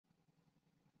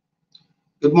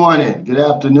Good morning, good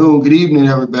afternoon, good evening,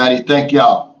 everybody. Thank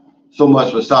y'all so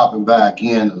much for stopping by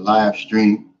again, the live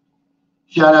stream.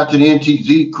 Shout out to the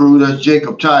NTZ crew. That's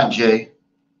Jacob Tanjay.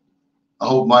 I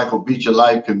hope Michael Beat Your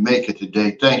Life can make it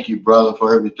today. Thank you, brother,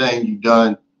 for everything you've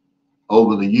done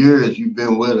over the years you've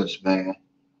been with us, man.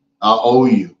 I owe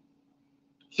you.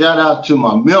 Shout out to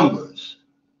my members.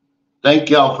 Thank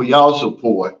y'all for y'all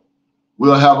support.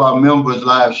 We'll have our members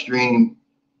live stream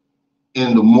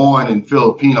in the morning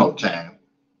Filipino time.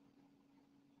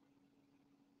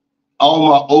 All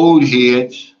my old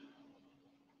heads,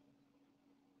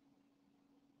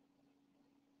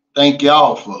 thank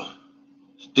y'all for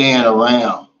staying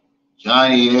around.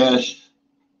 Johnny S.,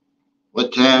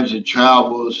 What Times It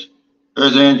Travels,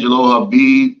 there's Angelo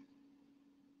Habib.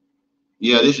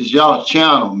 Yeah, this is y'all's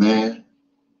channel, man.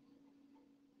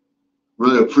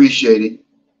 Really appreciate it.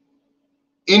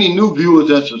 Any new viewers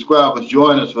and subscribers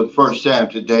join us for the first time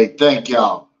today, thank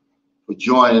y'all for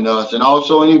joining us. And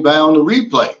also anybody on the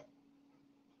replay.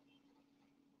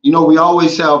 You know, we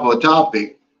always have a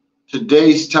topic.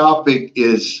 Today's topic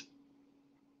is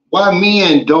why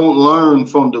men don't learn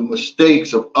from the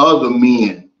mistakes of other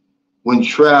men when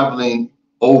traveling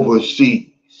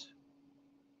overseas.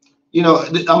 You know,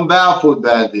 I'm baffled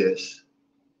by this.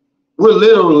 We're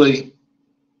literally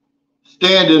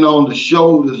standing on the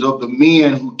shoulders of the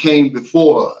men who came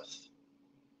before us,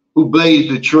 who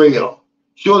blazed the trail.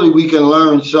 Surely we can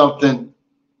learn something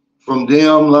from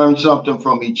them, learn something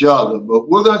from each other. But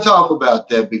we're going to talk about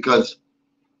that because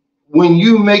when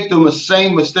you make the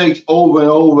same mistakes over and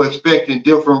over expecting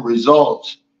different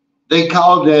results, they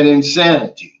call that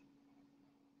insanity.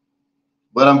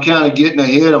 But I'm kind of getting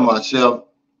ahead of myself.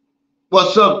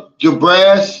 What's up,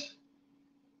 Jabraz?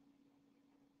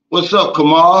 What's up,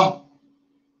 Kamal?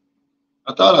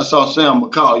 I thought I saw Sam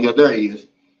McCall. Yeah, there he is.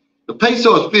 The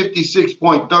peso is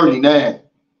 56.39.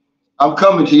 I'm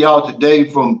coming to y'all today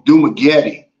from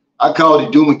Dumaguete. I call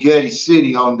it Dumaguete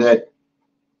City on that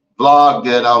vlog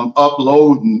that I'm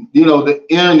uploading. You know, the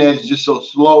internet is just so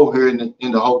slow here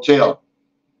in the hotel,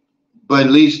 but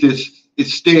at least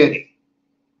it's steady.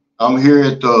 I'm here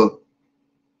at the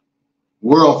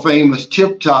world famous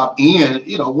Tip Top Inn.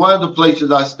 You know, one of the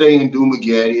places I stay in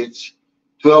Dumaguete. It's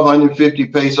 1,250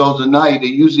 pesos a night. They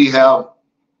usually have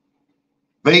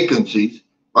vacancies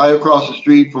right across the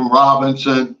street from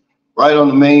Robinson, right on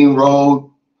the main road.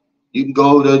 You can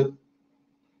go to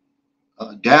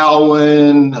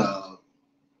Darwin,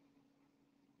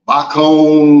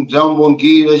 Bacone,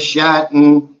 Zamboanguita,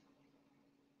 Shatton,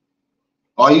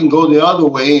 or you can go the other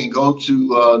way and go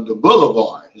to the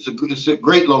Boulevard. It's a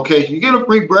great location. You get a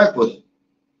free breakfast,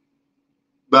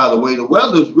 by the way. The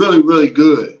weather's really, really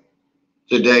good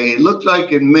today. It looks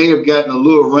like it may have gotten a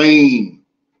little rain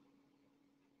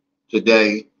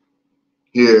today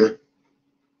here.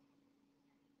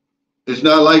 It's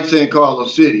not like San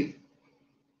Carlos City.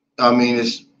 I mean,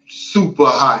 it's super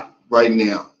hot right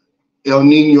now. El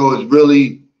Nino is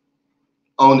really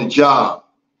on the job.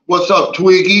 What's up,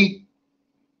 Twiggy?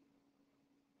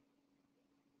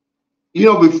 You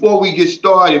know, before we get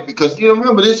started, because, you know,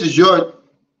 remember, this is your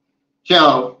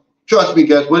channel. Trust me,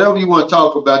 guys, whatever you want to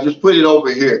talk about, just put it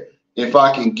over here. If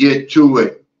I can get to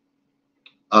it,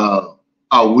 I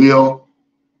will.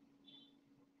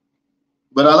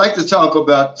 But I like to talk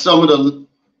about some of the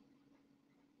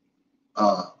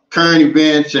current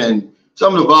events and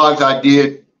some of the vlogs I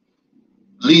did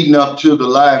leading up to the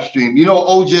live stream. You know,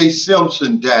 O.J.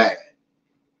 Simpson died.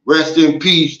 Rest in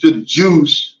peace to the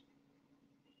Juice.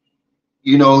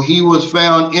 You know, he was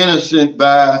found innocent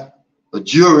by a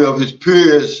jury of his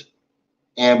peers,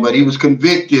 but he was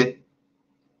convicted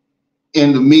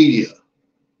in the media.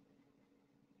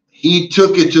 He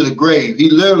took it to the grave.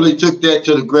 He literally took that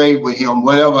to the grave with him,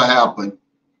 whatever happened.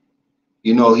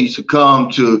 You know, he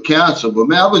succumbed to cancer. But,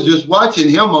 man, I was just watching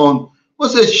him on,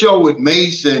 what's that show with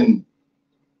Mason,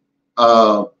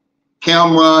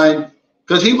 Cameron?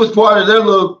 Because he was part of their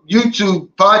little YouTube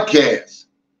podcast.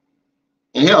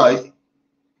 And hell,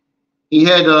 he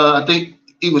had, I think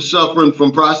he was suffering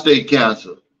from prostate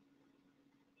cancer.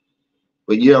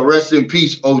 But, yeah, rest in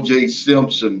peace, O.J.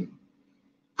 Simpson.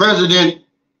 President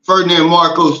Ferdinand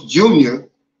Marcos Jr.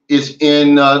 is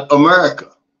in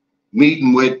America,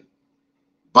 meeting with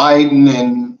Biden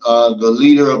and the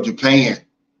leader of Japan.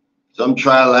 Some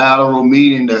trilateral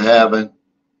meeting they're having.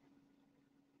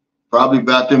 Probably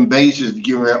about them bases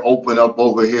getting ready to open up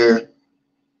over here.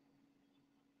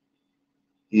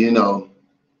 You know.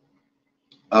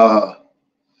 The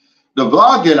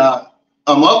vlog that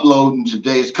I'm uploading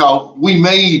today is called We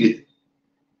Made It.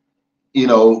 You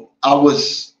know, I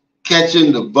was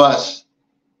catching the bus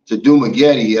to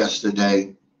Dumaguete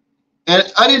yesterday,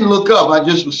 And I didn't look up. I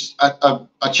just was,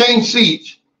 I changed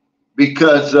seats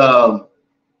because, I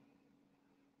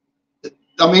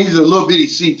mean, these are little bitty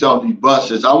seats on these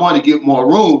buses. I wanted to get more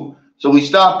room. So we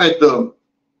stopped at the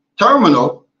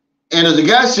terminal, and there's a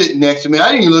guy sitting next to me.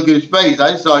 I didn't even look at his face.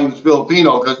 I just saw he was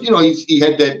Filipino because, you know, he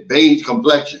had that beige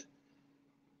complexion.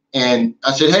 And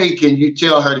I said, hey, can you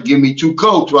tell her to give me 2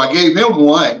 Cokes? Well, I gave him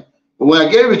one. But when I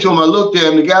gave it to him, I looked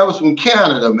at him. The guy was from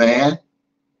Canada, man.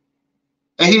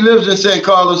 And he lives in San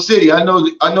Carlos City. I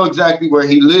know exactly where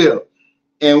he lived.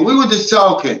 And we were just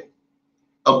talking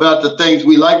about the things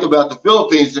we liked about the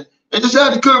Philippines. And just out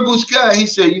of the clear blue sky, he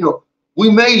said, you know, we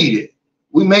made it.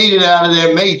 We made it out of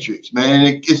that matrix, man.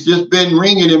 It's just been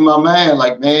ringing in my mind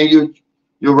like, man,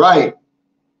 you're right.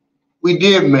 We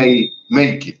did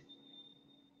make it.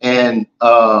 And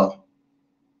I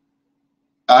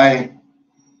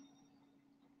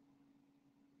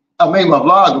made my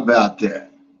vlog about that.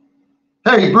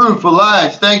 Hey, Beautiful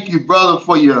Lies, thank you, brother,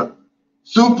 for your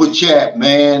super chat,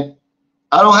 man.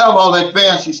 I don't have all that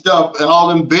fancy stuff and all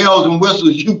them bells and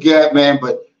whistles you got, man,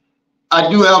 but I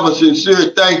do have a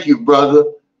sincere thank you, brother.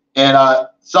 And I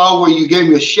saw where you gave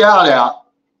me a shout out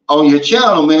on your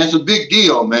channel, man. It's a big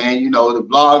deal, man. You know, the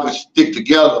bloggers stick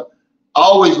together. I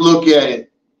always look at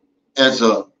it as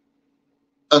a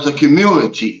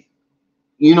community.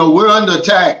 You know, we're under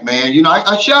attack, man. You know,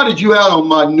 I shouted you out on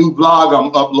my new blog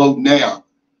I'm uploading now.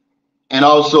 And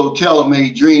also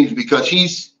Telemade Dreams, because he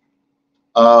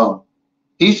said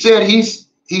he's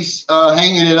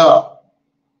hanging it up.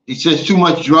 He says too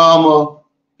much drama,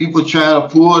 people trying to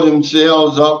pull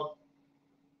themselves up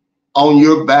on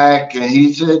your back. And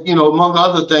he said, you know, among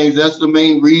other things, that's the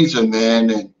main reason, man.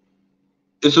 And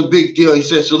it's a big deal. He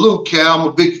said, salute, Cal. I'm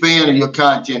a big fan of your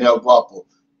content, El Guapo.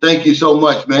 Thank you so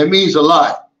much, man. It means a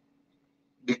lot.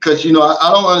 Because, you know, I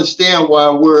don't understand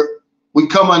why we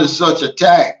come under such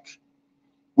attack.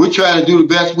 We're trying to do the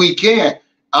best we can.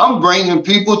 I'm bringing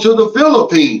people to the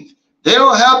Philippines. They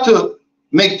don't have to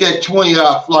make that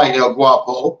 20-hour flight, El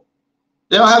Guapo.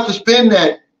 They don't have to spend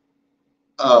that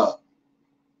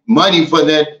money for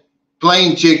that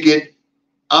plane ticket.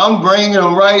 I'm bringing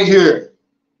them right here,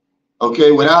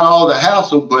 okay, without all the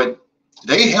hassle. But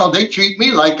they treat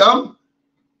me like I'm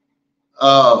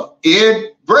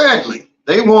Ed Bradley.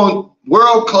 They want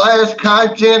world-class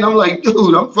content. I'm like,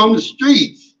 dude, I'm from the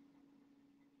streets.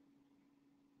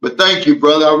 But thank you,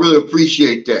 brother. I really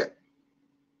appreciate that.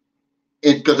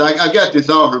 And because I got this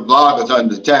on her bloggers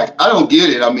under attack. I don't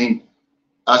get it. I mean,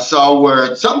 I saw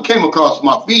where something came across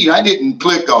my feed. I didn't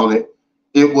click on it.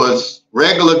 It was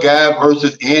regular guy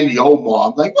versus Andy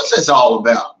Omar. I'm like, what's this all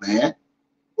about, man?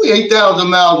 We 8,000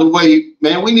 miles away,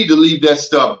 man. We need to leave that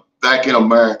stuff back in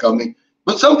America. I mean,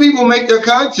 but some people make their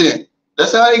content.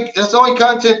 That's the only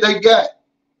content they got.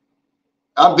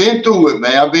 I've been through it,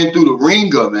 man. I've been through the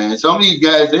ringer, man. Some of these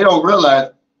guys, they don't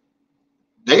realize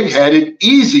they've had it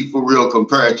easy for real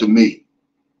compared to me.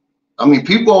 I mean,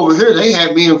 people over here, they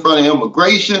had me in front of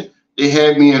immigration. They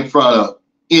had me in front of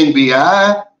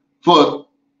NBI for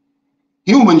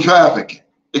human trafficking,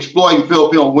 exploiting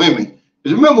Filipino women.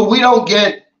 Because remember, we don't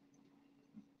get,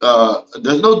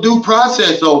 there's no due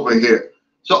process over here.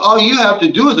 So all you have to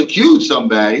do is accuse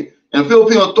somebody, and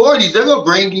Filipino authorities, they're going to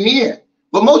bring you in.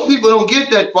 But most people don't get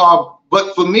that far.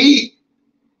 But for me,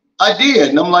 I did.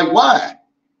 And I'm like, why?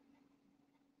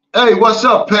 Hey, what's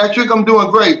up, Patrick? I'm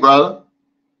doing great, brother.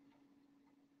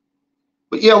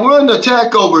 But yeah, we're under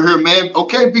attack over here, man.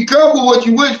 Okay, be careful what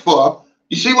you wish for.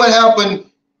 You see what happened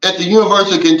at the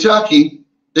University of Kentucky?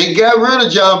 They got rid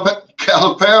of John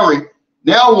Calipari.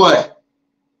 Now what?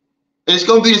 And it's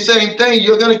going to be the same thing.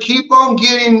 You're going to keep on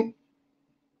getting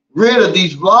rid of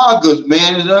these vloggers,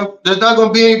 man. There's not going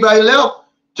to be anybody left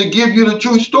to give you the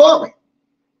true story.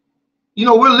 You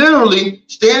know, we're literally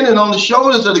standing on the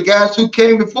shoulders of the guys who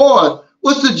came before us.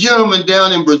 What's the gentleman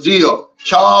down in Brazil?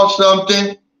 Charles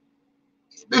something?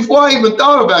 Before I even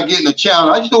thought about getting a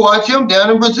channel, I used to watch him down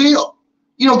in Brazil.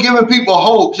 You know, giving people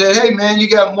hope, saying, hey, man, you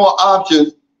got more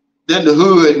options than the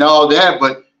hood and all that.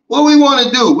 But what we want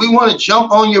to do, we want to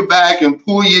jump on your back and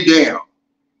pull you down.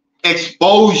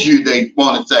 Expose you, they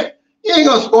want to say. You ain't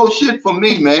going to expose shit for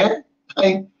me, man.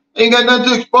 I ain't got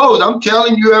nothing to expose. I'm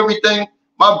telling you everything,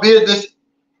 my business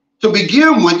to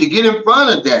begin with, to get in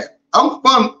front of that. I'm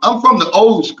from the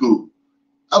old school.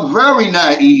 I'm very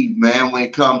naive, man, when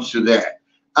it comes to that.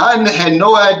 I had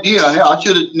no idea. Hell, I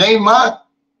should have named my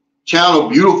channel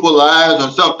Beautiful Lies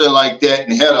or something like that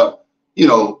and had a, you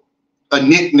know, a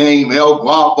nickname, El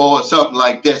Guapo or something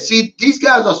like that. See, these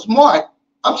guys are smart.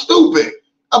 I'm stupid.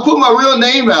 I put my real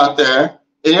name out there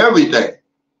and everything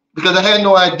because I had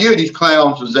no idea these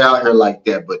clowns was out here like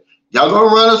that. But y'all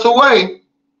gonna run us away.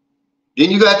 Then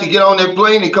you got to get on that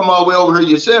plane and come all the way over here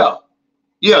yourself.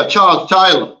 Yeah, Charles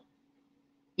Tyler.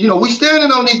 You know, we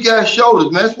standing on these guys'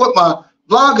 shoulders, man. That's what my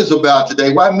vlog is about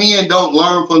today. Why men don't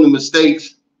learn from the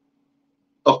mistakes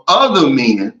of other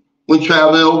men when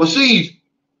traveling overseas.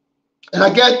 And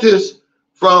I got this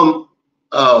from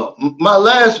my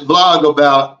last vlog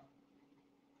about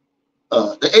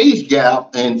the age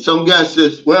gap. And some guy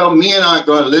says, well, men aren't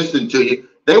going to listen to you.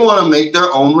 They want to make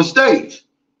their own mistakes.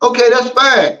 Okay, that's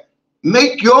fine.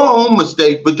 Make your own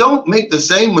mistakes, but don't make the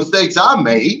same mistakes I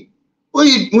made. When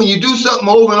you do something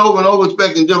over and over and over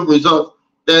expecting different results,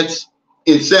 that's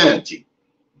insanity.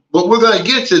 But we're going to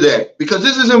get to that because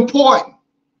this is important.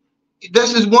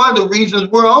 This is one of the reasons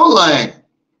we're online.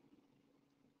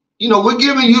 You know, we're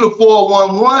giving you the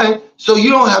 411 so you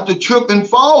don't have to trip and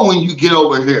fall when you get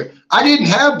over here. I didn't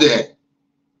have that.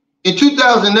 In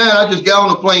 2009, I just got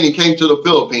on a plane and came to the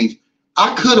Philippines.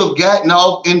 I could have gotten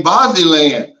off in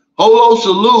Basilan, Holo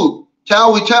Salute,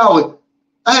 Tawi Tawi.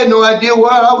 I had no idea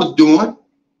what I was doing.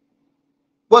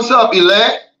 What's up,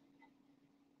 Elad?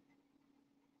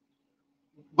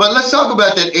 But let's talk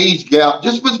about that age gap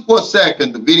just for a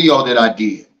second, the video that I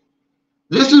did.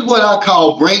 This is what I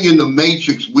call bringing the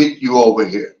matrix with you over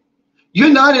here. You're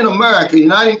not in America, you're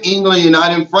not in England, you're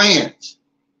not in France,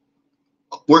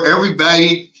 where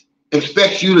everybody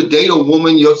expects you to date a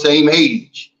woman your same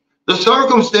age. The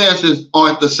circumstances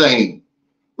aren't the same.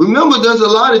 Remember, there's a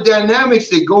lot of dynamics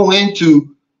that go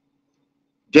into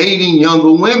dating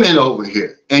younger women over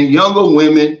here and younger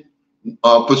women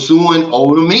pursuing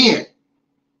older men.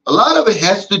 A lot of it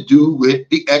has to do with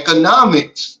the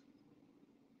economics.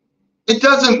 It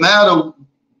doesn't matter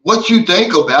what you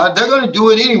think about it. They're going to do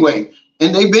it anyway.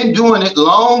 And they've been doing it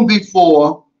long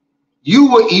before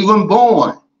you were even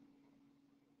born.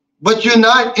 But you're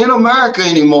not in America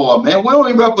anymore, man. We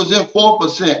only represent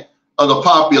 4% of the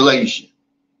population.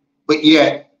 But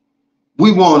yet,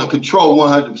 we want to control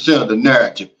 100% of the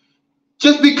narrative.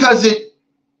 Just because it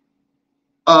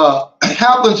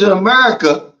happens in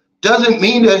America doesn't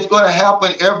mean that it's going to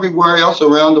happen everywhere else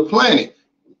around the planet.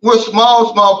 We're a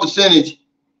small percentage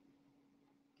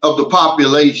of the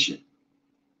population.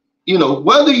 You know,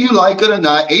 whether you like it or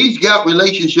not, age gap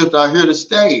relationships are here to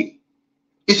stay.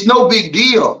 It's no big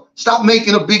deal. Stop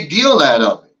making a big deal out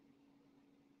of it.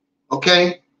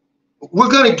 Okay? We're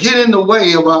going to get in the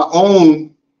way of our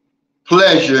own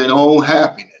pleasure and our own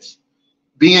happiness,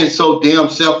 being so damn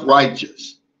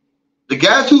self-righteous. The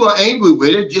guys who are angry with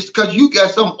it, just because you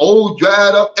got some old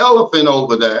dried up elephant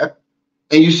over there,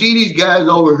 and you see these guys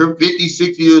over here, 50,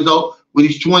 60 years old, with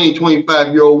these 20,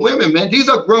 25-year-old women, man, these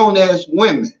are grown-ass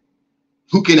women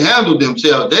who can handle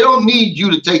themselves. They don't need you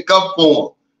to take up for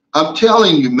them. I'm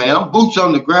telling you, man, I'm boots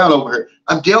on the ground over here.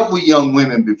 I've dealt with young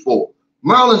women before.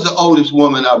 Merlin's the oldest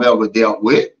woman I've ever dealt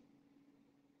with.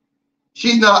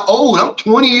 She's not old. I'm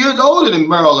 20 years older than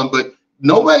Merlin, but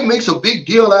nobody makes a big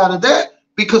deal out of that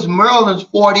because Merlin's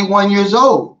 41 years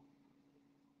old.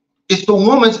 It's the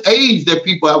woman's age that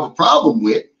people have a problem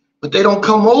with, but they don't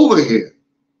come over here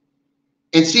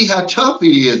and see how tough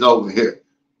it is over here.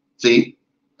 See,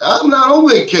 I'm not on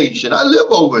vacation. I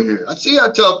live over here. I see how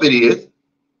tough it is,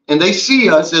 and they see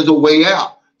us as a way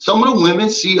out. Some of the women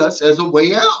see us as a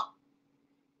way out.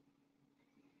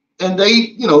 And they,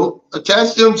 you know,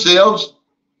 attach themselves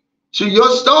to your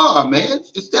star, man.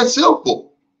 It's that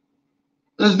simple.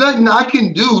 There's nothing I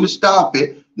can do to stop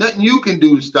it. Nothing you can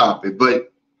do to stop it.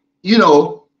 But, you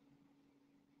know,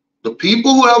 the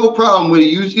people who have a problem with it,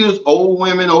 usually there's old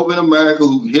women over in America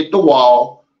who hit the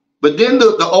wall. But then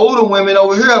the older women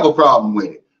over here have a problem with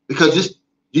it because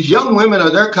these young women are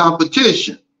their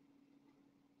competition.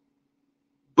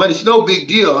 But it's no big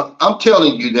deal. I'm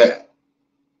telling you that.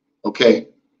 Okay?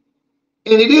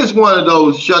 And it is one of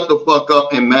those shut the fuck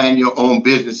up and mind your own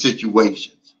business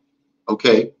situations.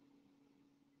 Okay?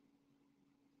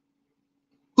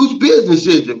 Whose business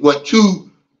is it what two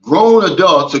grown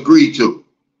adults agree to?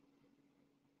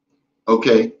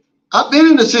 Okay? I've been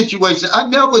in a situation, I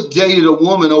never dated a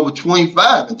woman over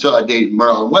 25 until I dated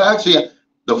Merlin. Well, actually,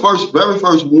 the very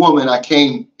first woman I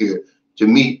came here to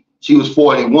meet, she was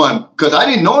 41 because I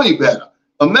didn't know any better.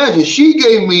 Imagine, she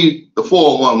gave me the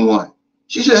 411.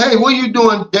 She said, hey, what are you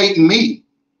doing dating me?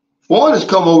 Foreigners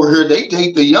come over here, they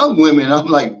date the young women. I'm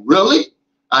like, really?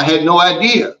 I had no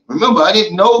idea. Remember, I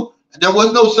didn't know, there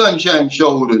was no sunshine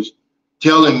shoulders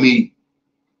telling me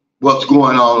what's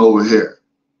going on over here.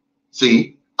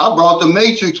 See, I brought the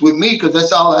matrix with me because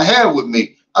that's all I had with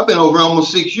me. I've been over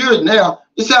almost 6 years now.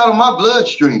 It's out of my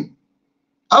bloodstream.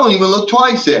 I don't even look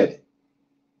twice at it.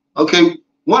 Okay,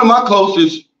 one of my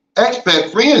closest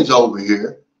expat friends over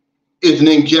here is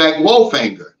named Jack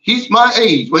Wolfanger. He's my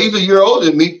age. Well, he's a year older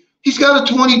than me, He's got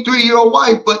a 23-year-old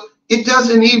wife, but it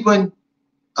doesn't even,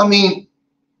 I mean,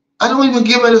 I don't even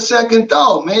give it a second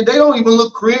thought, man. They don't even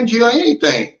look cringy or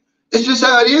anything. It's just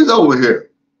how it is over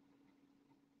here.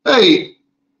 Hey,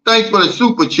 thanks for the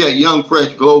super chat, Young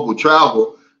Fresh Global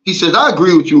Travel. He says, I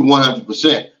agree with you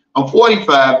 100%. I'm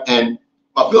 45 and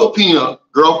my Filipino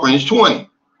girlfriend is 20.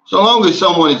 So long as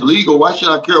someone is legal, why should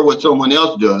I care what someone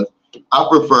else does? I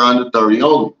prefer under 30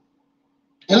 only.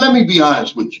 And let me be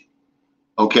honest with you,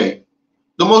 okay?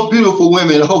 The most beautiful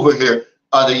women over here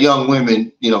are the young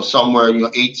women, you know, somewhere, you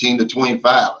know, 18 to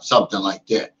 25, or something like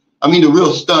that. I mean, the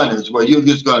real stunners where you're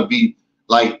just going to be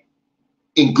like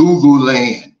in Google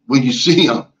land when you see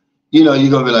them. You know,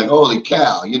 you're going to be like, holy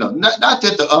cow. You know, not that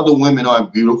the other women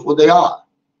aren't beautiful. They are.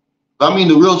 But I mean,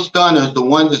 the real stunners, the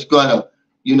one that's going to,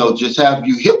 you know, just have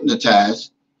you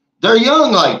hypnotized, they're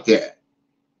young like that.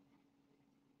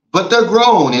 But they're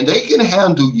grown and they can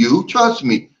handle you. Trust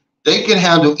me, they can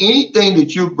handle anything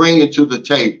that you're bringing to the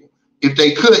table. If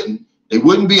they couldn't, they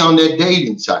wouldn't be on that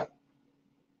dating site.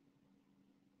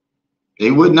 They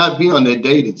would not be on that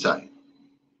dating site.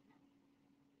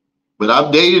 But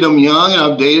I've dated them young and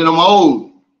I've dated them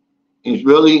old. It's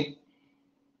really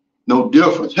no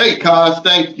difference. Hey, Kaz,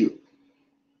 thank you.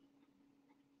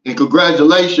 And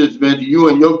congratulations, man, to you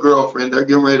and your girlfriend. They're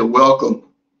getting ready to welcome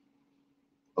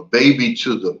a baby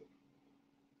to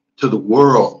the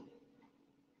world.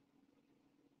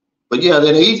 But yeah,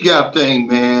 that age gap thing,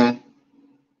 man,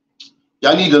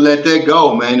 y'all need to let that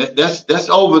go, man. That's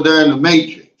over there in the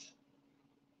Matrix.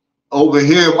 Over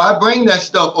here, why bring that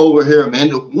stuff over here, man?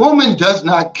 The woman does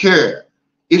not care.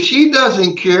 If she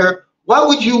doesn't care, why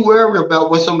would you worry about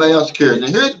what somebody else cares? And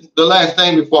here's the last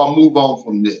thing before I move on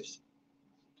from this.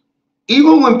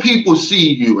 Even when people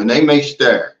see you and they may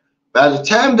stare, by the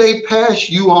time they pass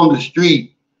you on the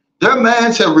street, their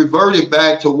minds have reverted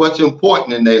back to what's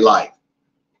important in their life.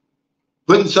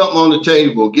 Putting something on the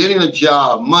table, getting a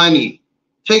job, money,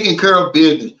 taking care of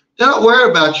business. They're not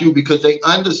worried about you because they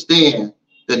understand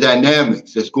the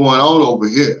dynamics that's going on over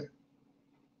here.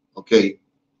 Okay.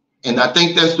 And I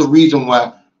think that's the reason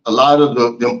why a lot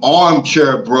of them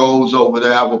armchair bros over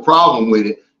there have a problem with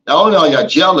it. Not only are y'all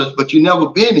jealous, but you never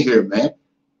been here, man.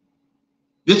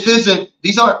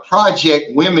 These aren't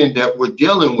project women that we're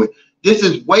dealing with. This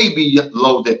is way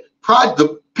below that.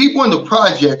 The people in the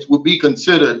projects would be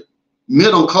considered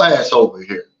middle class over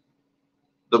here.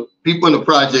 The people in the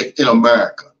project in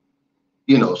America,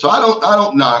 you know. So I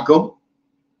don't knock them.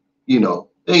 You know,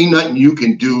 there ain't nothing you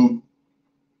can do.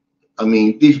 I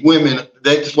mean, these women,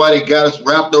 that's why they got us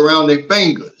wrapped around their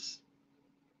fingers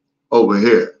over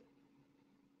here.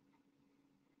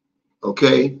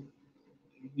 Okay?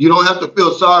 You don't have to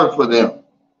feel sorry for them.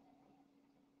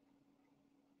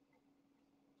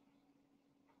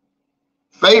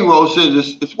 Pharaoh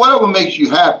says it's whatever makes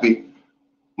you happy.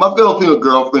 My Filipino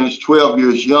girlfriend is 12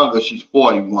 years younger. She's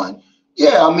 41.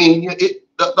 Yeah, I mean,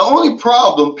 the only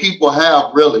problem people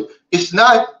have really, it's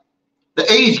not the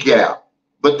age gap,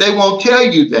 but they won't tell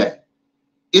you that.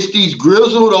 It's these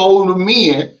grizzled older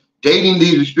men dating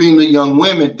these extremely young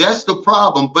women. That's the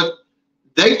problem. But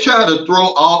they try to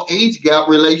throw all age gap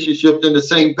relationships in the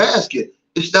same basket.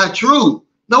 It's not true.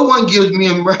 No one gives me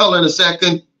and Marilyn a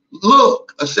second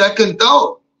look, a second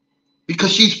thought,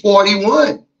 because she's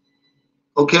 41.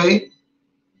 Okay?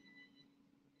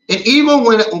 And even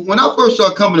when I first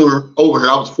started coming over here,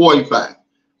 I was 45.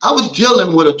 I was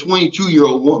dealing with a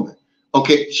 22-year-old woman.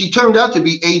 Okay, she turned out to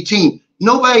be 18.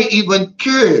 Nobody even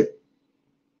cared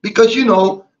because, you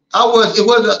know, I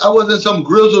wasn't some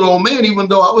grizzled old man, even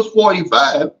though I was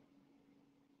 45.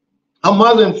 Her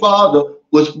mother and father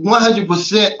was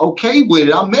 100% okay with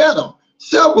it. I met them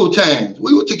several times.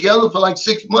 We were together for like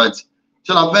 6 months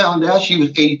till I found out she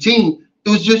was 18. It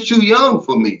was just too young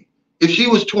for me. If she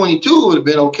was 22, it would have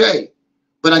been okay.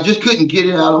 But I just couldn't get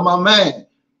it out of my mind.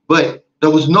 But there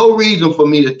was no reason for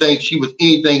me to think she was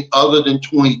anything other than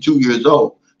 22 years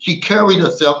old. She carried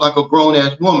herself like a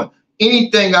grown-ass woman.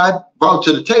 Anything I brought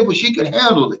to the table, she could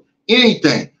handle it.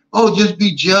 Anything. Oh, just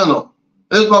be gentle.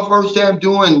 This was my first time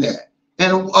doing that.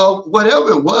 And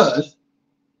whatever it was.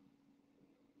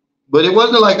 But it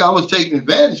wasn't like I was taking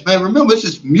advantage, man. Remember, this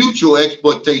is mutual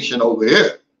exploitation over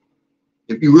here.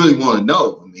 If you really want to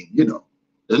know, I mean, you know,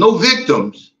 there's no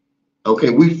victims. Okay,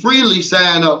 we freely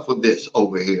sign up for this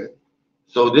over here.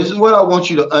 So this is what I want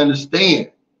you to understand.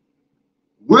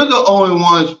 We're the only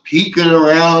ones peeking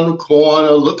around the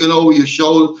corner, looking over your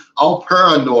shoulder, all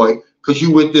paranoid because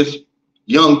you with this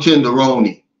young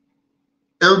tenderoni.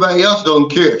 Everybody else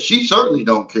don't care. She certainly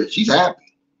don't care. She's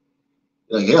happy.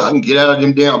 Like, yeah, I can get out of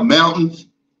them damn mountains,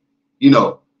 you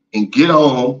know, and get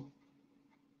home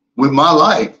with my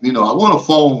life. You know, I want a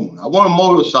phone, I want a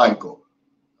motorcycle,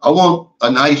 I want a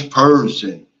nice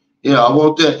person, you know, I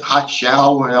want that hot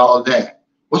shower and all that.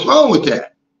 What's wrong with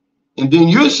that? And then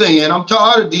you're saying, I'm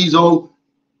tired of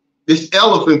this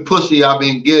elephant pussy I've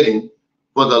been getting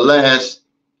for the last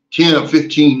 10 or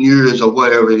 15 years or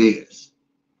whatever it is.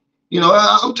 You know,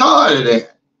 I'm tired of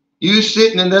that. You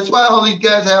sitting, and that's why all these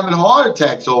guys having heart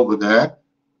attacks over there.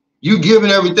 You giving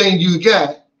everything you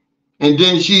got. And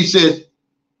then she says,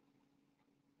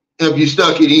 have you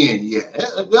stuck it in? Yeah,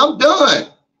 I'm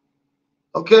done.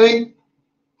 Okay?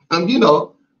 You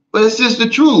know, but it's just the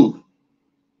truth.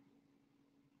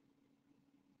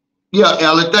 Yeah,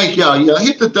 Ella, thank y'all. Yeah,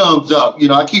 hit the thumbs up. You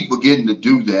know, I keep forgetting to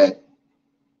do that.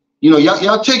 You know,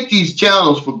 y'all take these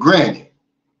channels for granted.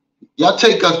 Y'all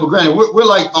take us for granted. We're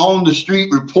like on the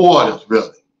street reporters,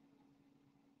 really.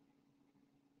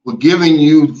 We're giving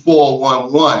you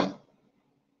 411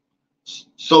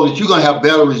 so that you're going to have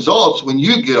better results when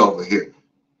you get over here.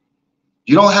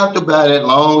 You don't have to buy that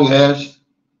long ass,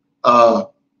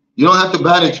 you don't have to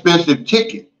buy the expensive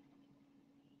ticket.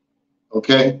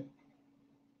 Okay?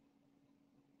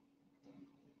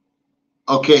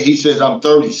 Okay, he says, I'm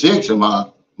 36 and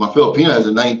my Filipina has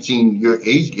a 19-year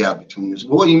age gap between us.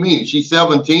 What do you mean? Is she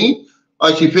 17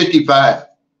 or is she 55?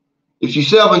 If she's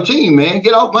 17, man,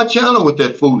 get off my channel with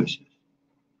that foolishness.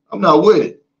 I'm not with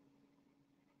it.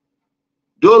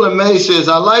 Dula May says,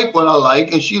 I like what I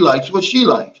like and she likes what she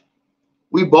likes.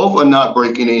 We both are not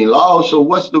breaking any laws, so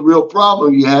what's the real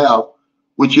problem you have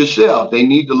with yourself? They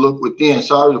need to look within.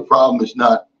 Sorry, the problem is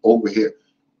not over here.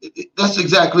 That's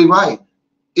exactly right.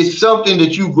 It's something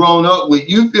that you've grown up with.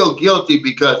 You feel guilty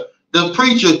because the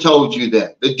preacher told you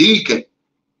that, the deacon.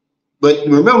 But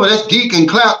remember, that's Deacon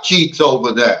Clap Cheeks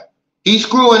over there. He's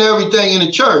screwing everything in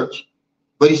the church,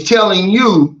 but he's telling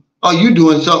you, oh, you're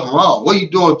doing something wrong. What are you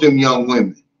doing with them young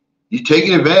women? You're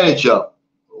taking advantage of them.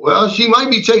 Well, she might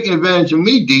be taking advantage of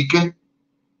me, Deacon.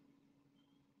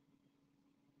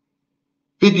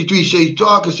 53 Shades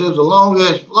Darker says, a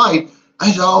long-ass flight.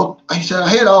 I said, I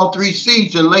had all 3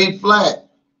 seats and laid flat.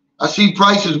 I see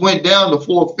prices went down to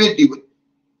 $450 with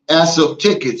ASIP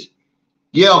tickets.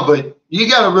 Yeah, but you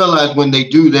got to realize when they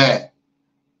do that,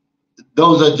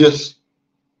 those are just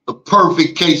a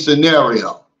perfect case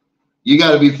scenario. You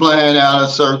got to be flying out of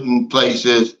certain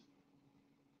places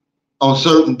on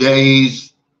certain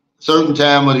days, certain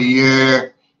time of the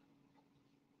year.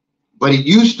 But it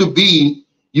used to be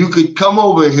you could come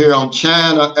over here on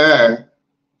China Air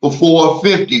for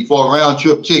 $450 for a round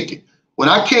trip ticket. When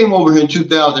I came over here in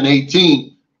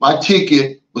 2018, my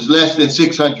ticket was less than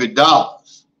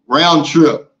 $600 round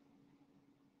trip.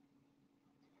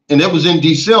 And that was in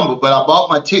December, but I bought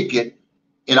my ticket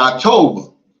in October.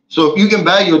 So if you can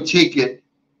buy your ticket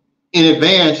in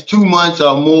advance, 2 months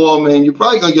or more, man, you're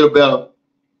probably gonna get a better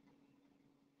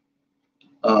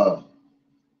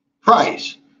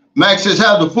price. Max says,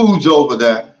 how the food's over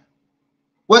there?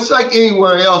 Well, it's like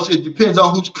anywhere else, it depends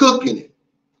on who's cooking it.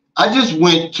 I just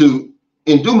went to,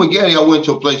 in Dumaguete, I went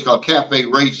to a place called Cafe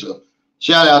Racer.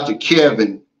 Shout out to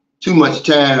Kevin, Too Much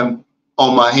Time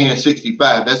on My Hand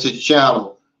 65. That's his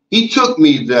channel. He took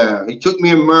me there. He took me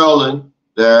in Maryland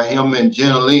there, him and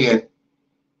Jenna Lynn.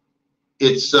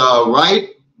 It's right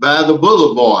by the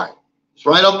boulevard. It's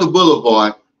right up the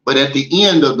boulevard, but at the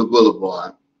end of the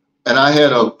boulevard. And I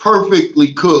had a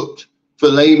perfectly cooked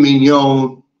filet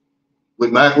mignon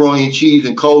with macaroni and cheese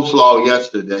and coleslaw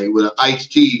yesterday with an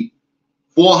iced tea,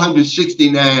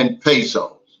 469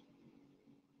 pesos.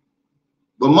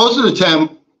 But most of the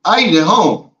time, I eat at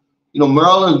home. You know,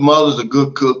 Marilyn's mother's a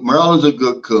good cook. Marilyn's a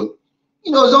good cook.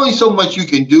 You know, there's only so much you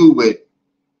can do with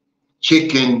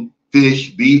chicken, fish,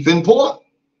 beef, and pork.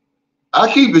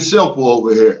 I keep it simple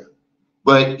over here.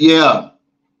 But yeah,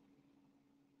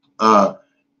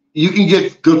 you can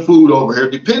get good food over here.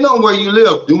 Depending on where you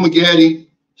live, Dumaguete,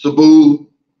 Cebu,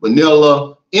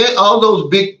 Manila, in all those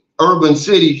big urban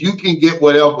cities, you can get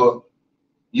whatever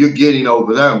you're getting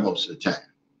over there most of the time.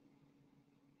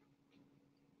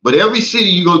 But every city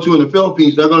you go to in the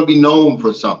Philippines, they're going to be known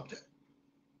for something.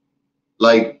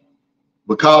 Like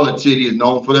Bacolod City is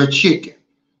known for their chicken.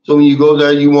 So when you go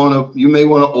there, you may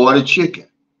want to order chicken.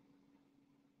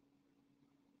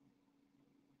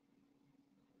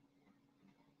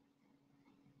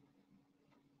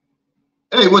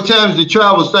 Hey, what time is the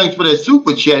Travels? Thanks for that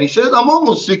super chat. He says, I'm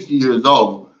almost 60 years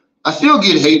old. I still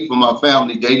get hate from my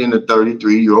family dating a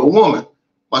 33-year-old woman.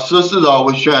 My sister's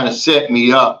always trying to set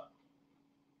me up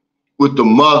with the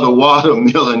mother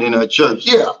watermelon in her church.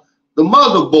 Yeah, the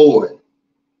motherboard.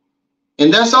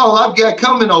 And that's all I've got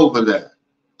coming over there.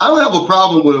 I don't have a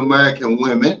problem with American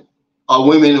women or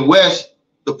women in the West.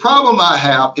 The problem I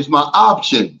have is my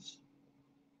options.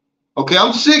 Okay,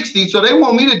 I'm 60, so they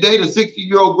want me to date a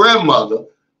 60-year-old grandmother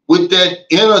with that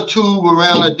inner tube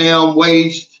around her damn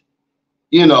waist,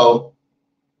 you know,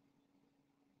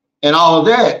 and all of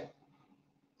that.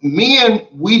 Men,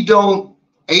 we don't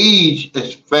age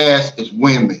as fast as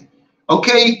women.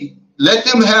 Okay, let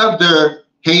them have their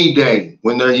heyday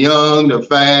when they're young, they're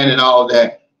fine and all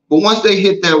that. But once they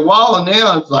hit that wall,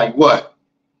 now it's like, what?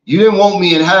 You didn't want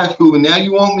me in high school, and now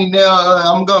you want me now?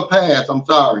 I'm going to pass. I'm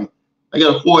sorry. I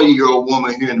got a 40-year-old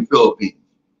woman here in the Philippines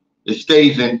that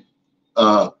stays in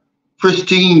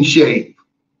pristine shape.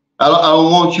 I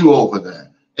don't want you over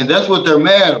there. And that's what they're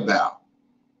mad about.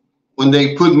 When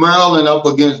they put Marilyn up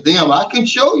against them, I can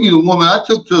show you the woman I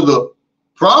took to the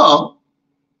prom.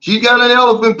 She's got an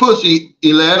elephant pussy,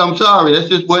 Elad. I'm sorry. That's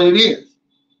just what it is.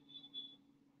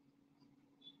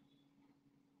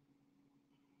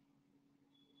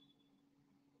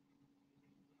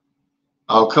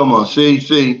 Oh, come on.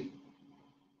 See.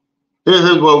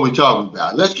 Here's what we're talking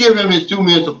about. Let's give him his 2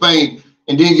 minutes of fame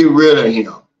and then get rid of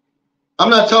him. I'm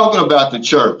not talking about the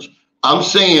church. I'm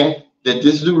saying that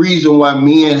this is the reason why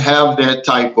men have that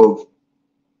type of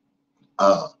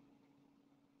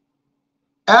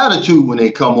attitude when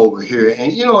they come over here.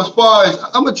 And, you know, as far as,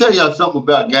 I'm going to tell y'all something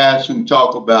about guys who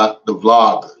talk about the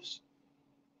vloggers.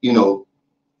 You know,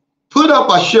 put up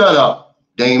or shut up,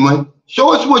 Damon.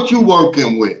 Show us what you're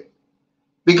working with.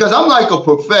 Because I'm like a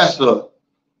professor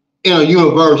in a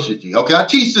university, okay? I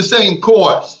teach the same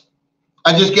course.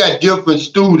 I just got different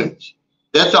students.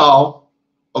 That's all,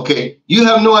 okay? You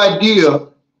have no idea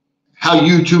how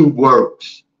YouTube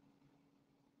works.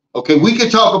 Okay, we can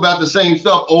talk about the same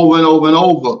stuff over and over and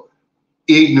over.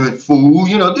 Ignorant fool.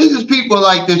 You know, this is people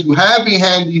like this who have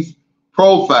behind these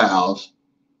profiles.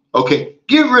 Okay,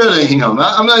 get rid of him.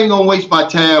 I'm not even going to waste my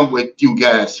time with you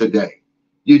guys today.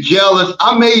 You're jealous.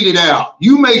 I made it out.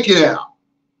 You make it out.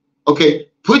 Okay,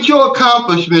 put your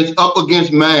accomplishments up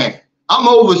against mine. I'm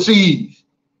overseas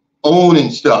owning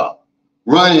stuff,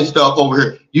 running stuff over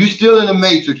here. You still in the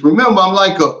matrix. Remember, I'm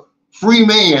like a free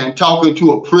man talking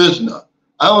to a prisoner.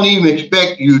 I don't even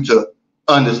expect you to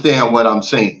understand what I'm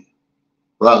saying,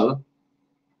 brother.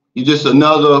 You're just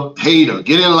another hater.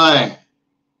 Get in line.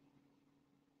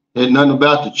 There's nothing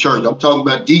about the church. I'm talking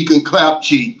about Deacon Clap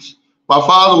Cheeks. My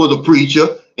father was a preacher,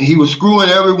 and he was screwing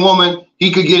every woman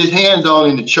he could get his hands on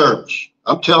in the church.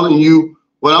 I'm telling you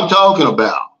what I'm talking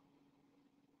about.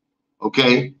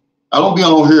 Okay? I don't be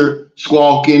on here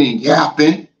squawking and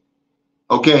yapping.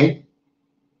 Okay?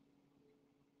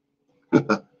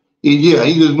 Yeah,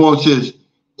 he just wants his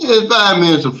 5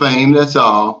 minutes of fame. That's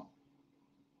all.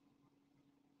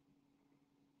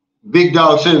 Big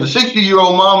Dog says a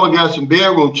 60-year-old mama got some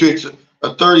bedroom tricks a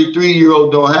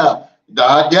 33-year-old don't have.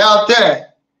 I doubt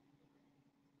that.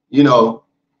 You know,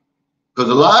 because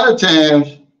a lot of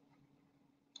times,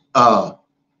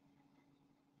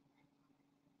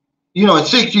 you know, at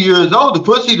 60 years old, the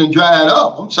pussy done dried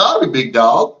up. I'm sorry, Big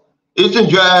Dog. It's done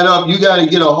dried up. You got to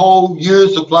get a whole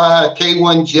year's supply of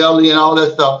K1 jelly and all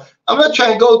that stuff. I'm not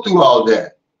trying to go through all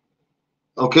that.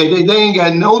 Okay, they ain't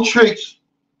got no tricks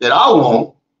that I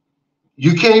want.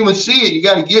 You can't even see it. You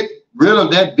got to get rid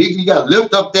of that big, you got to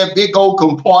lift up that big old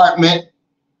compartment.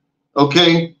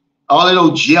 Okay, all that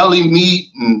old jelly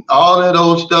meat and all that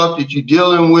old stuff that you're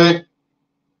dealing with.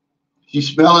 She's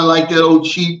smelling like that old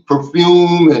cheap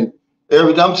perfume and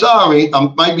everything. I'm sorry, I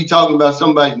might be talking about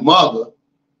somebody's mother,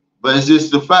 but it's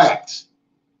just the facts,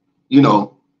 you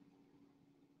know.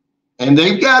 And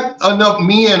they've got enough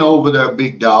men over there,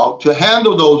 Big Dog, to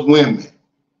handle those women.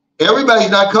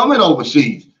 Everybody's not coming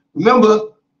overseas. Remember,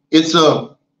 it's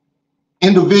a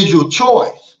individual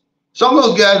choice. Some of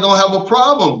those guys don't have a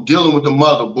problem dealing with the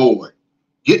motherboard,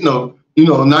 getting a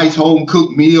a nice home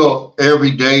cooked meal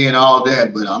every day and all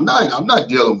that. But I'm not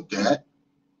dealing with that.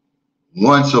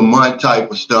 Once a month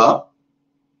type of stuff.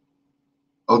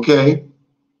 Okay.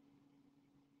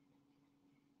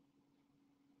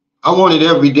 I want it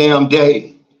every damn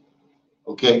day.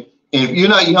 Okay. And if you're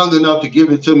not young enough to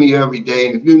give it to me every day,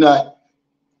 and if you're not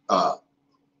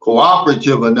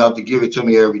cooperative enough to give it to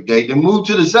me every day, then move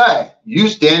to the side. You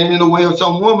standing in the way of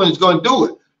some woman is going to do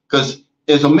it. Because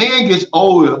as a man gets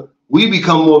older, we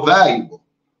become more valuable.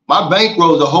 My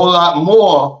bankroll is a whole lot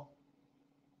more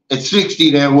at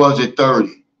 60 than it was at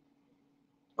 30.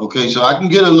 Okay, so I can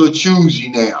get a little choosy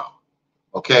now.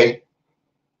 Okay.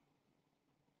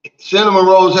 Cinnamon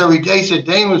Rolls every day said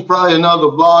Damon's probably another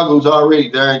vlogger who's already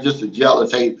there and just a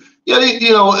jealous hater. Yeah,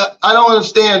 I don't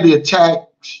understand the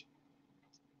attacks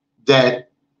that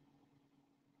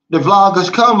the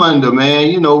vloggers come under,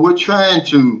 man. You know, we're trying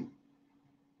to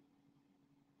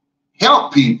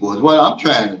help people is what I'm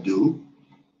trying to do.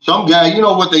 some guy, you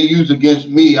know what they use against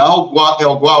me. I hope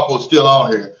El Guapo's still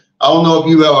on here. I don't know if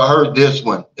you ever heard this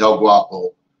one, El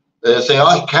Guapo. They say,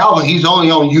 oh, Calvin, he's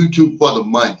only on YouTube for the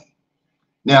money.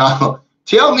 Now,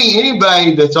 tell me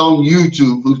anybody that's on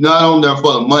YouTube who's not on there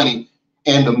for the money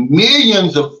and the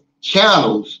millions of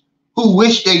channels who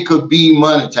wish they could be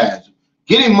monetized.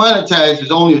 Getting monetized is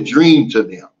only a dream to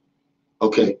them,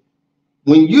 okay?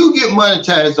 When you get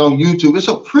monetized on YouTube, it's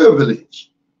a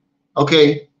privilege,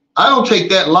 okay? I don't take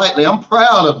that lightly. I'm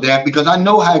proud of that because I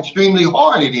know how extremely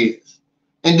hard it is.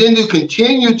 And then to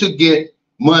continue to get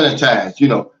monetized, you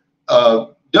know,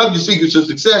 W Secrets of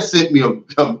Success sent me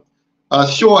a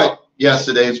short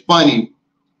yesterday. It's funny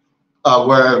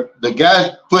where the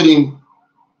guy's putting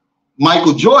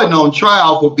Michael Jordan on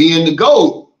trial for being the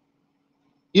GOAT,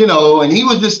 you know, and he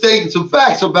was just stating some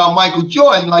facts about Michael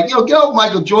Jordan, like, you know, get off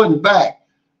Michael Jordan back.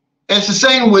 And it's the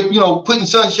same with, you know, putting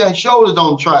Sunshine Shoulders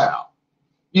on trial.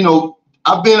 You know,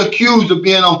 I've been accused of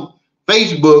being on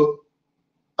Facebook,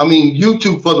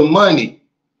 YouTube for the money.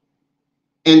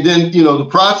 And then, you know, the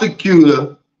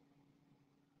prosecutor,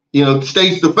 you know,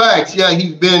 states the facts. Yeah,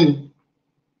 he's been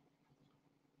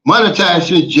monetized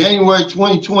since January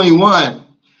 2021.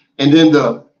 And then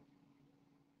the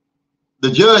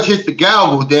judge hits the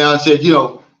gavel down and says, you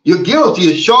know, you're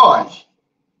guilty as charged,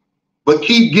 but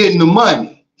keep getting the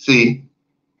money, see?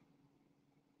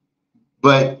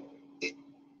 But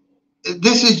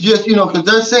this is just, you know, because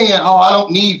they're saying, oh, I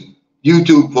don't need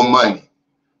YouTube for money.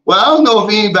 Well, I don't know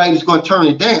if anybody's going to turn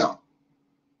it down,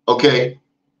 okay?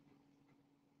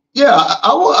 Yeah,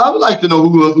 I would like to know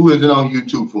who isn't on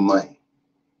YouTube for money,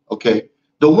 okay?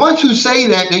 The ones who say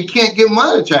that, they can't get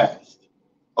monetized,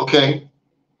 okay?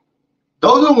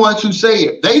 Those are the ones who say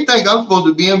it. They think I'm supposed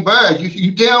to be embarrassed.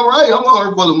 You damn right, I'm on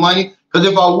here for the money, because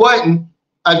if I wasn't,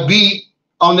 I'd be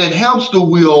on that hamster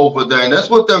wheel over there, and that's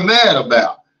what they're mad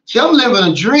about. See, I'm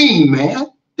living a dream, man.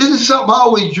 This is something I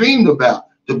always dreamed about,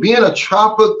 to be in a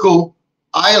tropical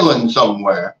island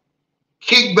somewhere,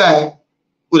 kick back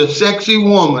with a sexy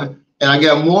woman, and I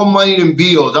got more money than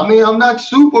bills. I mean, I'm not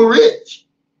super rich,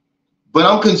 but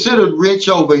I'm considered rich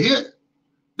over here.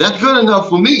 That's good enough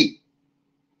for me.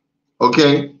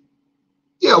 Okay?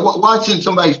 Yeah, watching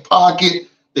somebody's pocket,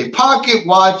 they pocket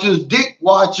watchers, dick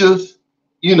watchers,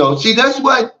 you know. See, that's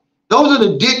what, those are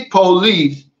the dick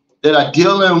police that are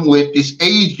dealing with this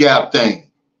age gap thing.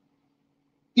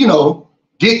 You know,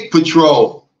 dick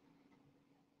patrol.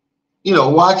 You know,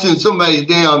 watching somebody's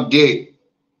damn dick.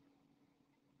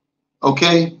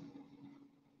 Okay?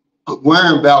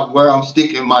 Worrying about where I'm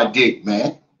sticking my dick,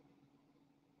 man.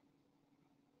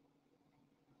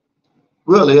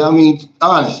 Really, I mean,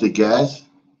 honestly, guys.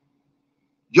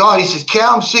 Jordy says,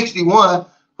 Cal, I'm 61.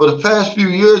 For the past few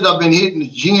years, I've been hitting the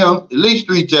gym at least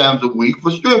 3 times a week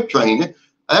for strength training.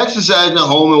 I exercise at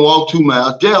home and walk 2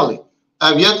 miles daily.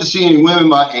 I've yet to see any women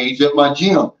my age at my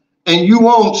gym. And you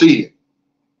won't see it.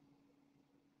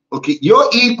 Okay, your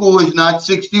equal is not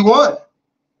 61.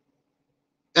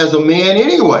 As a man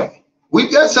anyway.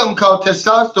 We've got something called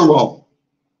testosterone.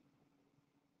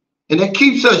 And that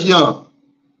keeps us young.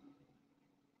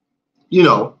 You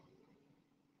know.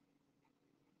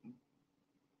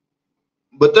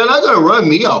 But they're not going to run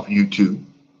me off YouTube.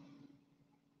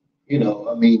 You know,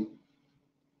 I mean,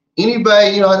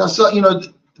 anybody, you know,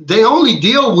 they only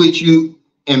deal with you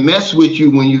and mess with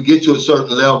you when you get to a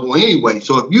certain level anyway.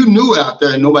 So if you new out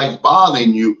there and nobody's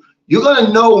bothering you, you're going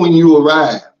to know when you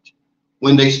arrived,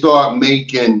 when they start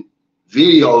making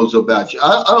videos about you.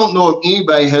 I don't know if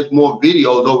anybody has more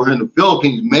videos over here in the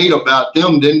Philippines made about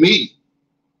them than me.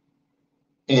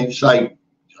 And it's like,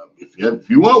 if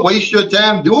you want to waste your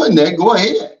time doing that, go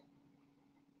ahead.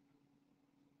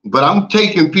 But I'm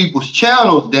taking people's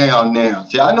channels down now.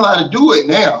 See, I know how to do it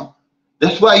now.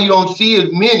 That's why you don't see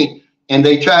as many, and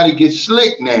they try to get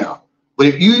slick now. But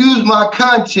if you use my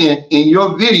content in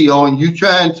your video and you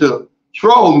trying to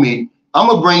troll me, I'm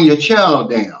going to bring your channel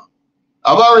down.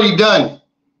 I've already done it.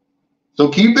 So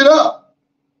keep it up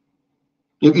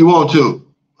if you want to.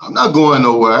 I'm not going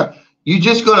nowhere. You're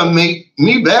just going to make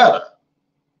me better.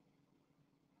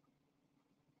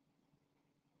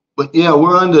 But yeah,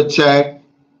 we're under attack.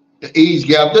 The age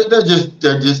gap,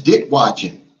 they're just dick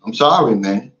watching. I'm sorry,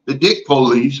 man. The dick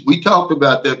police, we talked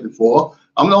about that before.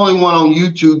 I'm the only one on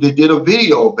YouTube that did a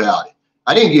video about it.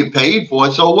 I didn't get paid for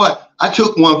it, so what? I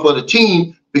took one for the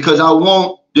team because I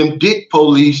want them dick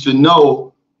police to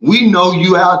know we know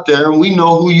you out there and we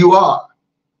know who you are.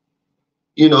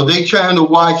 You know, they trying to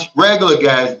watch regular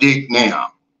guys' dick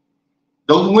now.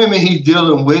 Those women he's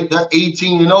dealing with, they're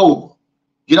 18 and over.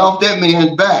 Get off that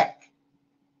man's back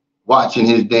watching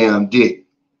his damn dick.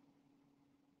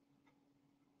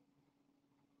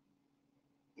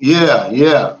 Yeah,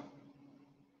 yeah.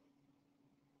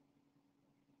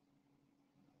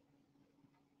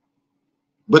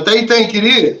 But they think it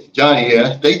is, Johnny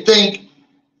S. They think,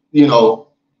 you know,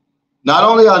 not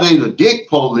only are they the dick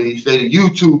police, they're the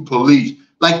YouTube police.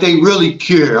 Like they really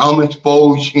care. I'm gonna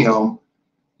expose him.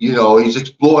 You know, he's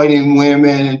exploiting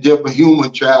women and different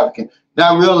human trafficking.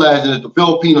 Not realizing that the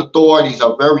Philippine authorities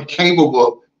are very capable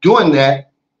of doing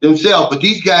that themselves. But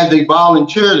these guys, they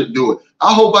volunteer to do it.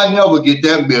 I hope I never get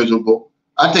that miserable.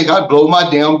 I think I'd blow my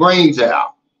damn brains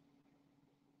out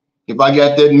if I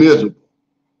got that miserable.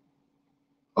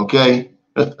 Okay?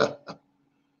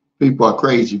 People are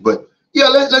crazy. But yeah,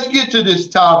 let's get to this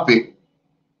topic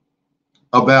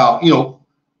about, you know,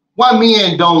 why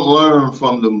men don't learn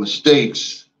from the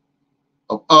mistakes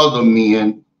of other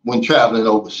men when traveling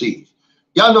overseas.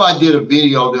 Y'all know I did a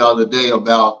video the other day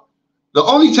about the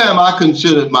only time I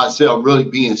considered myself really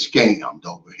being scammed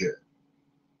over here.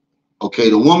 Okay,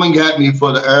 the woman got me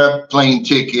for the airplane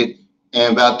ticket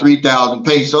and about 3,000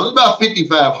 pesos, about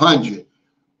 5,500.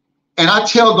 And I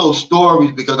tell those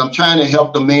stories because I'm trying to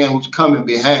help the man who's coming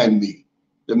behind me,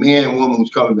 the man and woman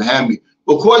who's coming behind me.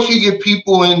 Of course, you get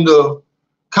people in the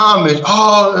comments,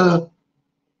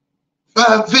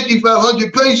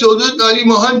 5,500 pesos, that's not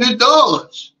even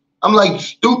 $100. I'm like,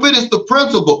 stupid, it's the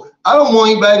principle. I don't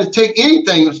want anybody to take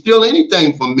anything or steal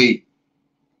anything from me.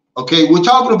 Okay, we're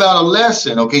talking about a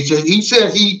lesson. Okay, so he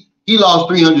says he lost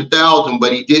 300,000,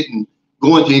 but he didn't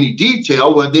go into any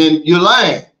detail. Well, then you're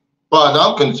lying, as far as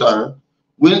I'm concerned.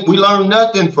 We learned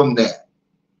nothing from that.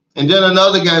 And then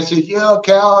another guy says, yeah,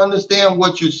 Cal, I understand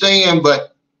what you're saying,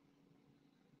 but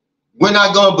we're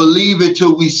not going to believe it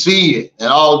till we see it and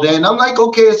all that. And I'm like,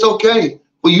 okay, it's okay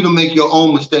for you to make your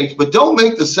own mistakes, but don't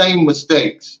make the same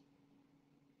mistakes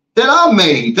that I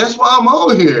made. That's why I'm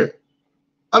over here.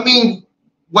 I mean,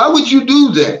 why would you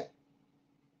do that?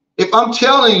 If I'm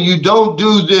telling you don't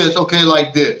do this, okay,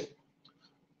 like this.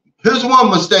 Here's one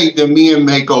mistake that men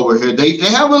make over here. They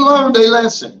haven't learned their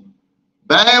lesson.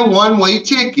 Buying one-way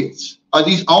tickets or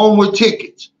these onward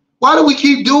tickets. Why do we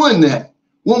keep doing that?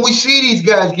 When we see these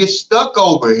guys get stuck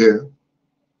over here,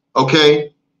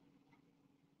 okay,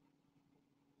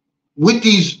 with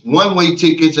these one-way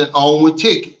tickets and onward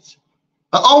tickets.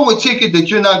 An onward ticket that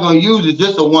you're not going to use is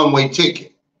just a one-way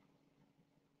ticket.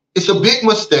 It's a big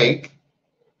mistake,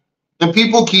 and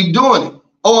people keep doing it.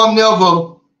 Oh, I'm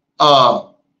never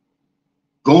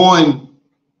going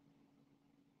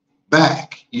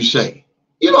back, you say.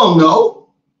 You don't know.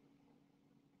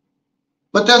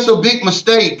 But that's a big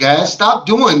mistake, guys. Stop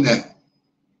doing that.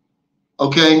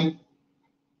 Okay?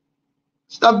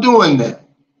 Stop doing that.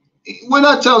 We're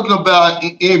not talking about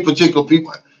any particular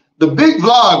people. The big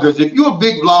vloggers, if you're a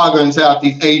big vlogger in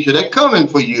Southeast Asia, they're coming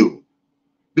for you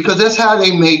because that's how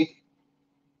they make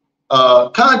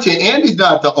content. Andy's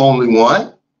not the only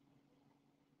one.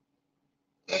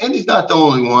 Andy's not the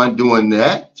only one doing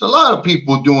that. It's a lot of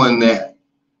people doing that.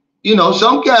 You know,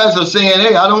 some guys are saying,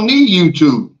 hey, I don't need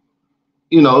YouTube.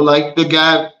 You know, like the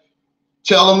guy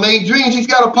Tell Him Make Dreams. He's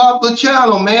got a popular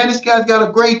channel, man. This guy's got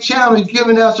a great channel. He's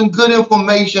giving out some good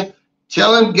information,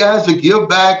 telling guys to give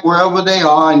back wherever they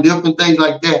are and different things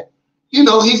like that. You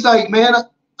know, he's like, man,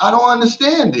 I don't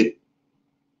understand it.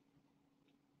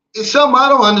 It's something I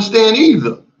don't understand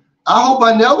either. I hope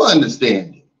I never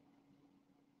understand it.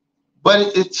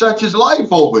 But it's such is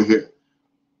life over here.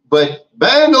 But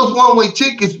buying those one-way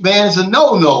tickets, man, is a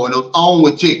no-no in those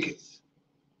onward tickets.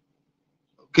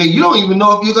 Okay, you don't even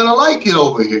know if you're going to like it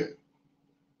over here.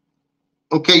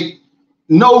 Okay,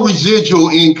 no residual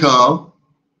income.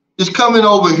 Just coming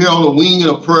over here on the wing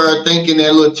of a prayer thinking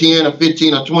that little 10 or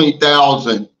 15 or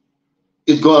 20,000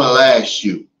 is going to last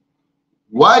you.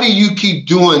 Why do you keep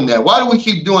doing that? Why do we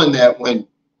keep doing that when,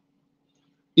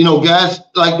 you know, guys,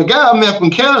 like the guy I met from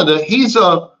Canada, he's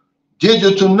a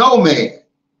digital nomad.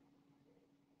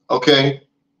 Okay?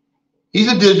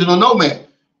 He's a digital nomad.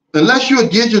 Unless you're a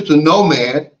digital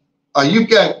nomad or you've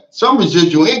got some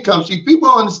residual income, see, people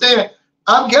don't understand,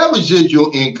 I've got residual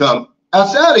income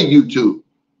outside of YouTube.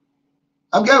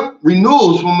 I've got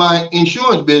renewals from my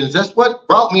insurance business. That's what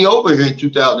brought me over here in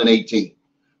 2018.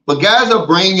 But guys are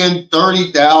bringing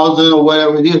 30,000 or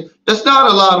whatever it is. That's not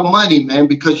a lot of money, man,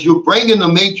 because you're bringing the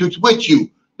matrix with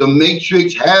you. The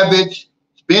matrix habits,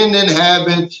 spending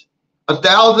habits.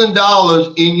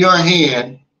 $1,000 in your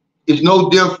hand is no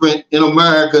different in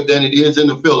America than it is in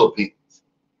the Philippines.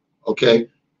 Okay?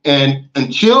 And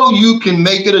until you can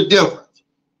make it a difference,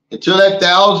 until that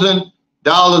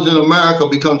 $1,000 in America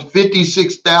becomes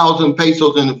 56,000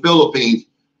 pesos in the Philippines,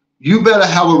 you better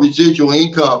have a residual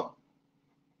income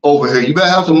over here. You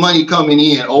better have some money coming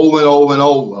in over and over and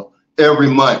over every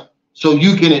month. so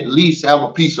you can at least have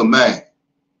a peace of mind.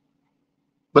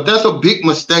 But that's a big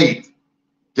mistake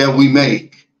that we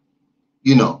make.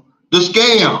 You know, the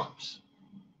scams.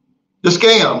 The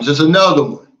scams is another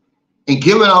one. And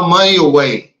giving our money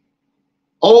away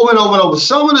over and over and over.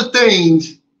 Some of the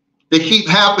things that keep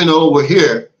happening over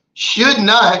here should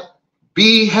not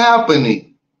be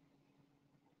happening.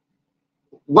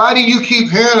 Why do you keep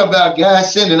hearing about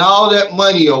guys sending all that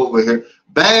money over here,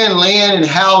 buying land and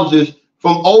houses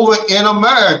from over in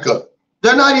America?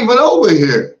 They're not even over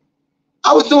here.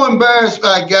 I was so embarrassed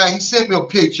by a guy. He sent me a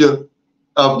picture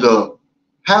of the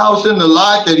house and the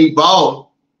lot that he bought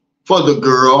for the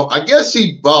girl. I guess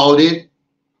he bought it.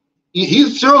 He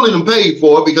certainly done paid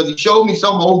for it because he showed me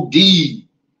some old deed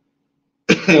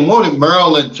and wanted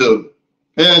Maryland to,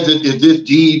 is this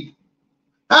deed?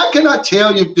 How can I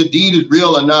tell you if the deed is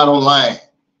real or not online?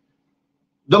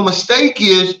 The mistake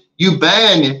is you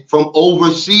buying it from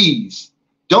overseas.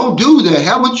 Don't do that.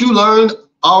 Haven't you learned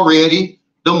already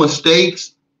the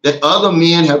mistakes that other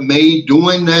men have made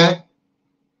doing that?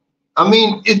 I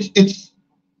mean, it's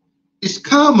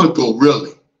comical,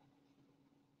 really.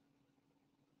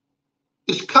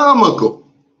 It's comical.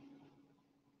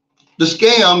 The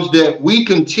scams that we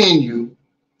continue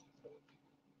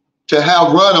to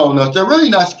have run on us, they're really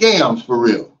not scams for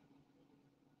real.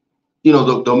 You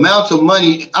know, the amounts of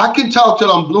money, I can talk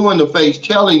till I'm blue in the face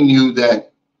telling you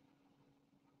that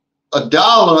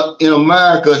 $1 in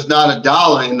America is not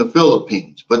 $1 in the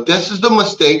Philippines. But this is the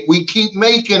mistake we keep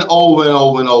making over and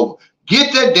over and over.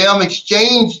 Get that damn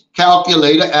exchange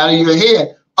calculator out of your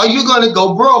head, or you're going to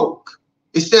go broke.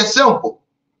 It's that simple.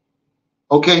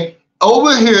 Okay?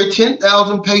 Over here,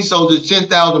 10,000 pesos is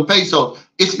 10,000 pesos.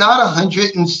 It's not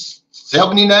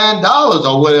 $179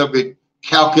 or whatever it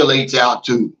calculates out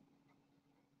to.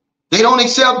 They don't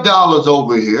accept dollars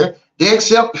over here. They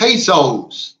accept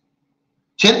pesos.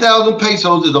 10,000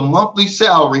 pesos is a monthly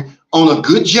salary on a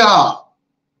good job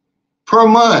per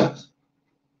month.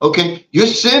 Okay, you're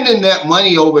sending that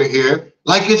money over here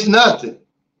like it's nothing.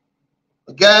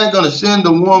 A guy's gonna send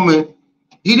a woman,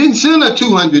 he didn't send her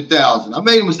 200,000. I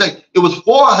made a mistake. It was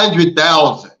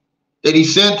 400,000 that he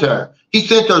sent her. He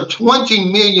sent her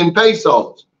 20 million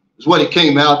pesos is what it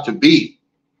came out to be.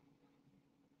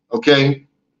 Okay,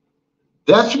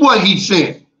 that's what he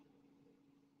sent.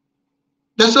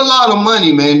 That's a lot of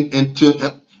money, man. And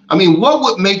I mean, what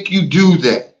would make you do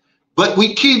that? But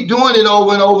we keep doing it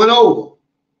over and over and over.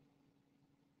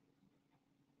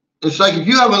 It's like if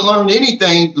you haven't learned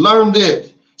anything, learn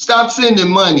this. Stop sending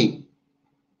money.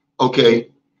 Okay?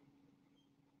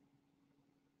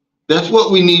 That's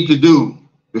what we need to do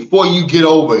before you get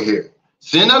over here.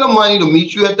 Send her the money to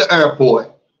meet you at the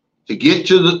airport, to get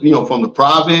to the, you know, from the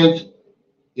province,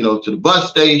 you know, to the bus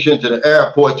station, to the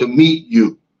airport to meet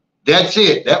you. That's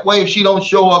it. That way, if she don't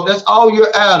show up, that's all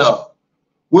you're out of.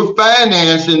 We're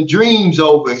financing dreams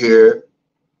over here.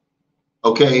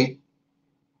 Okay?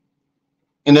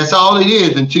 And that's all it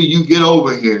is until you get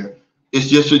over here. It's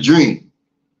just a dream.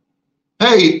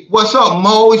 Hey, what's up,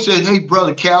 Mo? He said, hey,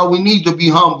 Brother Cal, we need to be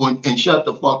humble and shut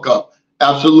the fuck up.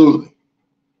 Absolutely.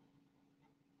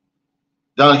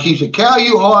 Donna Keith said, Cal,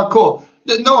 you hardcore.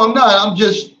 No, I'm not. I'm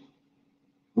just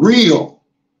real.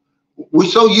 We're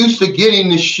so used to getting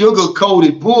this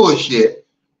sugar-coated bullshit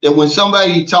that when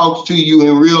somebody talks to you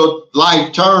in real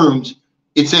life terms,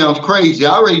 it sounds crazy.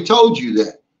 I already told you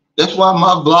that. That's why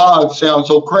my blog sounds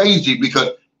so crazy,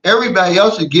 because everybody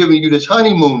else is giving you this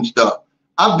honeymoon stuff.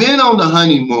 I've been on the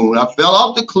honeymoon. I fell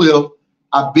off the cliff.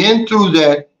 I've been through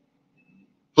that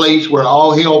place where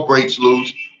all hell breaks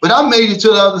loose, but I made it to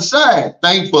the other side,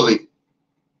 thankfully.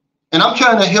 And I'm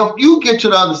trying to help you get to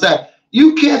the other side.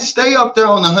 You can't stay up there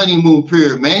on the honeymoon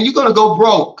period, man. You're going to go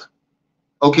broke.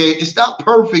 Okay? It's not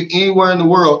perfect anywhere in the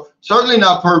world. Certainly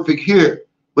not perfect here.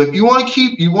 But if you want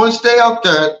to stay up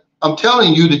there, I'm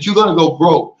telling you that you're going to go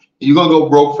broke. And you're going to go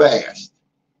broke fast.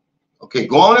 Okay?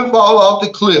 Go on and fall off the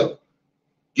cliff.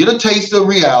 Get a taste of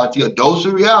reality, a dose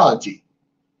of reality.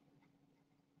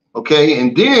 Okay?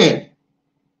 And then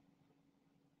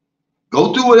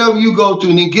go through whatever you go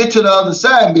through and then get to the other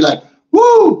side and be like,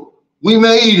 woo, we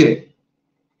made it.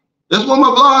 That's what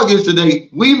my blog is today.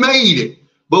 We made it.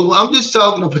 But I'm just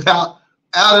talking about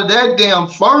out of that damn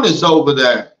furnace over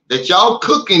there that y'all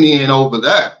cooking in over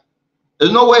there.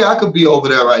 There's no way I could be over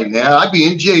there right now. I'd be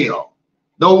in jail.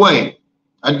 No way.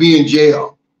 I'd be in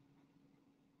jail.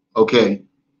 Okay?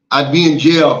 I'd be in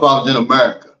jail if I was in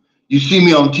America. You see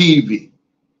me on TV.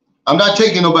 I'm not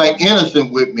taking nobody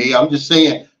innocent with me. I'm just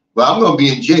saying, well, I'm going to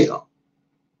be in jail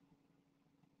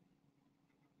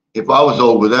if I was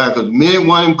over there, because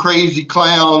one of them crazy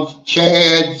clowns,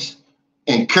 Chads,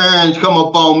 and Karens come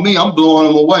up on me, I'm blowing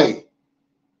them away.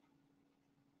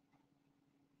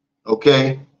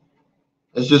 Okay?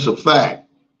 That's just a fact.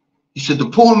 He said, the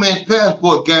poor man's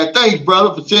passport guy. Thanks,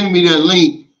 brother, for sending me that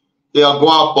link. The El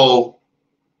Guapo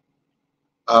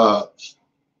live.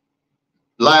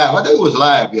 I think it was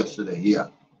live yesterday. Yeah.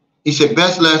 He said,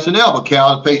 best lesson ever,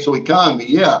 Cal, the peso economy.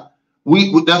 Yeah.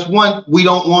 That's one we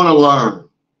don't want to learn.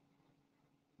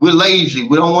 We're lazy.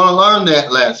 We don't want to learn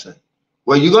that lesson.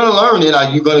 Well, you're going to learn it, or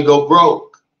you're going to go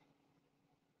broke.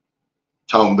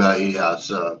 Talking about, yeah, it's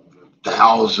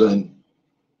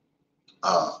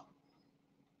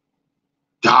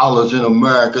 $1,000 in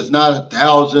America. It's not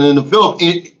 $1,000 in the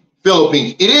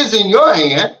Philippines. It is in your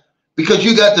hand because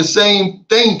you got the same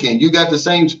thinking. You got the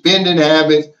same spending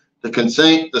habits,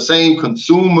 the same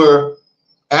consumer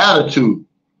attitude.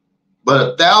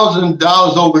 But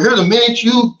 $1,000 over here, the minute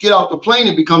you get off the plane,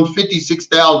 it becomes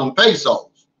 56,000 pesos,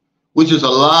 which is a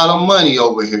lot of money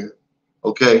over here.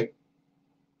 Okay?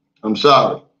 I'm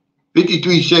sorry.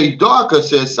 53 Shades Darker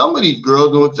says some of these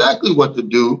girls know exactly what to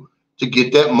do to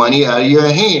get that money out of your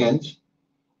hands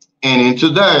and into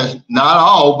theirs. Not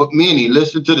all, but many.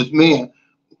 Listen to this man.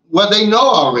 Well, they know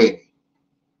already.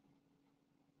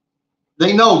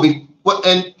 They know,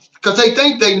 and because they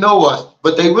think they know us,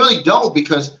 but they really don't,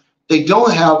 because they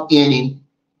don't have any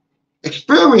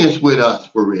experience with us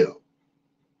for real.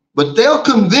 But they'll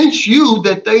convince you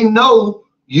that they know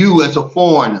you as a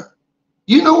foreigner.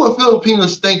 You know what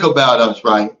Filipinos think about us,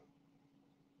 right?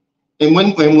 And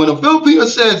when a Filipino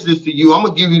says this to you, I'm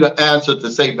going to give you the answer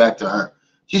to say back to her.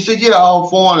 She said, yeah, all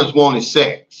foreigners want is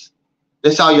sex.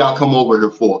 That's how y'all come over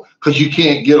here for, because you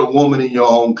can't get a woman in your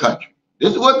own country.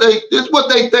 This is what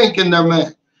they think in their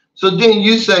mind. So then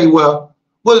you say, well,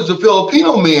 what does the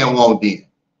Filipino man want then?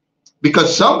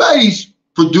 Because somebody's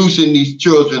producing these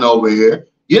children over here.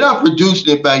 You're not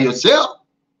producing it by yourself.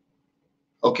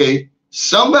 Okay?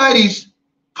 Somebody's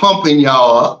pumping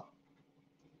y'all up.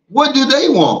 What do they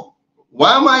want?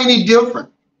 Why am I any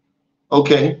different?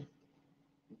 Okay?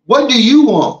 What do you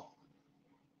want?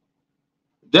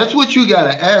 That's what you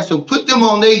got to ask them. Put them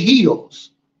on their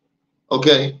heels.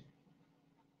 Okay?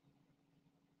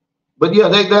 But yeah,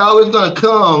 they're always going to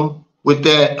come with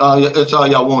that, that's all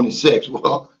y'all want is sex.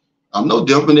 Well, I'm no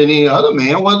different than any other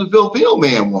man. What does the Filipino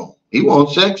man want? He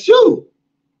wants sex too.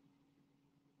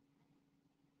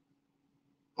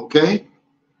 Okay?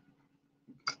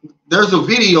 There's a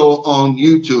video on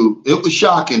YouTube. It was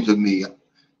shocking to me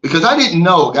because I didn't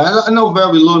know, guys. I know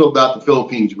very little about the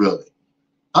Philippines, really.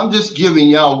 I'm just giving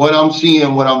y'all what I'm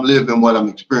seeing, what I'm living, what I'm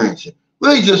experiencing.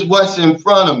 Really just what's in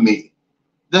front of me.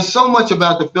 There's so much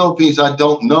about the Philippines I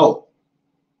don't know.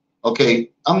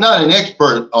 Okay? I'm not an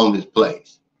expert on this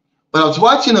place. But I was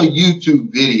watching a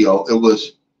YouTube video. It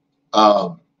was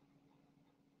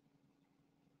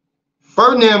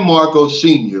Ferdinand Marcos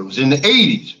Sr. It was in the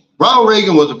 80s. Ronald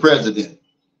Reagan was the president.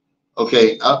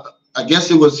 Okay, I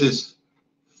guess it was his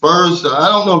first, I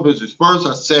don't know if it was his first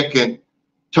or second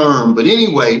term, but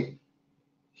anyway,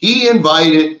 he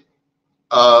invited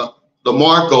the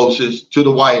Marcoses to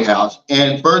the White House,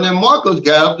 and Ferdinand Marcos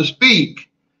got up to speak,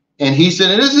 and he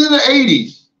said, and this is in the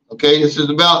 80s, okay, this is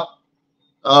about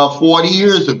 40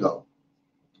 years ago.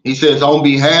 He says, on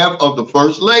behalf of the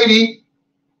First Lady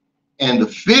and the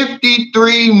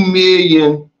 53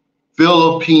 million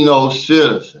Filipino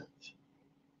citizens,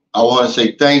 I want to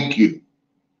say thank you,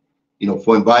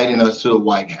 for inviting us to the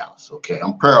White House. Okay,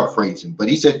 I'm paraphrasing, but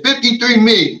he said 53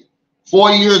 million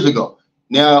 40 years ago.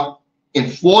 Now, in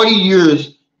 40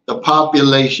 years, the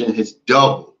population has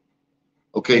doubled.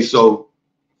 Okay, so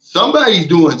somebody's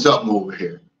doing something over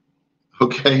here.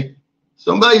 Okay,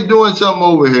 somebody's doing something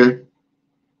over here.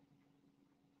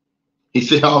 He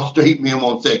said, I'll straight men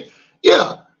won't say.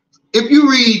 Yeah, if you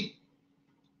read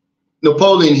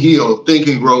Napoleon Hill, Think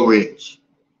and Grow Rich,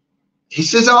 he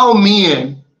says all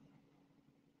men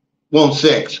want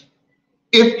sex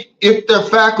if their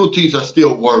faculties are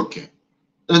still working.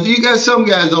 If you got some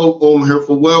guys over here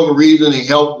for whatever reason,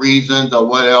 health reasons or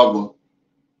whatever,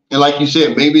 and like you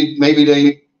said, maybe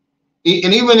they,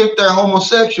 and even if they're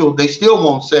homosexual, they still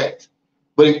want sex.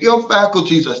 But if your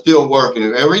faculties are still working,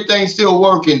 if everything's still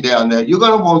working down there, you're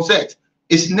gonna want sex.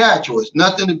 It's natural. It's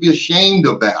nothing to be ashamed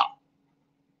about.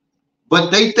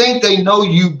 But they think they know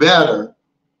you better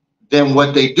than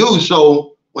what they do.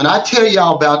 So when I tell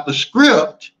y'all about the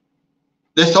script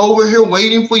that's over here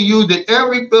waiting for you, that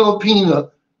every Filipino,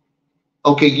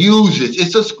 okay, uses,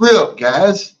 it's a script,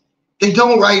 guys. They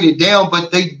don't write it down,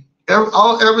 but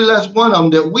every last one of them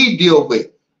that we deal with.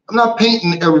 I'm not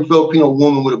painting every Filipino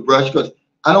woman with a brush because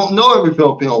I don't know every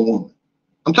Filipino woman.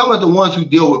 I'm talking about the ones who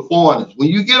deal with foreigners. When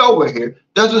you get over here,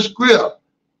 there's a script.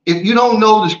 If you don't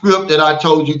know the script that I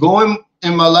told you, go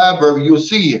in my library, you'll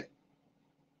see it.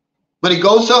 But it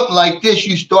goes something like this.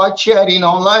 You start chatting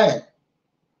online.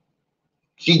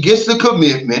 She gets the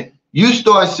commitment. You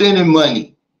start sending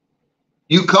money.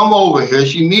 You come over here.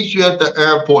 She meets you at the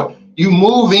airport. You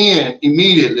move in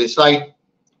immediately. It's like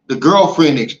the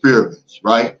girlfriend experience,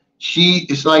 right?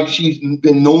 It's like she's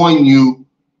been knowing you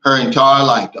her entire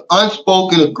life. The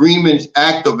unspoken agreement is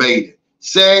activated.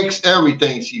 Sex,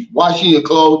 everything. She's washing your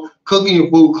clothes, cooking your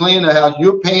food, cleaning the house.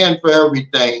 You're paying for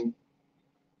everything.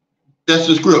 That's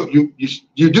the script. You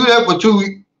do that for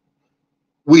 2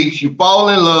 weeks. You fall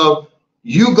in love.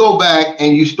 You go back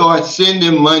and you start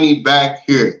sending money back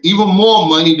here, even more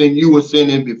money than you were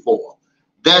sending before.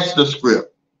 That's the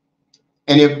script.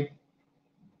 And if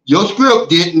your script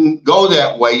didn't go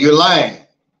that way, you're lying.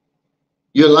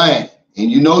 You're lying, and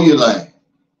you know you're lying.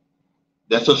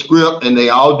 That's a script, and they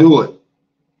all do it.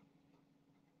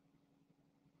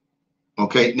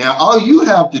 Okay, now all you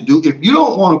have to do, if you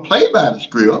don't want to play by the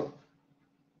script,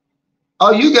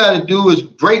 all you got to do is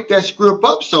break that script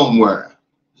up somewhere.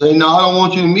 Say, no, I don't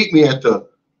want you to meet me at the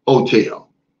hotel.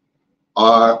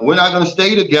 Or we're not going to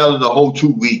stay together the whole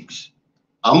 2 weeks.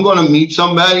 I'm going to meet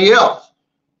somebody else.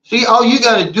 See, all you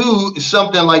got to do is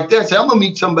something like that. Say, I'm going to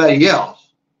meet somebody else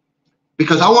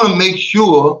because I want to make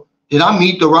sure that I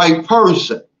meet the right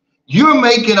person. You're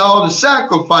making all the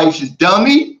sacrifices,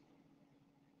 dummy.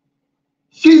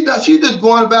 She's just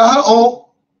going about her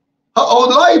own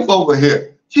life over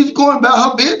here. She's going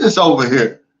about her business over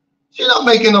here. She's not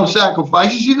making no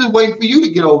sacrifices. She's just waiting for you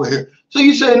to get over here. So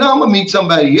you say, no, I'm going to meet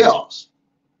somebody else.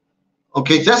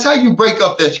 Okay, so that's how you break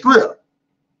up that script.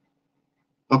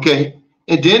 Okay,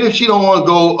 and then if she don't want to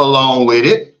go along with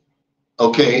it,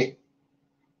 okay,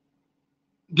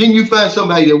 then you find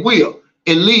somebody that will.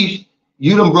 At least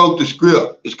you done broke the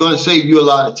script. It's going to save you a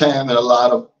lot of time and a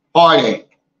lot of heartache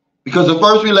because the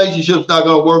first relationship's not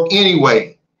going to work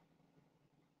anyway.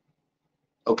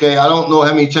 Okay, I don't know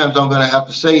how many times I'm going to have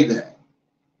to say that.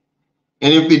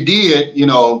 And if it did, you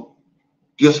know,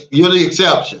 just you're the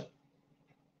exception.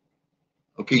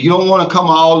 Okay, you don't want to come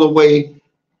all the way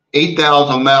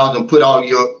 8,000 miles and put all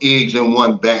your eggs in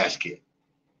one basket.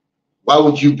 Why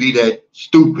would you be that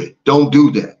stupid? Don't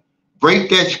do that. Break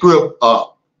that script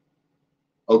up.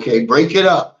 Okay, break it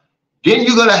up. Then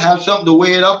you're going to have something to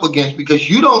weigh it up against because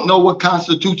you don't know what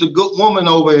constitutes a good woman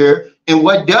over here and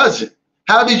what doesn't.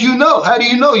 How did you know? How do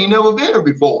you know? You never been here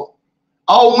before.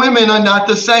 All women are not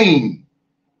the same.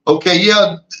 Okay,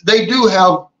 yeah, they do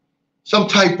have some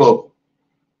type of,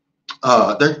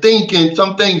 they're thinking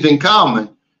some things in common,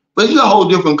 but it's a whole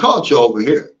different culture over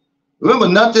here. Remember,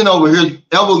 nothing over here is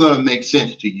ever going to make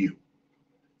sense to you.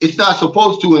 It's not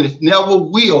supposed to, and it never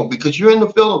will because you're in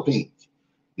the Philippines.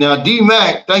 Now,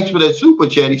 D-Mac, thanks for that super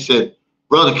chat. He said,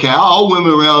 Brother Cal, all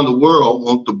women around the world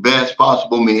want the best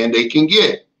possible man they can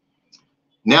get.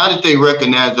 Now that they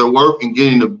recognize their worth in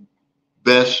getting the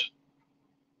best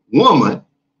woman,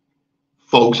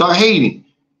 folks are hating.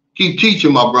 Keep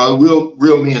teaching, my brother.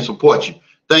 Real men support you.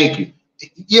 Thank you.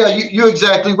 Yeah, you're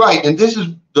exactly right. And this is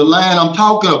the line I'm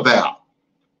talking about.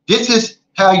 This is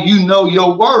how you know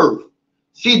your worth.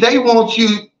 See, they want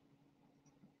you.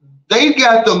 They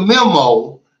got the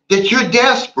memo that you're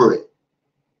desperate.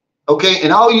 Okay,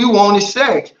 and all you want is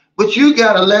sex. But you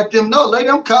got to let them know. Let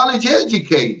them college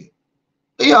educated.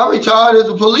 They are retired as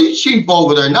a police chief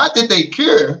over there. Not that they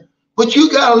care, but you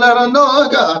got to let them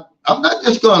know, I'm not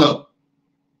just going to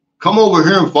come over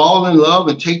here and fall in love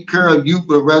and take care of you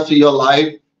for the rest of your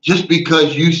life just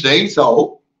because you say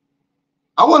so.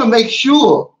 I want to make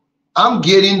sure I'm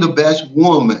getting the best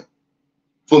woman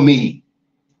for me.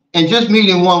 And just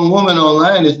meeting one woman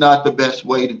online is not the best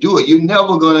way to do it. You're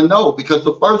never going to know because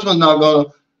the first one's not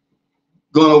going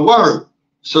to work.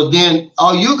 So then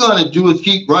all you're going to do is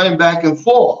keep running back and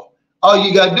forth. All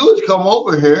you got to do is come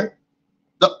over here.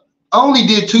 I only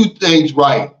did 2 things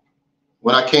right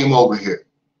when I came over here.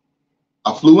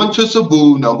 I flew into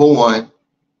Cebu, number 1,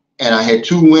 and I had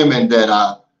 2 women that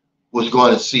I was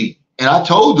going to see. And I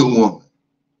told the woman,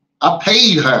 I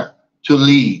paid her to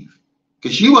leave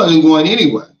because she wasn't going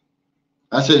anywhere.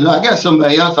 I said, no, I got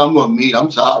somebody else I'm going to meet. I'm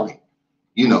sorry.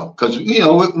 You know, because, you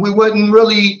know, we wasn't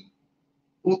really,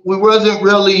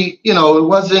 you know, it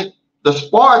wasn't, the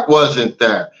spark wasn't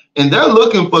there. And they're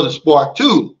looking for the spark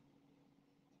too.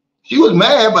 She was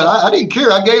mad, but I didn't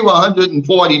care. I gave her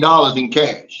 $140 in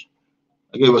cash.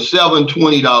 I gave her 7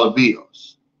 $20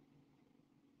 bills.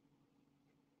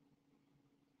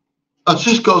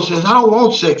 Cisco says, I don't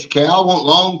want sex, Cal. I want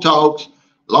long talks,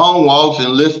 long walks,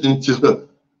 and listening to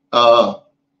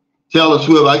Taylor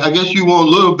Swift. I guess you want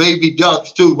Little Baby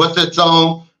Ducks too. What's that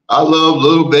song? I love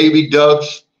little baby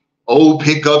ducks, old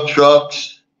pickup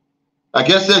trucks. I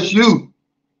guess that's you.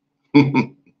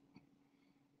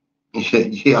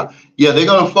 Yeah, they're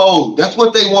gonna fold. That's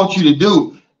what they want you to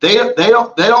do. They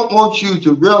don't want you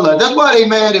to realize. That's why they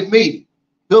mad at me.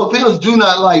 Filipinos do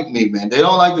not like me, man. They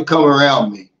don't like to come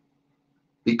around me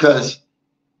because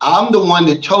I'm the one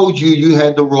that told you you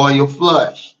had the royal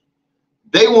flush.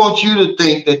 They want you to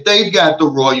think that they've got the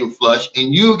royal flush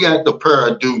and you got the pair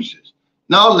of deuces.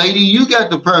 No, lady, you got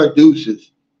the pair of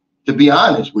deuces, to be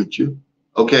honest with you.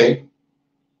 Okay?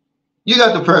 You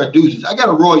got the pair of deuces. I got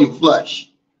a royal flush.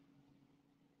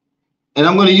 And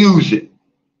I'm going to use it.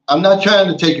 I'm not trying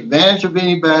to take advantage of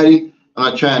anybody.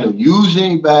 I'm not trying to use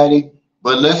anybody.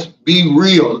 But let's be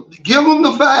real. Give them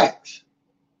the facts.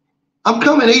 I'm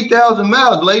coming 8,000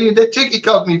 miles, lady. That ticket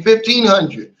cost me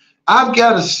 $1,500. I've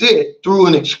got to sit through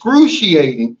an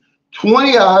excruciating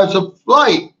 20 hours of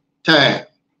flight time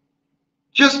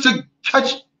just to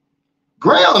touch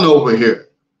ground over here.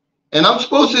 And I'm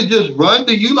supposed to just run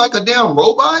to you like a damn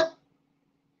robot?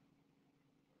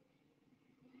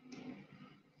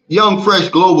 Young Fresh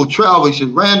Global Travel says,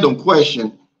 random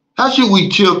question. How should we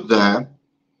tip there?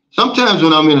 Sometimes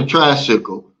when I'm in a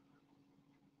tricycle,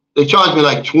 they charge me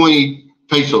like 20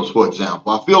 pesos, for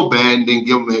example. I feel bad and then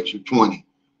give them an extra 20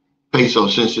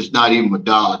 pesos since it's not even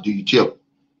 $1. Do you tip?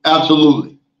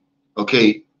 Absolutely.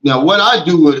 Okay. Now, what I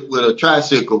do with a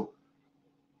tricycle,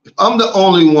 if I'm the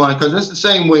only one, because it's the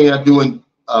same way I do in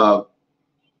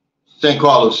San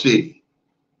Carlos City.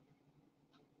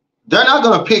 They're not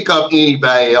going to pick up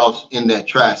anybody else in that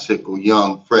tricycle,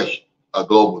 Young Fresh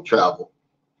Global Travel.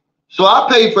 So I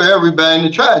pay for everybody in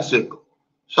the tricycle.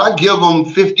 So I give them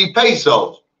 50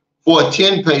 pesos for a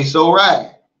 10 peso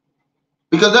ride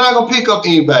because they're not going to pick up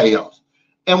anybody else.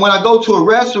 And when I go to a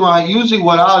restaurant, usually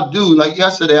what I'll do, like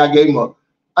yesterday, I gave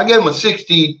them a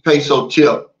 60 peso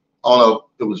tip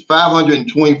it was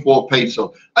 524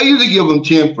 pesos. I usually give them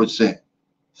 10%,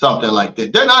 something like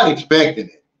that. They're not expecting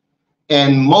it.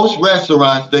 And most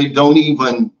restaurants, they don't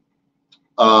even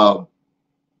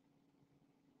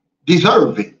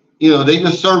deserve it. You know, they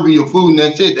just serve you your food and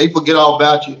that's it. They forget all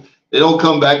about you. They don't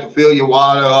come back to fill your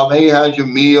water up. Hey, how's your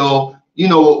meal? You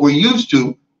know what we're used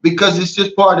to because it's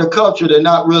just part of the culture. They're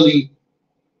not really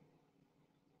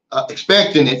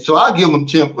expecting it. So I'll give them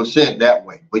 10% that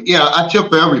way. But yeah, I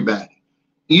tip everybody.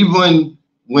 Even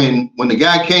when the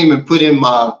guy came and put in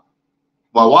my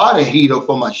water heater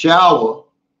for my shower,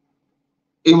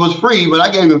 it was free, but I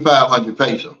gave him 500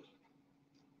 pesos.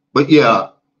 But yeah,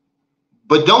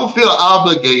 but don't feel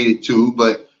obligated to,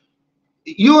 but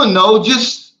you'll know,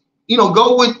 just, you know,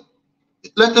 go with,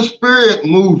 let the spirit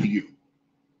move you.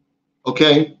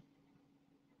 Okay.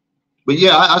 But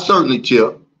yeah, I certainly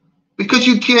tip because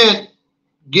you can't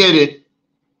get it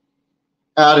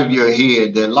out of your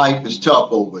head that life is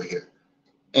tough over here.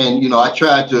 And, you know, I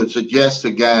try to suggest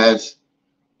to guys,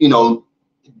 you know,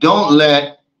 don't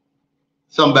let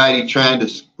somebody trying to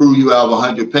screw you out of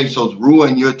 100 pesos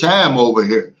ruin your time over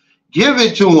here. Give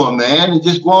it to them, man, and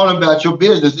just go on about your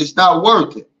business. It's not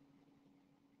worth it.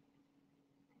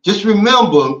 Just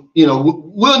remember, you know,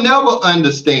 we'll never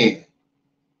understand.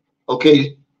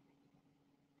 Okay.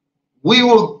 We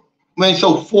were, man,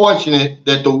 so fortunate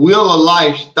that the wheel of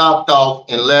life stopped off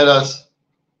and let us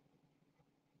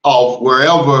off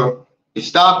wherever it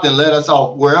stopped and let us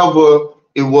off wherever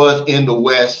it was in the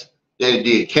West that it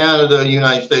did. Canada,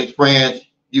 United States, France,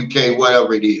 UK,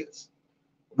 whatever it is.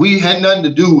 We had nothing to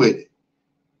do with it.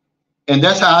 And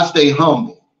that's how I stay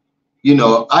humble. You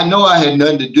know I had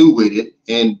nothing to do with it.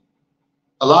 And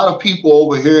a lot of people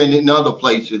over here and in other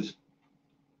places,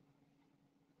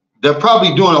 they're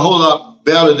probably doing a whole lot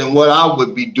better than what I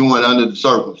would be doing under the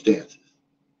circumstances.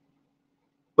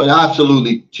 But I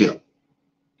absolutely tip.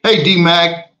 Hey,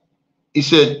 D-Mac, he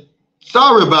said,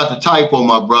 sorry about the typo,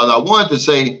 my brother. I wanted to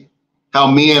say how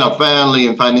men are finally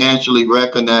and financially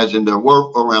recognizing their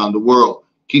worth around the world.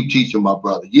 Keep teaching, my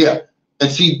brother. Yeah. And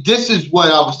see, this is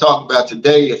what I was talking about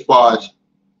today as far as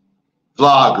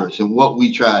vloggers and what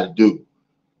we try to do.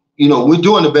 You know, we're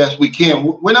doing the best we can.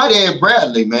 We're not Ed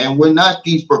Bradley, man. We're not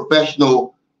these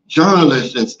professional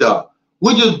journalists and stuff.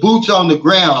 We're just boots on the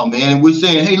ground, man. And we're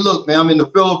saying, hey, look, man, I'm in the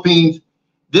Philippines.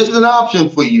 This is an option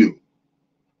for you.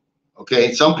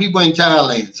 Okay. Some people in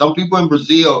Thailand, some people in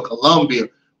Brazil, Colombia.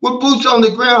 We're boots on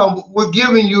the ground. We're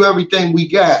giving you everything we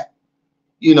got,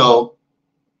 you know,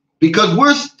 because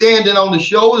we're standing on the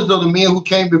shoulders of the men who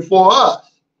came before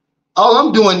us. All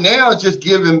I'm doing now is just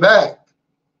giving back.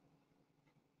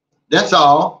 That's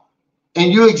all.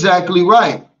 And you're exactly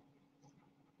right.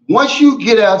 Once you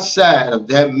get outside of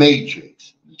that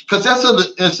matrix, because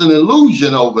it's an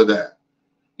illusion over there,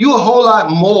 you're a whole lot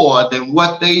more than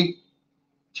what they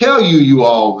tell you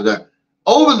are over there.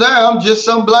 Over there, I'm just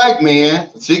some black man,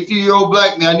 60-year-old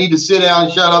black man. I need to sit down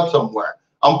and shut up somewhere.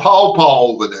 I'm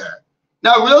Paul over there.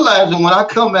 Now realizing when I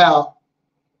come out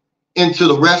into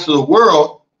the rest of the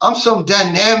world, I'm some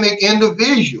dynamic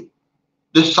individual.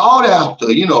 The sought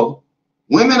after, you know,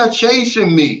 women are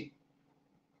chasing me.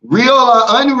 Real or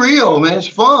unreal, man, it's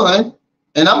fun.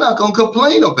 And I'm not going to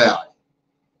complain about it.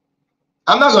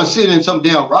 I'm not going to sit in some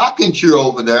damn rocking chair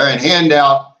over there and hand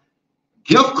out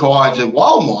gift cards at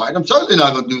Walmart. I'm certainly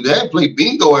not going to do that. Play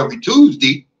bingo every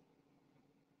Tuesday.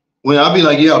 When I'll be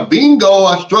like, yeah, bingo,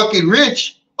 I struck it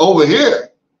rich over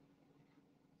here.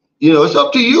 You know, it's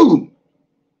up to you.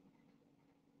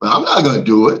 But I'm not going to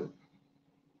do it.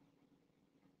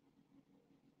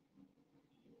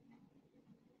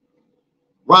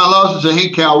 Ron Lawson said, hey,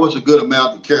 Cal, what's a good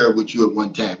amount to carry with you at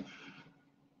one time?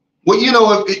 Well, you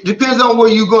know, it depends on where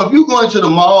you go. If you're going to the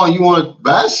mall and you want to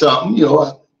buy something, you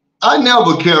know, I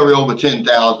never carry over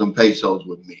 10,000 pesos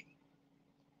with me,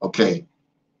 okay?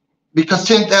 Because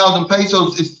 10,000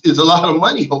 pesos is a lot of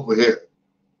money over here.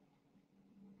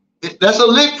 That's a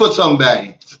lick for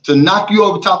somebody to knock you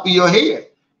over top of your head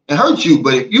and hurt you.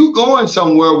 But if you're going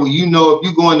somewhere where you know if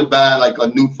you're going to buy like a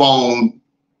new phone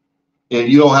and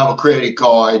you don't have a credit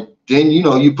card, then, you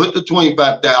know, you put the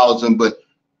 25,000, but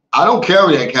I don't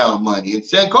carry that kind of money. In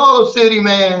San Carlos City,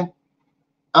 man,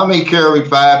 I may carry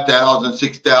 5,000,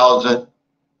 6,000,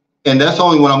 and that's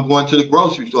only when I'm going to the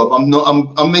grocery store.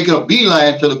 If I'm making a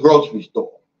beeline to the grocery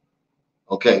store,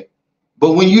 okay?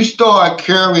 But when you start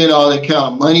carrying all that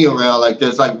kind of money around like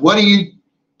this, like what do you,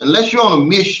 unless you're on a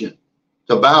mission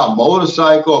to buy a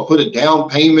motorcycle or put a down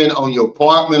payment on your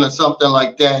apartment or something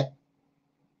like that,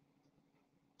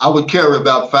 I would carry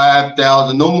about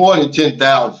 5,000, no more than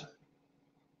 10,000.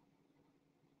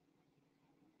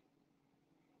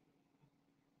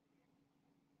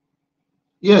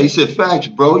 Yeah, he said, facts,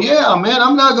 bro. Yeah, man,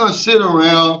 I'm not going to sit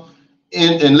around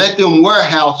and let them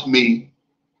warehouse me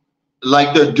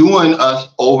like they're doing us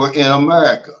over in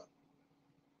America.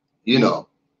 You know,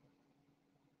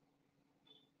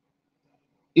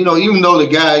 even though the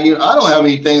guy, you know, I don't have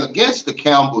anything against the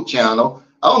Campbell channel.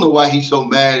 I don't know why he's so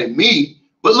mad at me,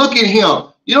 but look at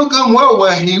him. You know good and well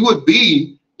where he would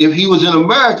be if he was in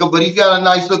America, but he's got a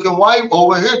nice looking wife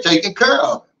over here taking care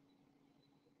of him.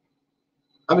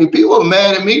 I mean, people are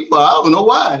mad at me for, I don't know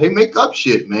why. They make up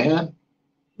shit, man.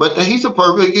 But he's a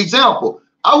perfect example.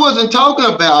 I wasn't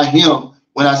talking about him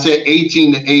when I said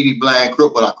 18 to 80 blind,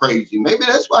 crippled, or crazy. Maybe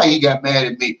that's why he got mad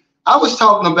at me. I was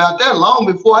talking about that long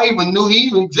before I even knew he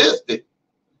even existed.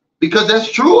 Because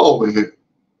that's true over here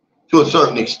to a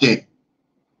certain extent.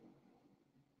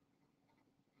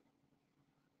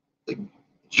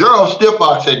 Gerald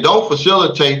Stippach said, don't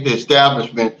facilitate the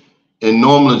establishment and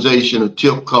normalization of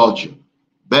tip culture.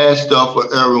 Bad stuff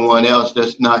for everyone else.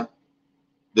 That's not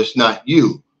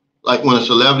you. Like when a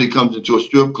celebrity comes into a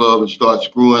strip club and starts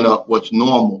screwing up what's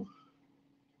normal.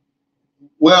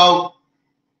 Well,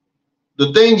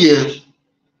 the thing is,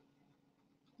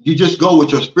 you just go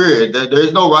with your spirit.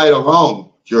 There's no right or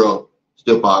wrong, Gerald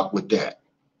Stippach, with that.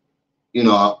 You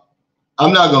know,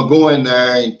 I'm not gonna go in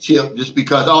there and tip just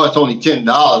because, oh, it's only $10.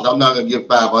 I'm not gonna give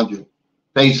 500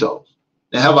 pesos.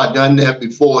 Now, have I done that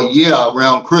before? Yeah,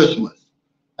 around Christmas.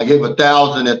 I gave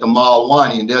 1,000 at the Mall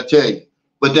Wani, and they'll tell you.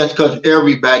 But that's because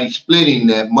everybody's splitting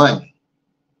that money.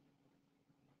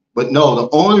 But no, the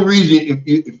only reason,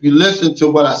 if you listen to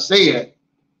what I said,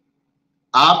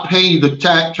 I pay the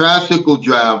tricycle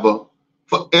driver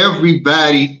for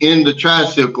everybody in the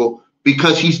tricycle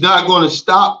because he's not going to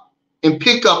stop and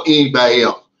pick up anybody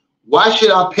else. Why should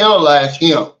I penalize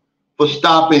him for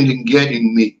stopping and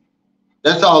getting me?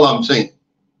 That's all I'm saying.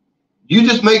 You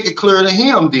just make it clear to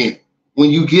him then. When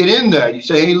you get in there, you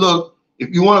say, hey, look,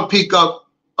 if you want to pick up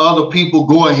other people,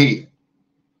 go ahead.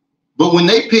 But when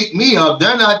they pick me up,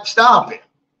 they're not stopping.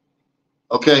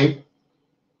 Okay?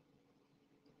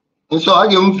 And so I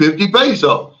give them 50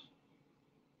 pesos.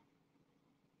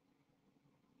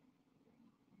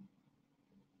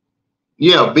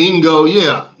 Yeah, bingo,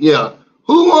 yeah.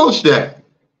 Who wants that?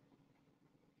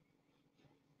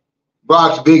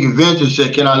 Brock's Big Adventure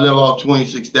said, can I live off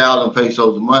 26,000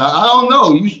 pesos a month? I don't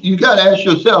know. You got to ask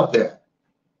yourself that.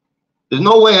 There's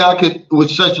no way I could, with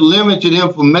such limited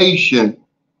information,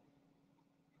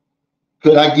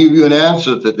 could I give you an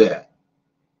answer to that.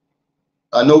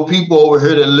 I know people over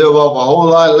here that live off a whole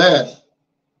lot less,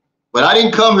 but I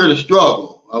didn't come here to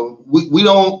struggle. We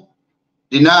don't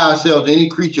deny ourselves any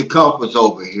creature comforts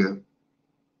over here.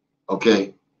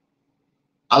 Okay.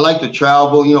 I like to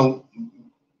travel, you know.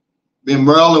 In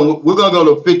Maryland, we're going to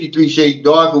go to 53 Shades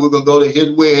Darker. We're going to go to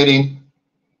his wedding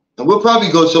And we'll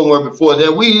probably go somewhere before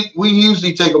that. We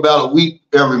usually take about a week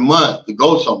every month to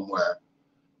go somewhere.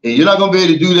 And you're not going to be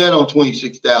able to do that on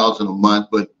 $26,000 a month,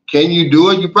 but can you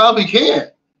do it? You probably can.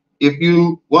 If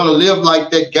you want to live like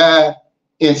that guy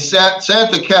in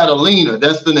Santa Catalina,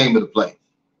 that's the name of the place.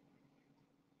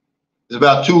 It's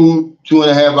about two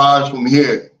and a half hours from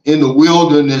here in the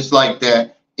wilderness like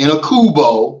that, in a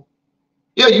Kubo.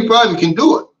 Yeah, you probably can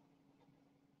do it.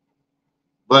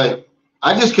 But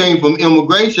I just came from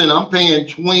immigration. I'm paying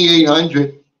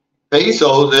 2,800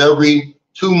 pesos every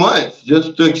 2 months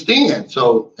just to extend.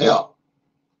 So, hell.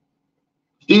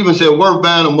 Steven said, worth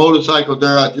buying a motorcycle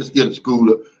there, I'd just get a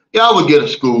scooter. Yeah, I would get a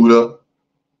scooter,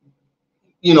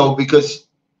 you know, because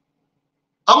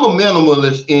I'm a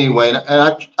minimalist anyway.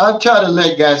 And I try to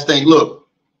let guys think, look,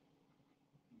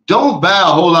 don't buy a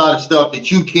whole lot of stuff that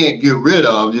you can't get rid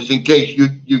of just in case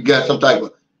you got some type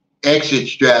of exit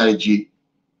strategy.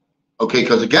 Okay,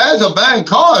 because the guys are buying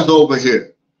cars over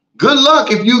here. Good luck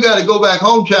if you got to go back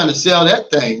home trying to sell that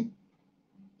thing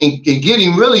and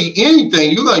getting really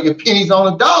anything. You're going to get pennies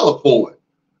on a dollar for it.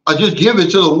 Or just give it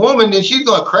to the woman, then she's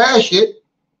going to crash it.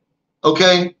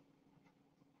 Okay?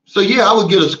 So, yeah, I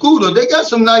would get a scooter. They got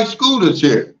some nice scooters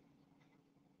here.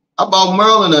 I bought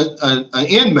Merlin an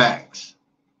NMAX.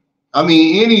 I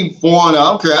mean, any foreigner, I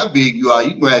don't care how big you are,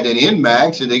 you can ride that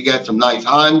NMAX, and they got some nice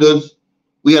Hondas.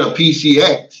 We had a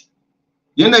PCX.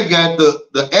 Then they got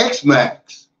the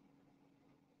X-Max.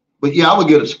 But yeah, I would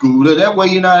get a scooter. That way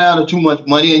you're not out of too much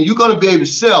money and you're going to be able to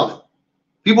sell it.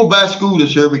 People buy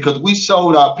scooters here because we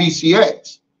sold our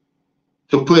PCX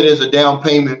to put as a down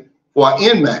payment for our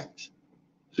NMAX.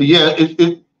 So yeah,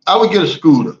 I would get a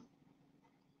scooter.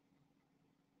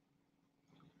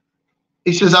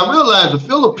 He says, I realized the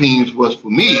Philippines was for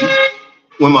me.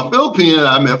 When my Filipino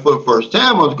I met for the first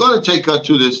time, I was going to take her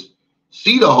to this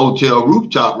Cedar Hotel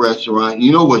rooftop restaurant.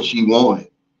 You know what she wanted.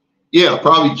 Yeah,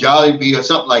 probably Jollibee or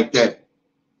something like that.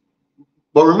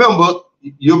 But remember,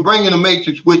 you're bringing the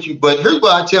Matrix with you. But here's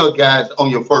what I tell guys on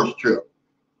your first trip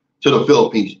to the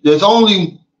Philippines. There's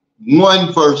only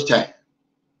one first time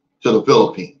to the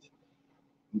Philippines.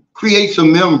 Create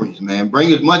some memories, man.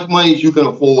 Bring as much money as you can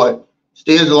afford.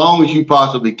 Stay as long as you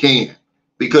possibly can.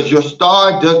 Because your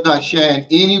star does not shine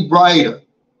any brighter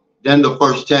than the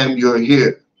first time you're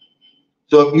here.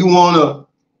 So if you want to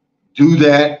do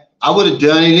that, I would have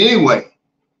done it anyway.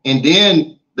 And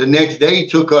then the next day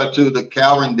took her to the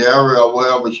Calendera or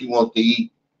wherever she wants to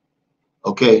eat.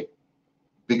 Okay.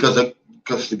 Because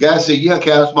the guy said, yeah,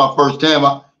 Cal, it's my first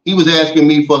time. He was asking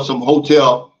me for some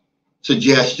hotel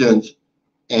suggestions.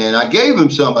 And I gave him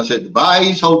some. I said, the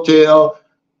Baez Hotel,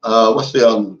 what's the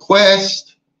other one?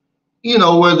 Quest, you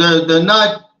know, where they're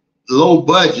not low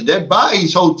budget. That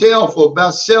Baez Hotel for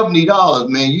about $70,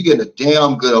 man, you get a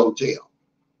damn good hotel.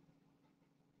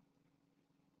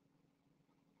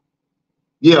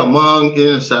 Yeah, Hmong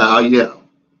inside, yeah.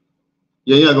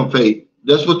 Yeah, you're not gonna pay.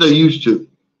 That's what they're used to.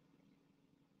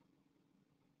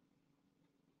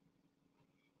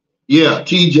 Yeah,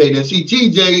 TJ. Now see,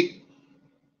 TJ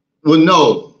would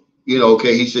know, you know,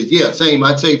 okay, he says, yeah, same.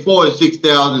 I'd say 4,000 to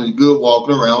 6,000 is good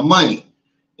walking around money.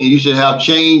 And you should have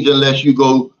change unless you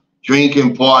go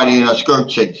drinking, partying, or skirt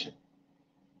chasing.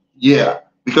 Yeah,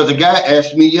 because a guy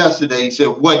asked me yesterday, he said,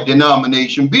 what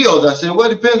denomination bills? I said,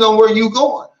 well, it depends on where you're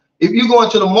going. If you're going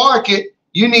to the market,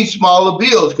 you need smaller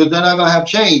bills because they're not going to have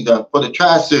change for the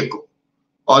tricycle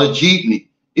or the jeepney.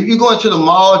 If you're going to the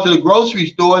mall or to the grocery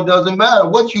store, it doesn't matter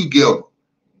what you give them.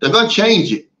 They're going to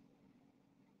change it.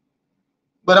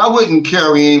 But I wouldn't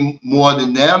carry any more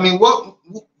than that. I mean,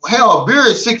 hell, a beer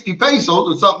is 60 pesos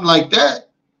or something like that.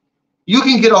 You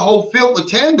can get a whole fifth of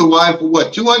Tanduay for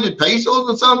what, 200 pesos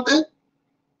or something?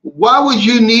 Why would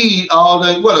you need all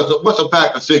that? What's a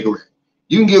pack of cigarettes?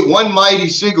 You can get one mighty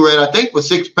cigarette, I think, for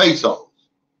 6 pesos.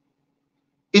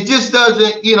 It just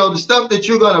doesn't, you know, the stuff that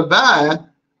you're going to buy,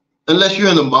 unless you're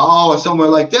in the mall or somewhere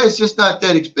like that, it's just not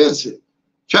that expensive.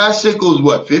 Tricycles,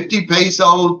 what, 50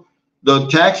 pesos? The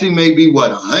taxi may be,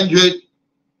 what, 100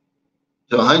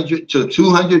 to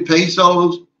 200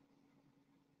 pesos?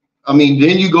 I mean,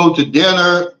 then you go to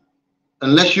dinner,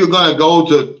 unless you're going to go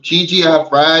to TGI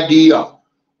Friday or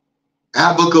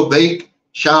Abaca Bake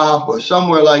Shop or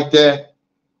somewhere like that.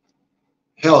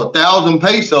 Hell, 1,000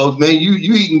 pesos, man, you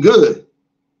eating good.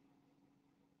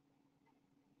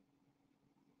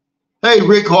 Hey,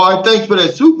 Rick Hard, thanks for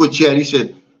that super chat. He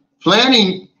said,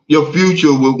 planning your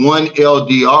future with one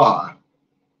LDR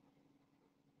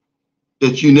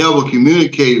that you never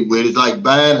communicated with is like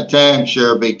buying a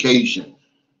timeshare vacation.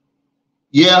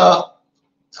 Yeah,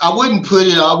 I wouldn't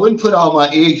put all my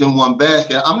eggs in one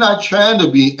basket. I'm not trying to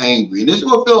be angry. And this is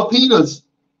what Filipinos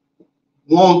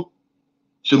want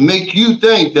to make you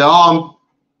think that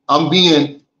I'm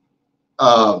being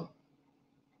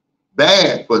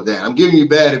bad for that. I'm giving you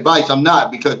bad advice. I'm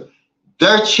not, because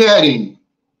they're chatting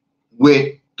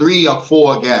with 3 or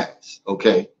 4 guys,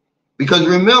 okay? Because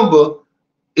remember,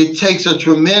 it takes a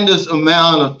tremendous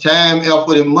amount of time,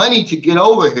 effort, and money to get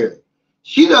over here.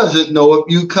 She doesn't know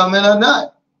if you coming or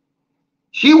not.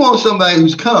 She wants somebody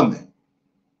who's coming.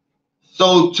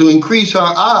 So to increase her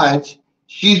odds,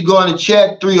 she's going to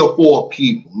chat 3 or 4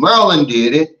 people. Marilyn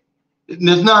did it.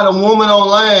 There's not a woman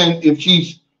online, if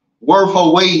she's worth her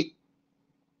weight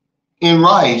in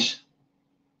rice,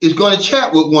 is going to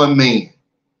chat with one man.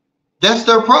 That's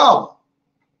their problem.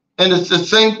 And it's the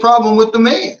same problem with the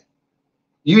man.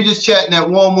 You just chatting that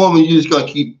one woman, you're just going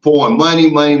to keep pouring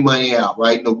money out,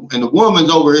 right? And the woman's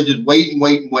over here just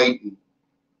waiting.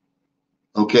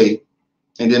 Okay.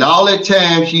 And then all that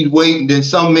time she's waiting, then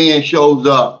some man shows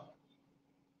up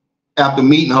after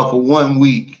meeting her for 1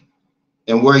 week,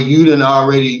 and where you done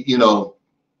already,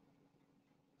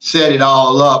 set it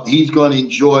all up, he's going to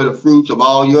enjoy the fruits of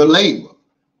all your labor.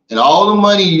 And all the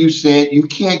money you sent, you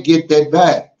can't get that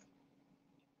back.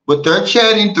 But they're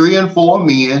chatting 3 and 4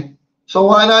 men. So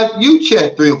why not you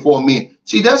chat 3 or 4 men?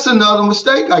 See, that's another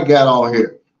mistake I got on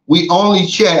here. We only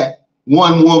chat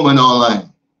 1 woman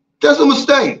online. That's a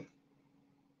mistake.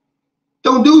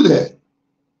 Don't do that.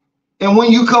 And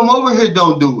when you come over here,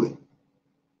 don't do it.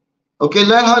 Okay,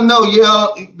 let her know, yeah,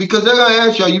 because they're going to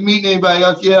ask you, are you meeting anybody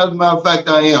else? Yeah, as a matter of fact,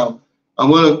 I am. I'm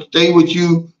going to stay with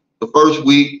you the first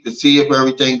week to see if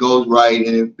everything goes right.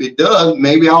 And if it does,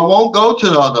 maybe I won't go to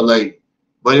the other lady.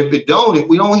 But if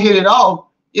we don't hit it off,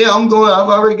 yeah, I've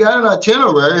already got an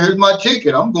itinerary. Here's my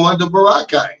ticket. I'm going to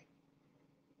Boracay.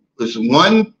 It's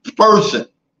 1 person.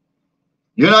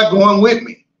 You're not going with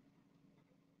me.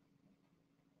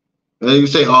 And then you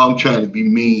say, oh, I'm trying to be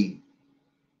mean.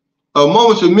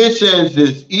 Moments of Mitch says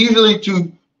this, easily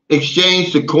to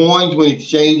exchange the coins when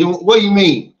exchanging. What do you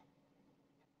mean?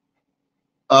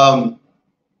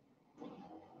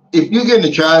 If you get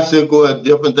in a tricycle and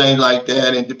different things like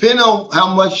that, and depending on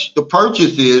how much the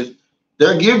purchase is,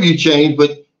 they'll give you change,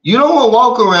 but you don't want to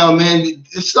walk around, man.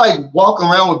 It's like walking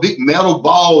around with big metal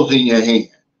balls in your hand.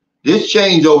 This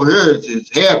change over here is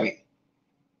heavy.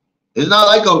 It's not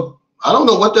like I don't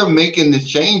know what they're making this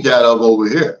change out of over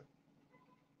here.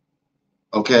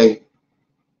 Okay.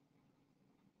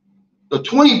 The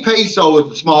 20 peso is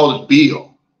the smallest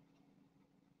bill.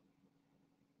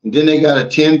 And then they got a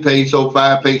 10 peso,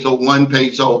 5 peso, 1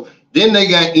 peso. Then they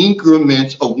got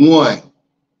increments of 1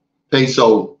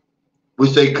 peso,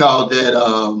 which they call that,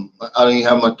 I don't even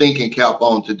have my thinking cap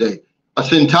on today, a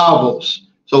centavos.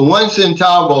 So 1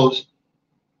 centavos,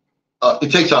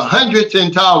 it takes 100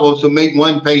 centavos to make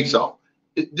 1 peso.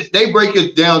 They break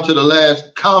it down to the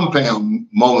last compound,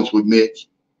 Moments with Mitch.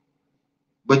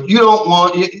 But you don't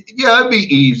want, yeah, it'd be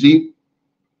easy,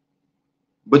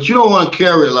 but you don't want to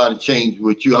carry a lot of change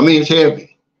with you. I mean, it's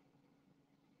heavy.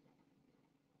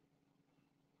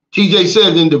 TJ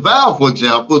says in Deval, for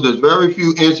example, there's very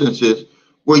few instances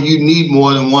where you need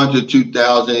more than 1 to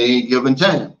 2,000 at any given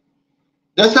time.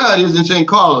 That's how it is in St.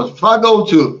 Carlos. If I go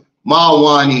to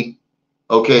Malwani,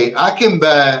 okay, I can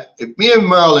buy, if me and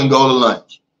Marilyn go to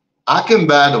lunch, I can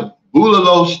buy the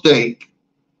Bulalo steak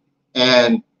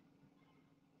and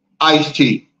iced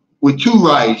tea with 2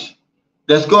 rice.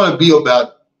 That's going to be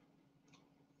about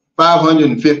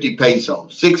 550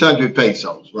 pesos, 600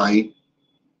 pesos, right?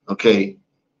 Okay.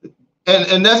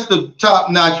 And that's the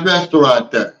top-notch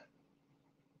restaurant there.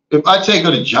 If I take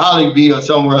her to Jollibee or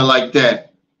somewhere like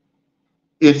that,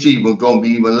 it's even going to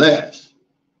be even less.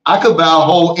 I could buy a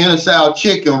whole inner-south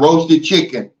chicken, roasted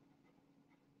chicken,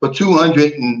 for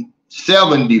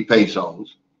 270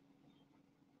 pesos.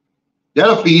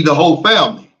 That'll feed the whole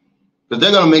family, because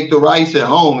they're going to make the rice at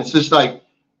home. It's just like,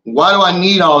 why do I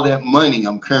need all that money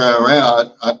I'm carrying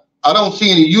around? I don't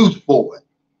see any use for it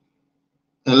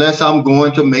unless I'm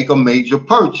going to make a major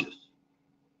purchase.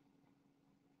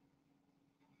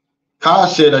 Kyle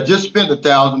said, I just spent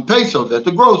 1,000 pesos at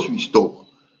the grocery store.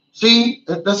 See,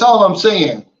 that's all I'm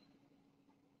saying.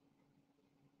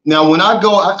 Now, when I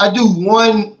go, I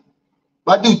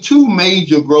do 2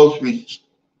 major grocery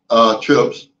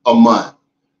trips a month.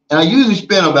 And I usually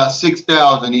spend about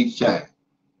 6,000 each time.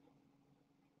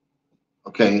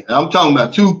 Okay, and I'm talking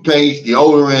about toothpaste,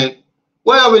 deodorant,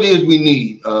 whatever it is we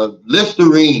need,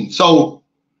 Listerine, soap,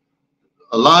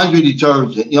 a laundry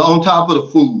detergent, on top of the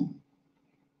food.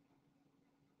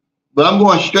 But I'm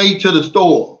going straight to the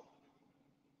store.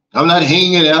 I'm not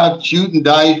hanging out, shooting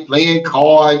dice, playing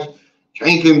cards,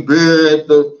 drinking beer at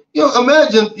the,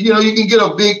 imagine, you can get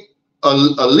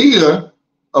a liter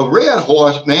of Red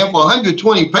Horse, man, for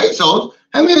 120 pesos.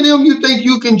 How many of them you think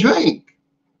you can drink?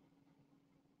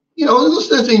 You know,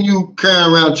 listen, you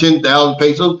carrying around 10,000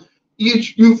 pesos.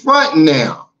 You fronting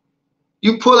now.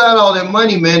 You pull out all that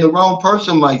money, man, the wrong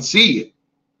person might see it.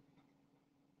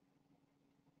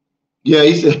 Yeah,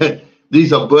 he said,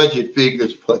 these are budget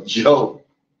figures for Joe.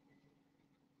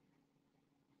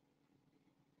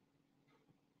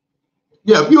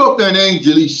 Yeah, if you're up there in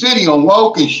Angeles City on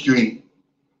Walking Street,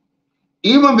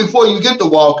 even before you get to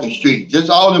Walking Street, just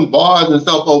all them bars and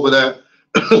stuff over there,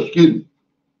 excuse me,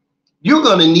 you're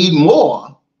going to need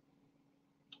more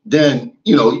than,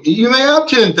 you know, you may have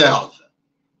 10,000.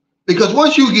 Because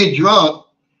once you get drunk,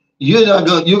 you're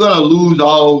going to lose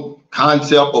all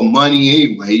concept of money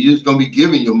anyway. You're just going to be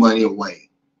giving your money away.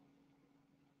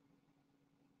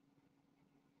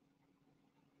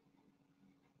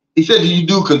 He said, do you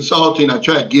do consulting? I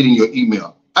tried getting your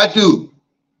email. I do.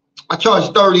 I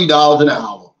charge $30 an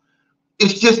hour.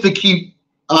 It's just to keep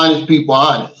honest people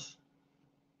honest.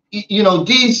 You know,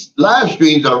 these live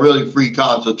streams are really free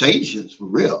consultations for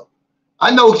real. I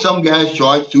know some guys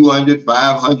charge 200,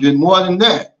 500, more than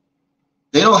that.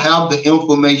 They don't have the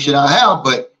information I have,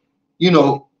 but, you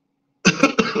know,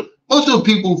 most of the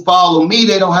people who follow me,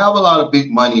 they don't have a lot of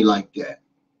big money like that.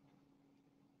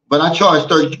 But I charge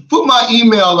 30. Put my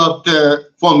email up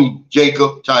there for me,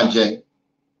 Jacob Tanjay.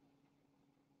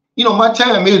 You know, my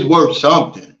time is worth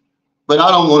something, but I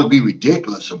don't want to be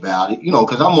ridiculous about it, you know,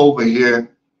 because I'm over here.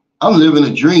 I'm living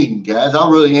a dream, guys. I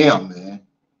really am, man.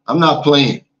 I'm not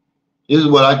playing. This is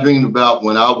what I dreamed about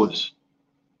when I was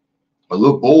a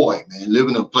little boy, man,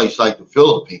 living in a place like the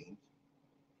Philippines.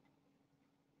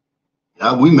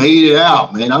 Now, we made it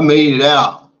out, man. I made it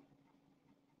out.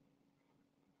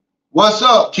 What's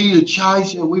up, Tia Chai?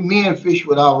 Said, we men fish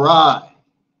with our rod.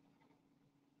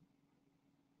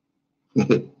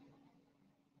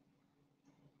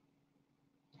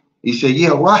 He said, yeah,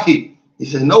 right. He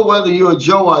said, know whether you're a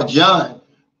Joe or John.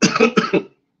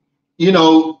 You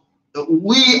know,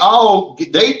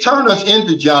 they turn us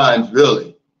into Johns,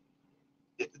 really.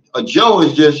 A Joe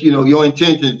is just, you know, your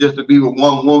intention is just to be with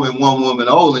one woman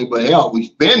only, but hell, we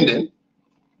spending.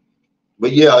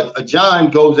 But yeah, a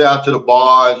John goes out to the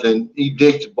bars and he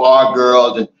dates bar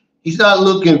girls and he's not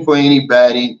looking for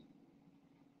anybody.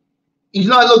 He's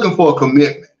not looking for a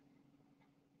commitment.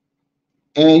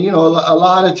 And, you know, a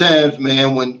lot of times,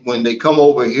 man, when they come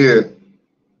over here,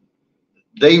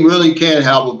 they really can't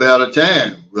have a better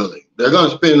time, really. They're going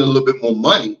to spend a little bit more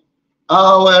money.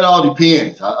 Oh, it all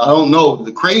depends. I don't know.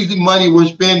 The crazy money we're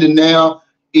spending now,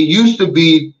 it used to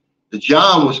be the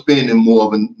John was spending more,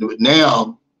 but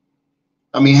now,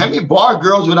 I mean, how many bar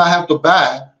girls would I have to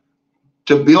buy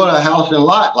to build a house and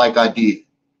lot like I did?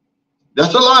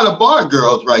 That's a lot of bar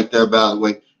girls right there, by the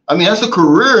way. I mean, that's a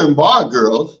career in bar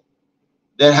girls.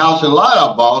 That house and lot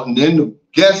I bought, and then the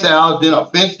guest house, then I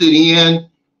fenced it in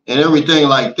and everything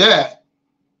like that.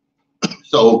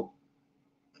 So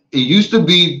it used to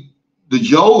be the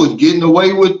Joe was getting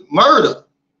away with murder.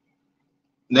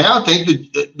 Now I think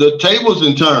the tables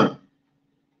in turn.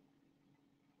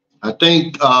 I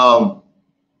think the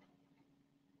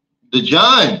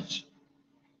Johns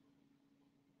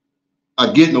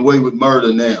are getting away with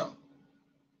murder now.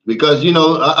 Because, you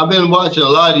know, I've been watching a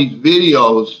lot of these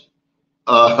videos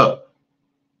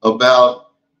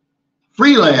about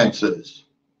freelancers.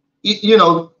 You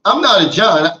know, I'm not a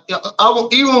John.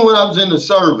 Even when I was in the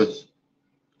service,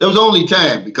 there was only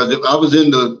time because I was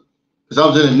in the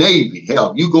Navy.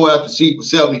 Hell, you go out to sea for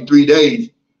 73 days,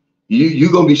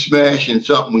 you're gonna be smashing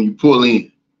something when you pull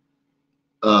in.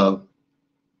 But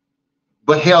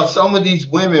hell, some of these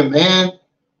women, man,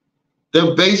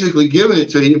 they're basically giving it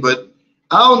to you, but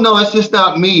I don't know. It's just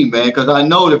not me, man, because I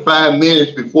know that 5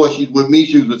 minutes before she's with me,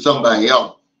 she was with somebody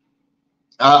else.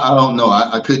 I don't know.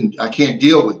 I can't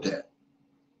deal with that.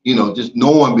 You know, just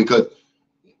knowing because,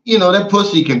 you know, that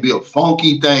pussy can be a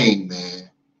funky thing,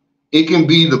 man. It can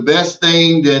be the best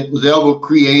thing that was ever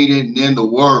created and then the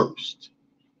worst.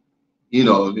 You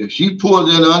know, if she pulls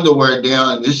that underwear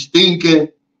down and it's stinking,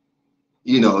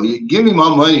 you know, give me my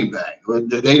money back. Or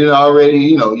they didn't already,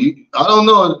 you know, I don't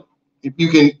know if you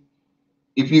can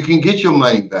get your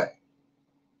money back.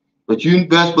 But you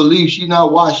best believe she's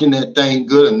not washing that thing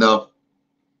good enough.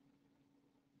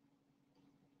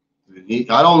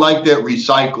 I don't like that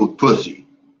recycled pussy.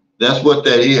 That's what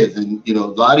that is. And, you know,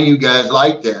 a lot of you guys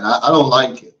like that. I don't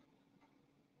like it.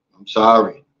 I'm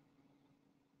sorry.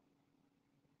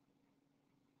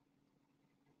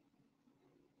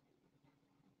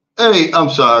 Hey, I'm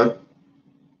sorry.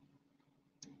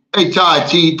 Hey, Ty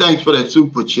T, thanks for that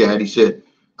super chat. He said,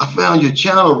 I found your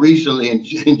channel recently and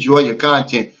enjoy your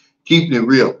content. Keeping it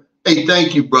real. Hey,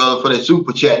 thank you, brother, for that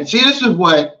super chat. And see, this is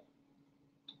what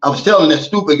I was telling that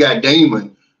stupid guy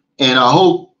Damon, and I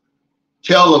hope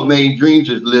Taylor Made Dreams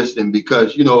is listening,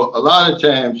 because, you know, a lot of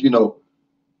times, you know,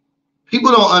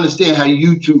 people don't understand how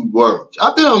YouTube works.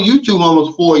 I've been on YouTube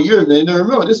almost 4 years, and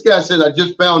remember, this guy said, I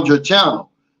just found your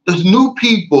channel. There's new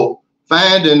people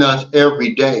finding us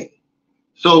every day.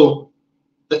 So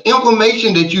the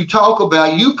information that you talk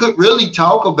about, you could really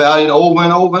talk about it over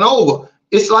and over and over.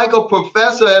 It's like a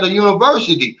professor at a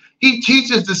university. He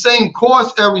teaches the same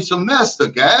course every semester,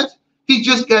 guys. He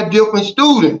just got different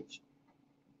students.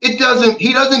 He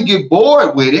doesn't get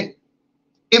bored with it.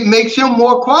 It makes him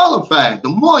more qualified. The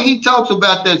more he talks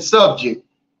about that subject,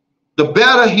 the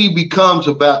better he becomes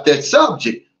about that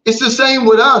subject. It's the same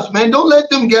with us, man. Don't let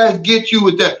them guys get you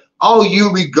with that, oh, you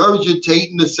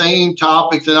regurgitating the same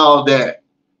topics and all that.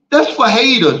 That's for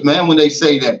haters, man, when they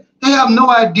say that. They have no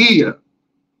idea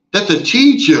that the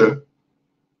teacher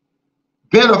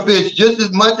benefits just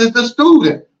as much as the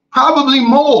student, probably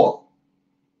more.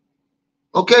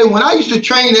 Okay, when I used to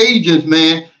train agents,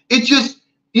 man, it just,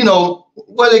 you know,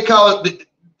 what they call it,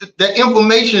 the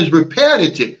information is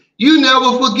repetitive. You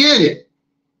never forget it.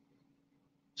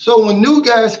 So when new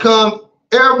guys come,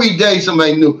 every day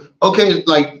somebody new. Okay,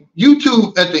 like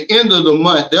YouTube at the end of the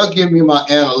month, they'll give me my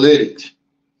analytics.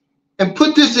 And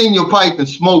put this in your pipe and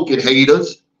smoke it,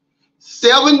 haters.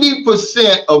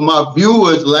 70% of my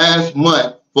viewers last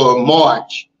month for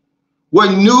March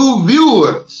were new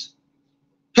viewers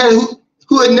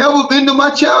who had never been to my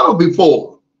channel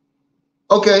before.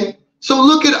 Okay, so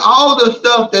look at all the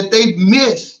stuff that they've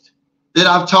missed that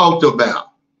I've talked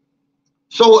about.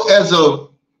 So as a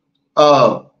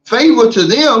favor to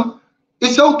them,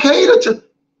 it's okay to,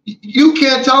 you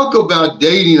can't talk about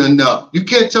dating enough. You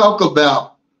can't talk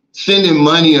about sending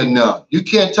money enough. You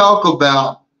can't talk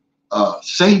about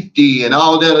safety and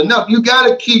all that enough. You got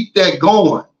to keep that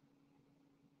going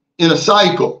in a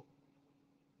cycle.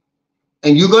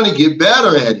 And you're going to get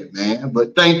better at it, man.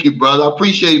 But thank you, brother. I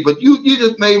appreciate it. But you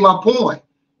just made my point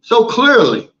so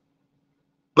clearly.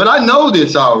 But I know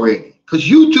this already, because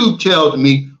YouTube tells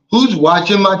me who's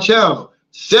watching my channel.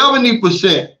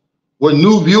 70% were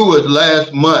new viewers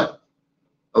last month.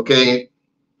 Okay,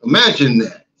 imagine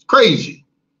that. It's crazy.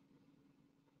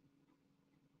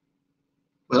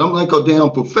 But I'm like a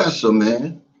damn professor,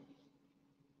 man.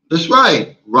 That's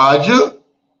right, Roger.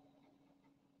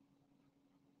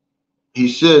 He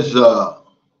says,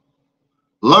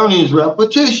 learning is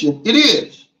repetition. It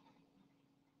is.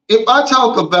 If I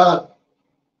talk about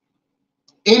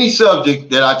any subject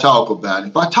that I talk about,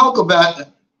 if I talk about,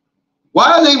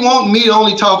 why do they want me to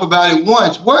only talk about it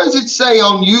once? Where does it say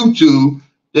on YouTube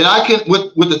that I can,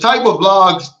 with the type of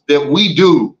blogs that we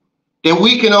do, that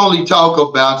we can only talk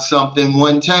about something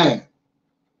one time?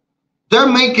 They're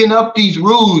making up these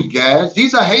rules, guys.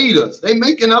 These are haters. They're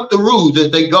making up the rules as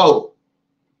they go.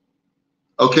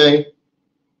 Okay?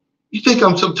 You think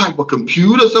I'm some type of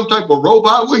computer, some type of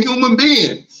robot? We're human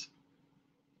beings.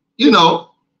 You know,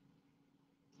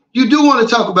 you do want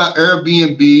to talk about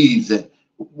Airbnbs and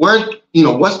where, you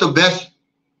know, what's the best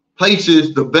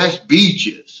places, the best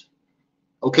beaches.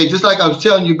 Okay, just like I was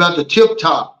telling you about the Tip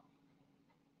Top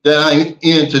that I'm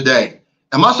in today.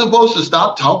 Am I supposed to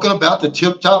stop talking about the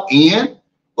Tip Top Inn?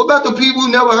 What about the people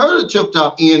who never heard of Tip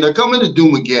Top Inn? They're coming to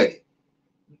Dumaguete.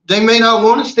 They may not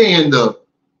want to stay in the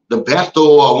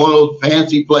Bethel or one of those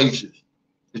fancy places.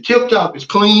 The Tip Top is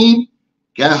clean,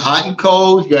 got hot and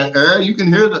cold, got air. You can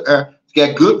hear the air. It's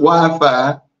got good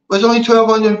Wi-Fi, but it's only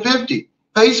 1,250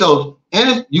 pesos,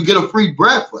 and you get a free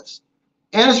breakfast.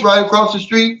 And it's right across the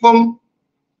street from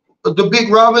the big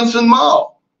Robinson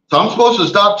Mall. So I'm supposed to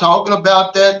stop talking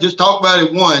about that, just talk about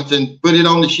it once and put it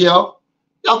on the shelf?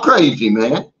 Y'all crazy,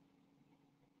 man.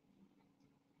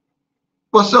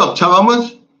 What's up,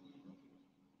 Thomas?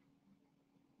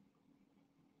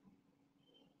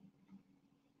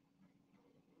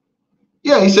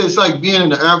 Yeah, he said it's like being in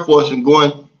the Air Force and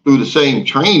going through the same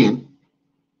training.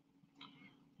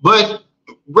 But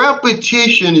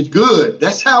repetition is good.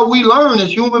 That's how we learn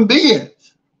as human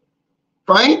beings.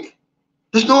 Frank,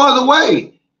 there's no other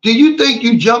way. Do you think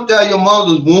you jumped out of your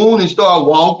mother's womb and started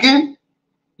walking?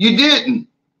 You didn't.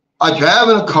 Or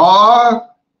driving a car,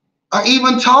 or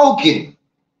even talking.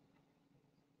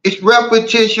 It's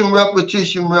repetition,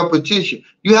 repetition, repetition.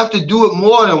 You have to do it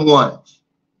more than once.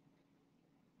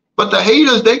 But the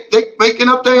haters, they making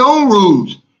up their own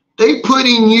rules. They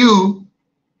putting you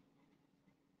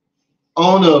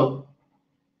on a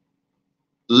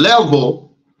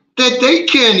level that they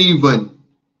can't even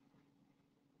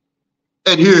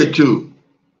adhere to.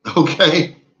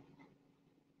 Okay?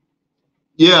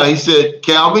 Yeah, he said,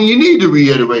 Calvin, you need to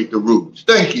reiterate the rules.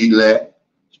 Thank you, lad.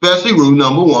 Especially rule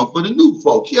number one for the new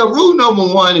folks. Yeah, rule number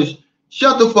one is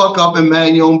shut the fuck up and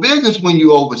mind your own business when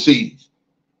you overseas.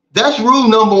 That's rule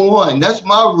number one. That's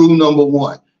my rule number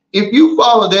one. If you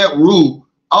follow that rule,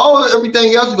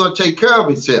 everything else is going to take care of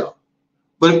itself.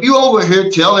 But if you over here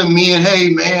telling me, hey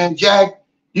man, Jack,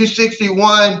 you're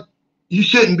 61, you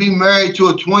shouldn't be married to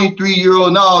a 23-year-old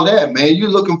and all that, man. You're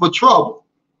looking for trouble.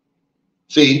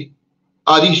 See,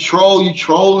 are these you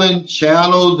trolling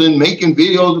channels and making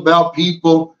videos about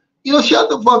people? You know, shut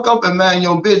the fuck up and mind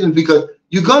your own business, because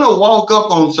you're going to walk up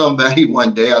on somebody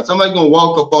one day, or somebody's going to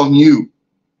walk up on you.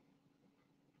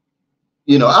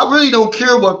 You know, I really don't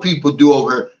care what people do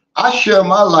over here. I share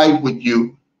my life with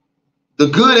you, the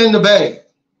good and the bad.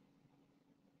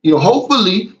 You know,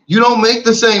 hopefully you don't make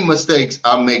the same mistakes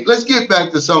I make. Let's get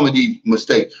back to some of these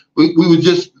mistakes. We were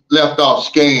just left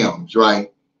off scams,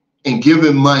 right? And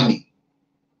giving money.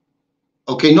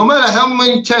 Okay, no matter how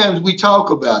many times we talk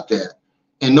about that,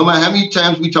 and no matter how many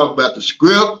times we talk about the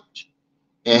script,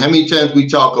 and how many times we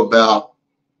talk about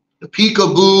the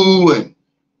peekaboo, and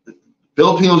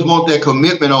Filipinos want that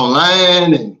commitment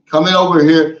online and coming over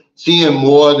here, seeing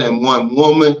more than one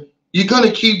woman, you're going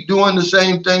to keep doing the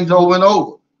same things over and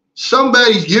over.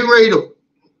 Somebody's getting ready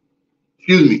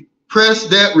to, press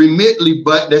that remitly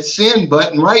button, that send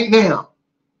button right now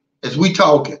as we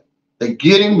talking. They're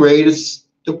getting ready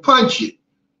to punch it.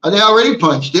 They already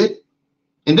punched it.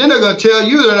 And then they're going to tell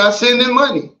you they're not sending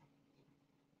money.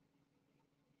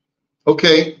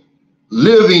 Okay,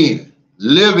 live in.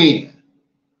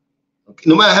 Okay.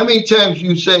 No matter how many times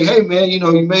you say, hey man, you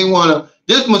know, you may want to,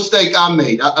 this mistake I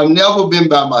made, I've never been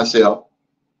by myself.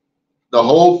 The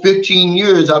whole 15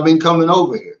 years I've been coming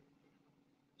over here.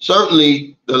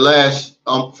 Certainly the last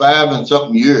 5 and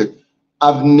something years,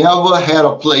 I've never had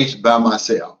a place by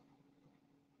myself.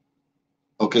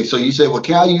 Okay, so you say, well,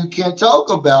 Cal, you can't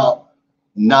talk about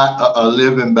not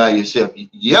living by yourself.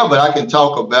 Yeah, but I can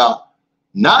talk about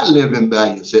not living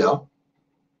by yourself.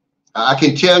 I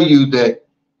can tell you that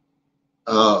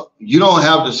you don't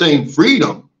have the same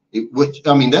freedom, which,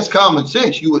 I mean, that's common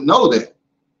sense. You would know that.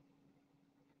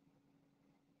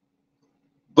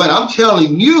 But I'm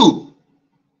telling you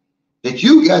that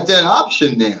you got that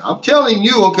option now. I'm telling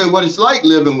you, okay, what it's like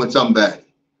living with somebody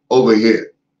over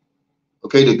here.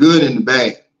 Okay, the good and the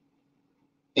bad.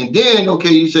 And then,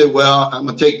 okay, you say, well, I'm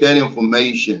going to take that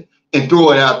information and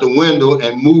throw it out the window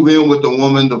and move in with the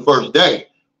woman the first day.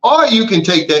 Or you can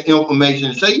take that information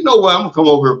and say, you know what, I'm going to come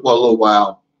over here for a little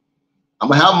while. I'm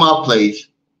going to have my place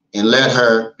and let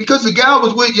her, because the guy I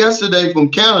was with yesterday from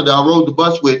Canada, I rode the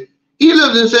bus with, he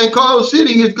lives in San Carlos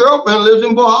City. His girlfriend lives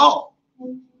in Bohol.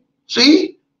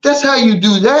 See, that's how you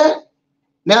do that.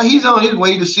 Now he's on his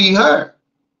way to see her.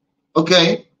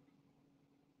 Okay.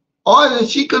 Or that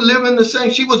she could live in the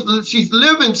same, she's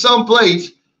living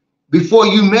someplace before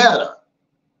you met her.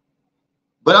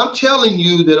 But I'm telling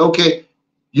you that, okay,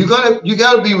 you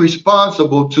gotta be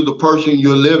responsible to the person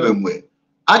you're living with.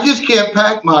 I just can't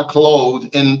pack my clothes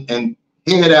and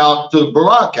head out to the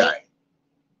Boracay.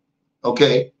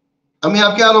 Okay. I mean,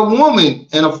 I've got a woman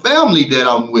and a family that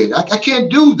I'm with. I can't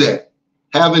do that,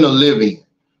 having a live-in.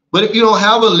 But if you don't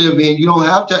have a live-in, you don't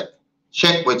have to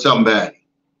check with somebody.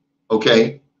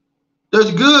 Okay.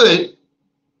 There's good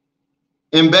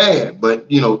and bad,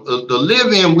 but you know, the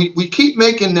live-in, we keep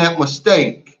making that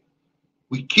mistake.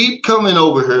 We keep coming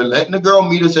over here, letting the girl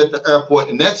meet us at the airport,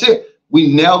 and that's it.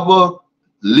 We never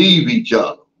leave each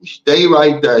other. We stay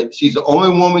right there. She's the only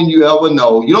woman you ever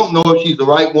know. You don't know if she's the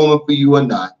right woman for you or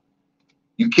not.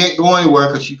 You can't go anywhere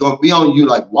because she's going to be on you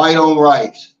like white on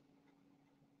rice.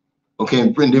 Okay,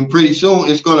 and then pretty soon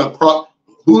it's going to cross.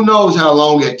 Who knows how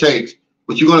long it takes,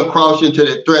 but you're going to cross into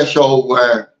that threshold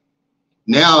where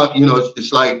now, you know,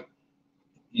 it's like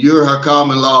you're her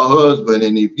common law husband,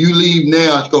 and if you leave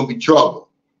now, it's going to be trouble.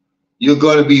 You're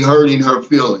going to be hurting her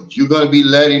feelings. You're going to be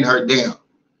letting her down.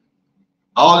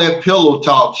 All that pillow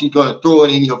talk, she's going to throw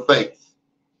it in your face.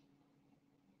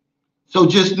 So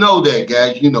just know that,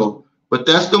 guys, you know. But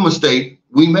that's the mistake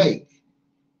we make.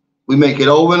 We make it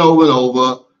over and over and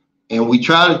over. And we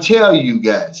try to tell you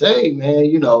guys, hey, man,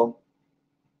 you know,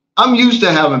 I'm used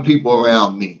to having people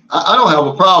around me. I don't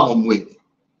have a problem with it.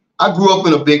 I grew up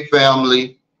in a big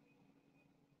family.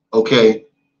 Okay.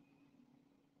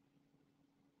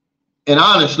 And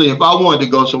honestly, if I wanted to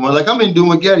go somewhere, like I'm in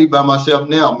Dumaguete by myself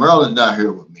now, Marilyn's not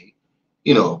here with me.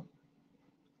 You know,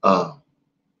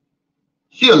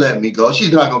 she'll let me go.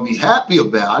 She's not going to be happy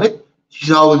about it.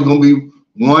 She's always going to be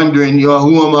wondering, you know,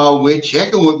 who am I with,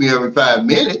 checking with me every 5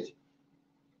 minutes,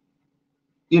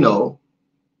 you know,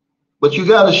 but you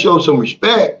got to show some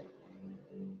respect.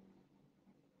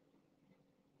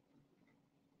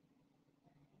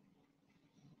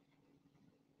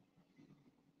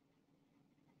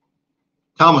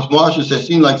 Thomas Marshall said,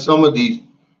 seems like some of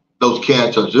those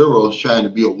cats are zeros trying to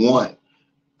be a one.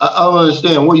 I don't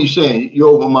understand. What are you saying? You're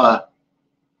over my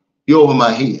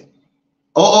head.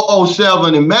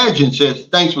 007 Imagine says,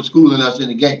 thanks for schooling us in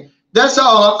the game. That's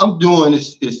all I'm doing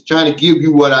is trying to give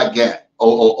you what I got,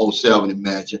 007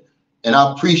 Imagine. And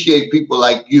I appreciate people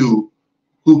like you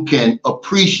who can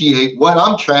appreciate what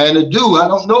I'm trying to do. I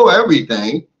don't know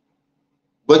everything.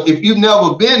 But if you've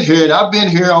never been here, and I've been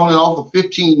here on and off for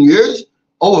 15 years,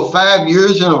 over 5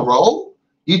 years in a row,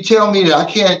 you tell me that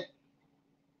I can't,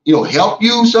 help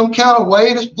you some kind of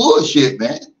way? That's bullshit,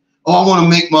 man. Oh, I want to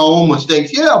make my own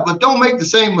mistakes. Yeah, but don't make the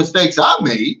same mistakes I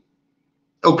made.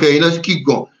 Okay, let's keep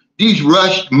going. These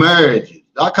rushed marriages,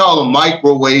 I call them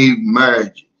microwave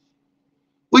marriages.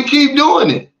 We keep doing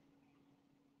it.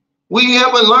 We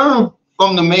haven't learned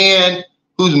from the man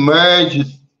whose marriage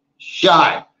is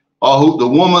shot, or the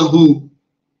woman who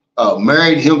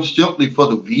married him simply for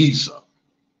the visa.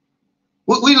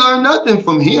 We learned nothing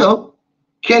from him.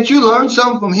 Can't you learn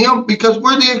something from him? Because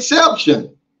we're the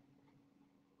exception.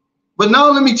 But now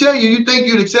let me tell you, you think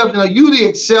you're the exception. Are you the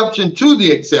exception to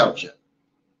the exception?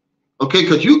 Okay,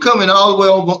 because you coming all the way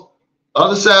over the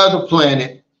other side of the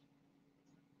planet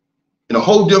in a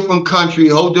whole different country,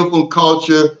 a whole different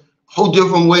culture, whole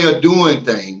different way of doing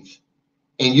things.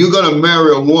 And you're going to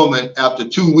marry a woman after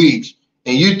 2 weeks.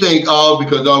 And you think,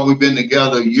 because we've been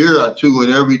together a year or two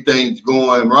and everything's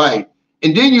going right.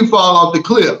 And then you fall off the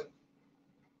cliff.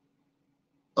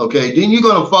 Okay, then you're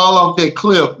going to fall off that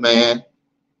cliff, man.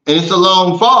 And it's a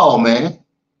long fall, man.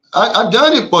 I've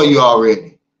done it for you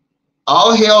already.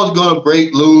 All hell's going to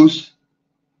break loose.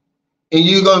 And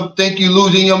you're going to think you're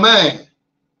losing your mind.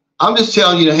 I'm just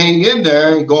telling you to hang in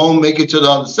there and go and make it to the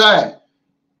other side.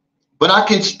 But I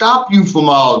can stop you from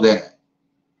all that.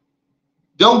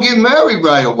 Don't get married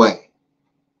right away.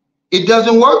 It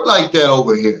doesn't work like that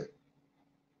over here.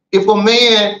 If a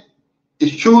man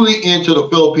is truly into the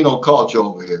Filipino culture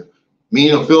over here,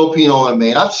 meaning a Filipino and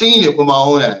man, I've seen it with my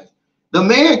own eyes. The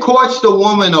man courts the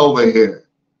woman over here.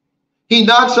 He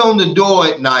knocks on the door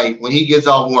at night when he gets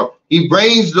off work. He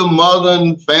brings the mother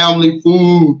and family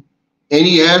food, and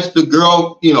he asks the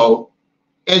girl,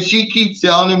 and she keeps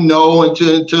telling him no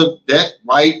until that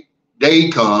right day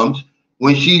comes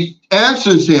when she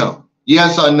answers him,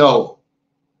 yes or no.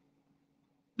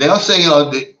 They'll say,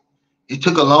 it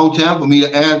took a long time for me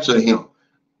to answer him.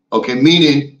 Okay,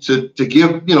 meaning to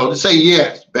give, to say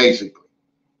yes, basically.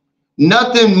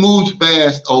 Nothing moves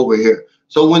fast over here.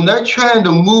 So when they're trying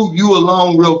to move you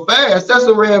along real fast, that's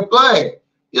a red flag.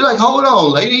 You're like, hold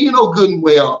on, lady, you know good and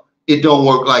well it don't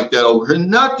work like that over here.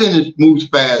 Nothing moves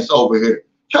fast over here.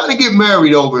 Trying to get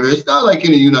married over here, it's not like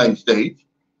in the United States.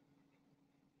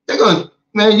 You're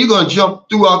gonna jump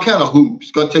through all kind of hoops.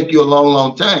 It's gonna take you a long,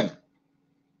 long time.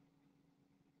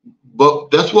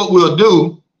 But that's what we'll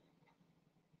do.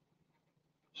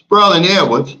 Sperling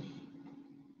Edwards,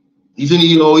 he's in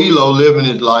Iloilo living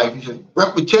his life. He said,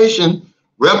 repetition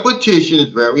is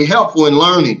very helpful in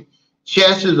learning.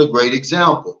 Chess is a great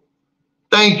example.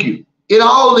 Thank you. It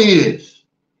all is.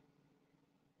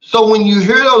 So when you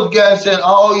hear those guys saying,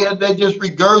 oh yeah, they're just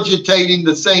regurgitating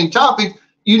the same topic,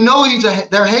 you know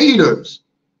they're haters,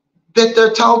 that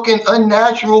they're talking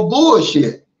unnatural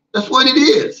bullshit. That's what it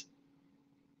is.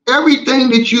 Everything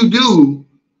that you do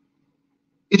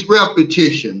is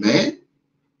repetition, man.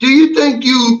 Do you think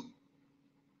you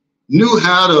knew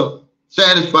how to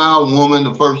satisfy a woman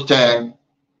the first time?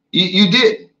 You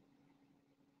didn't.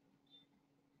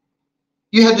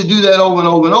 You had to do that over and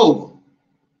over and over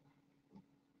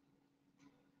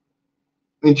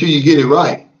until you get it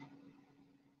right.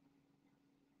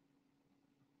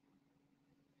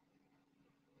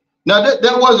 Now,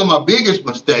 that wasn't my biggest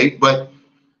mistake, but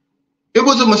it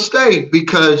was a mistake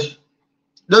because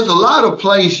there's a lot of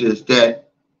places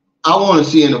that I want to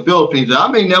see in the Philippines that I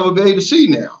may never be able to see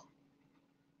now.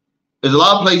 There's a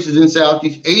lot of places in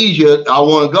Southeast Asia I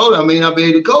want to go to. I may not be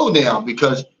able to go now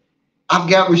because I've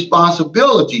got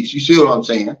responsibilities. You see what I'm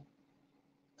saying?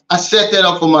 I set that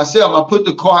up for myself. I put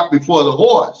the cart before the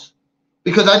horse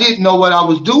because I didn't know what I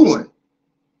was doing.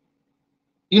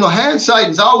 Hindsight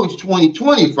is always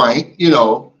 20/20, Frank.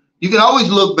 You can always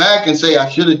look back and say, I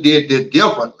should have did this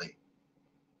differently.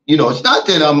 It's not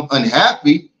that I'm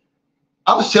unhappy.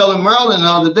 I was telling Marilyn the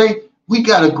other day, we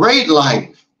got a great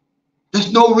life.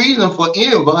 There's no reason for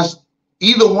any of us,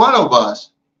 either one of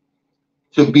us,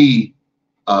 to be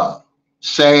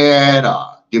sad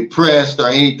or depressed or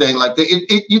anything like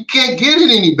that. You can't get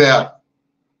it any better.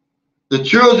 The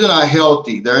children are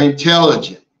healthy. They're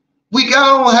intelligent. We got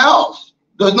our own house.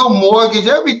 There's no mortgage.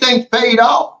 Everything's paid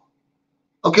off.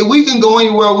 Okay, we can go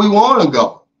anywhere we want to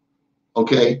go.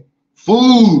 Okay,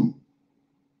 food.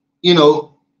 You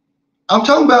know, I'm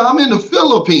talking about I'm in the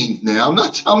Philippines now. I'm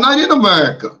not in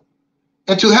America.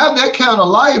 And to have that kind of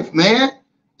life, man,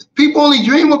 people only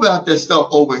dream about that stuff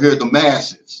over here, the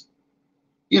masses.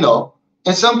 You know,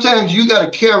 and sometimes you got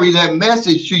to carry that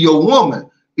message to your woman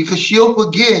because she'll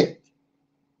forget.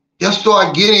 They'll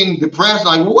start getting depressed.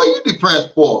 Like, well, what are you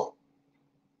depressed for?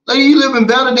 Like, you living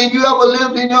better than you ever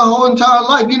lived in your whole entire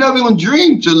life. You never even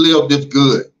dreamed to live this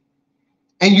good.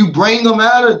 And you bring them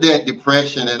out of that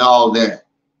depression and all that.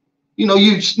 You know,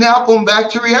 you snap them back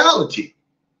to reality.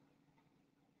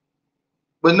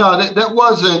 But no, that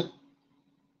wasn't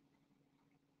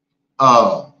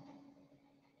the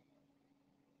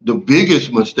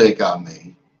biggest mistake I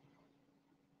made.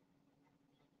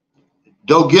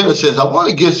 Doe Getter says, I want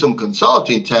to get some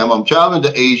consulting time. I'm traveling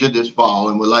to Asia this fall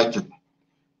and would like to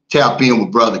tap in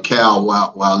with Brother Cal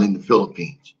while in the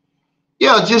Philippines.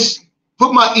 Yeah, just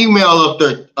put my email up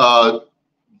there,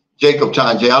 Jacob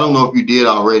Tanjay. I don't know if you did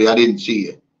already. I didn't see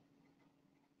it.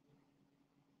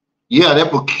 Yeah,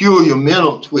 that peculiar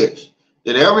mental twist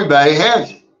that everybody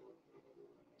has it.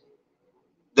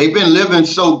 They've been living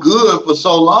so good for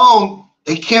so long,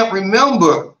 they can't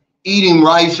remember eating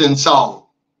rice and salt.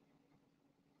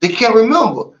 They can't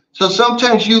remember. So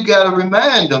sometimes you got to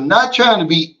remind them, not trying to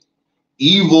be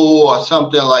evil or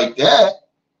something like that,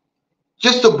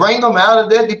 just to bring them out of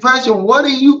their depression. What are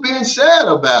you being sad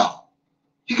about?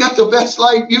 You got the best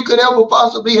life you could ever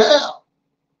possibly have.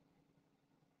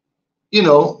 You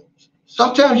know,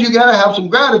 sometimes you got to have some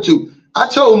gratitude. I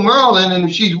told Merlin, and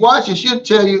if she's watching, she'll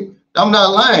tell you, I'm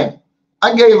not lying.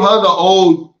 I gave her the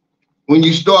old, when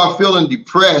you start feeling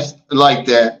depressed like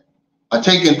that, or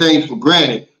taking things for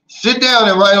granted, sit down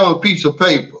and write on a piece of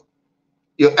paper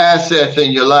your assets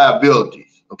and your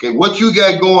liabilities. Okay, what you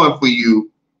got going for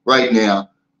you right now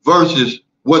versus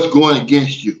what's going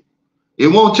against you. It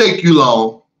won't take you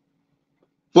long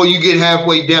before you get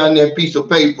halfway down that piece of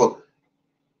paper.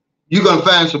 You're going to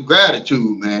find some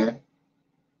gratitude, man,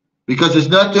 because there's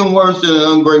nothing worse than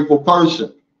an ungrateful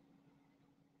person.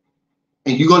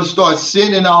 And you're going to start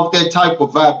sending off that type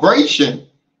of vibration,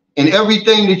 and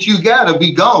everything that you got to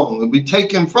be gone and be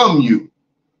taken from you.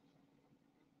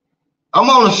 I'm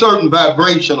on a certain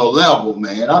vibrational level,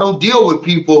 man. I don't deal with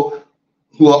people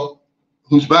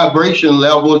whose vibration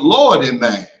level is lower than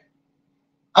mine.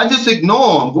 I just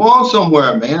ignore them. Go on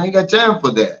somewhere, man. I ain't got time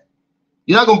for that.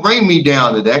 You're not going to bring me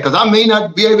down to that because I may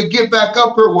not be able to get back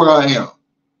up here where I am.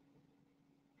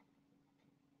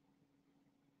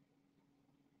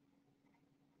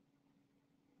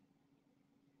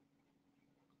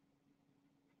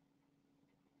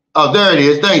 Oh, there it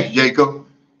is. Thanks, Jacob.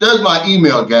 There's my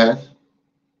email, guys,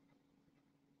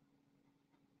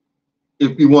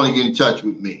 if you want to get in touch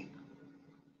with me.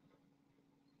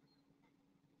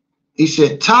 He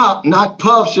said, Top, not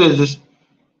Puff, says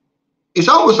it's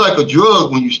almost like a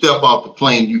drug when you step off the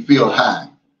plane, you feel high.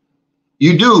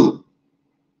 You do.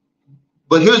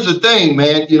 But here's the thing,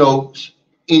 man, you know,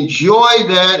 enjoy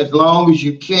that as long as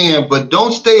you can, but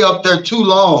don't stay up there too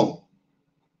long.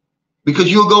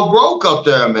 Because you'll go broke up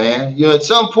there, man. You know, at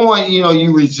some point, you know,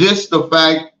 you resist the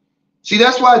fact. See,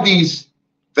 that's why these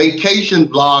vacation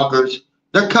bloggers,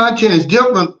 their content is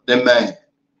different than mine.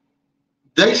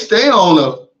 They stay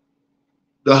on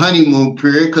the honeymoon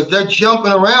period because they're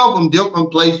jumping around from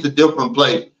different place to different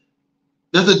place.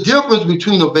 There's a difference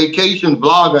between a vacation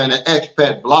blogger and an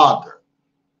expat blogger.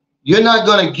 You're not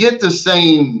going to get the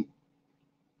same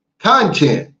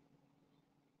content.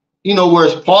 You know, where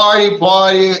it's party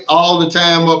all the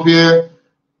time up here.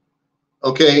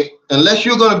 Okay, unless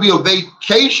you're going to be a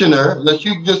vacationer, unless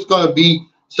you're just going to be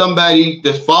somebody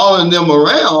that's following them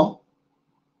around,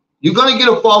 you're going to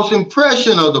get a false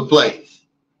impression of the place.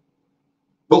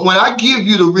 But when I give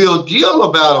you the real deal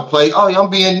about a place, oh, I'm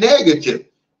being negative.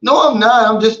 No, I'm not.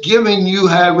 I'm just giving you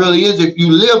how it really is if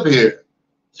you live here.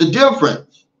 It's a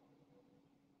difference.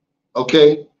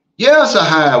 Okay, yeah, it's a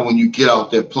high when you get off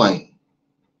that plane.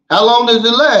 How long does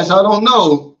it last? I don't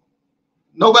know.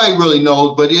 Nobody really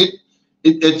knows, but it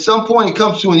at some point it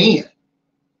comes to an end.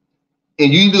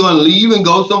 And you're either going to leave and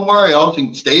go somewhere else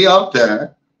and stay up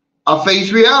there or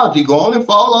face reality. Go on and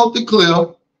fall off the cliff.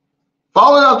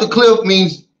 Falling off the cliff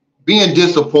means being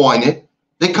disappointed.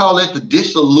 They call that the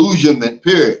disillusionment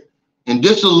period. And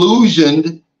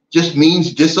disillusioned just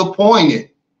means disappointed.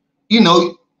 You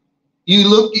know, you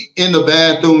look in the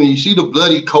bathroom and you see the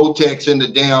bloody Kotex in the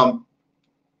damn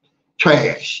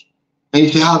trash. And you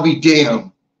say, I'll be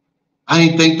damned. I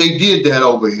didn't think they did that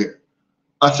over here.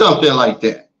 Or something like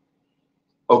that.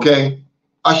 Okay?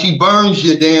 Or she burns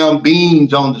your damn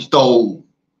beans on the stove.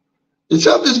 And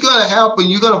something's going to happen.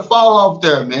 You're going to fall off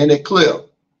there, man, that cliff.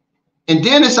 And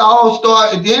then it's all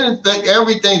start, and then it's like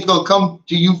everything's gonna come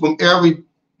to you from every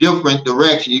different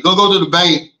direction. You're gonna go to the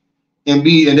bank and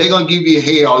they're gonna give you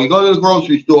hell. You go to the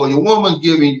grocery store, your woman's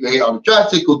giving you hell. The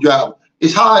tricycle driver,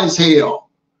 it's hot as hell.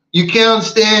 You can't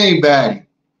understand anybody.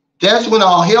 That's when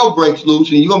all hell breaks loose,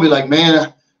 and you're gonna be like,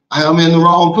 man, I'm in the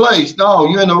wrong place. No,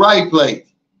 you're in the right place.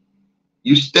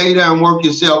 You stay there and work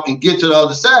yourself and get to the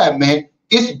other side, man.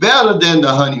 It's better than the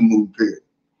honeymoon period.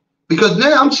 Because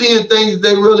now I'm seeing things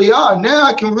they really are. Now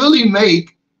I can really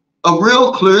make a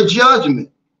real clear judgment.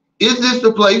 Is this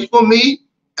the place for me?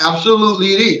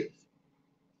 Absolutely it is.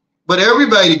 But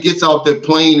everybody gets off that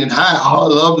plane and hi, oh, I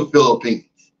love the Philippines.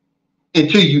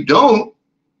 Until you don't,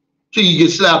 till you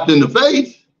get slapped in the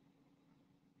face.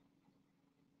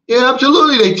 Yeah,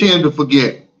 absolutely they tend to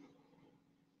forget.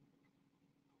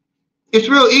 It's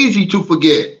real easy to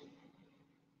forget.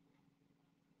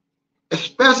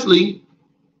 Especially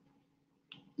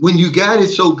when you got it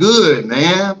so good,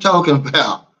 man. I'm talking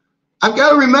about. I've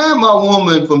got to remind my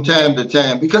woman from time to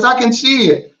time because I can see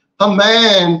it. Her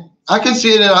man, I can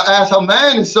see it in her eyes. Her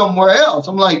man is somewhere else.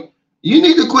 I'm like, you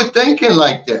need to quit thinking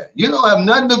like that. You don't have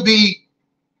nothing to be,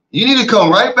 you need to come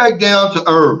right back down to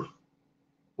earth.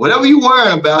 Whatever you're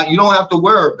worrying about, you don't have to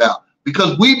worry about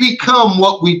because we become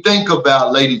what we think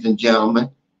about, ladies and gentlemen.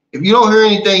 If you don't hear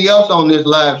anything else on this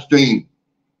live stream,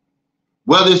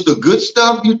 whether it's the good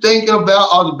stuff you're thinking about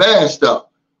or the bad stuff,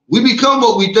 we become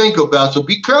what we think about. So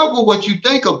be careful what you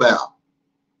think about.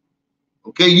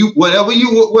 Okay, what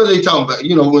are they talking about?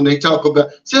 You know, when they talk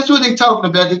about, that's what they're talking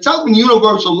about. They're talking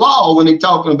universal law when they're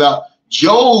talking about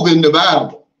Job in the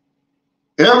Bible.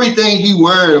 Everything he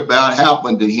worried about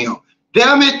happened to him.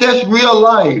 Damn it, that's real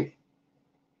life.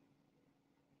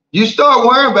 You start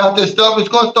worrying about this stuff, it's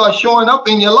going to start showing up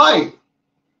in your life.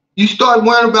 You start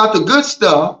worrying about the good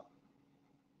stuff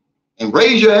and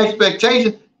raise your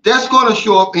expectations, that's going to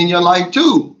show up in your life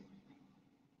too.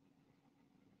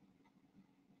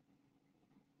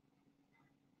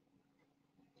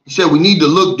 He said we need to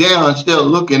look down instead of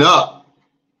looking up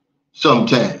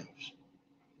sometimes.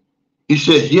 He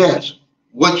says, yes,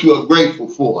 what you are grateful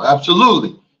for.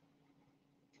 Absolutely.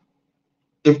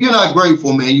 If you're not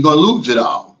grateful, man, you're going to lose it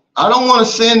all. I don't want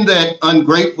to send that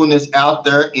ungratefulness out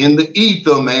there in the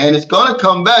ether, man. It's going to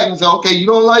come back and say, okay, you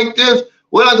don't like this?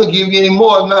 We're not going to give you any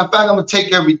more. As a matter of fact, I'm going to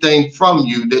take everything from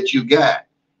you that you got.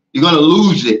 You're going to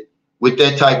lose it with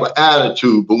that type of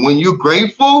attitude. But when you're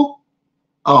grateful,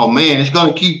 oh, man, it's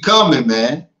going to keep coming,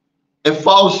 man. That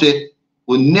faucet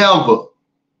will never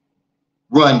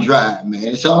run dry, man.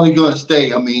 It's only going to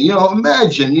stay. I mean, you know,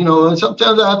 imagine, you know, and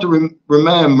sometimes I have to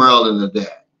remind Merlin of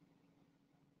that.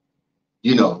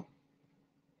 You know,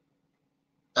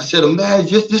 I said, imagine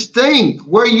just think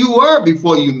where you were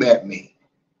before you met me.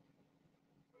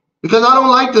 Because I don't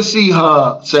like to see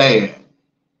her sad.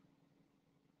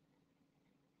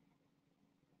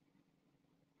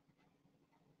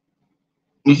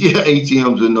 Yeah,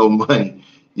 ATMs with no money.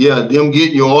 Yeah, them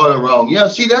getting your order wrong. Yeah,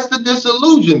 see, that's the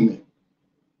disillusionment.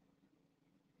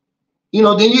 You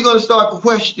know, then you're going to start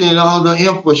questioning all the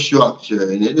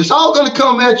infrastructure. And it's all going to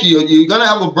come at you. You're going to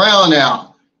have a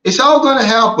brownout. It's all going to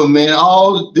happen, man,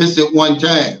 all this at one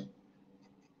time.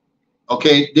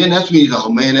 Okay, then that's when you go, oh,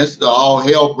 man, that's the all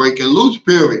hell breaking loose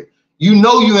period. You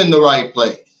know you're in the right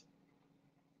place.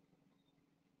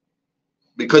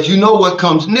 Because you know what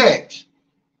comes next.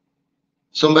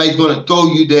 Somebody's going to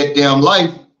throw you that damn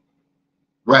life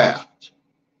raft.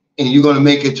 And you're going to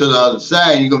make it to the other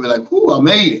side. And you're going to be like, whoo, I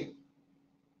made it.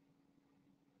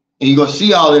 And you're going to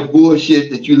see all that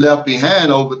bullshit that you left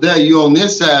behind over there. You're on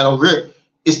this side over here.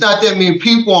 It's not that many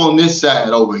people on this side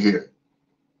over here.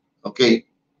 Okay.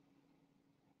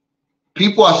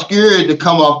 People are scared to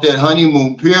come off that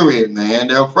honeymoon period, man.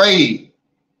 They're afraid.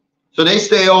 So they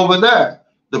stay over there.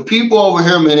 The people over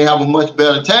here, man, they have a much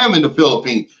better time in the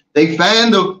Philippines. They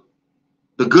find the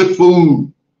good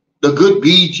food, the good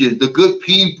beaches, the good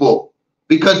people,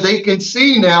 because they can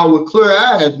see now with clear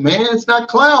eyes, man. It's not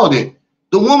clouded.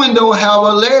 The woman don't have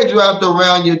her legs wrapped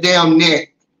around your damn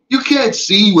neck. You can't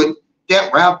see with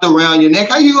that wrapped around your neck.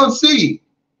 How you gonna see?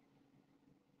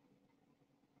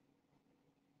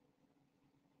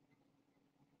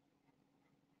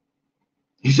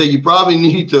 He said you probably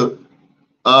need to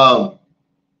buy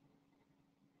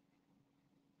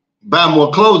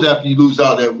more clothes after you lose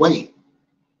all that weight.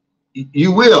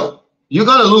 You will. You're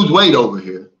gonna lose weight over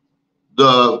here.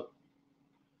 The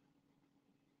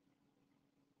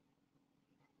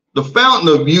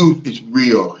fountain of youth is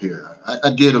real here.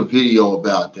 I did a video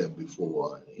about that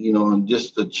before. You know, in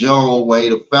just a general way,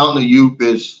 the fountain of youth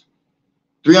is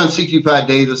 365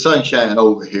 days of sunshine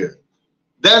over here.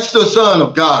 That's the Son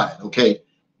of God, okay?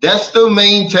 That's the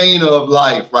maintainer of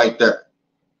life right there.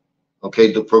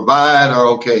 Okay, the provider,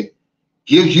 okay,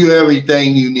 gives you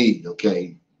everything you need,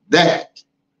 okay? That.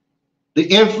 The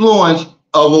influence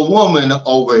of a woman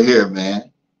over here,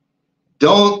 man.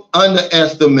 Don't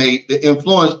underestimate the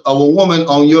influence of a woman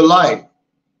on your life.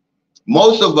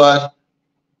 Most of us,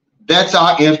 that's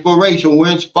our inspiration.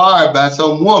 We're inspired by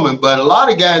some woman, but a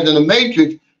lot of guys in the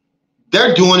Matrix,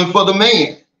 they're doing it for the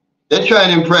man. They're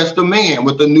trying to impress the man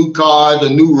with the new cars, the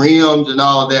new rims and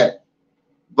all that.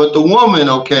 But the woman,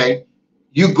 okay,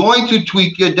 you're going to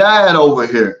tweak your diet over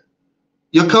here.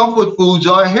 Your comfort foods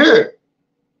aren't here.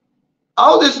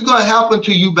 All this is going to happen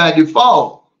to you by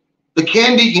default. The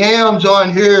candied yams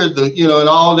aren't here, and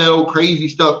all that old crazy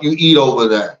stuff you eat over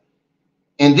there.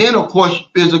 And then, of course,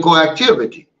 physical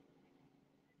activity.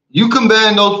 You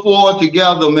combine those four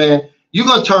together, man, you're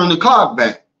going to turn the clock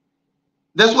back.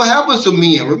 That's what happens to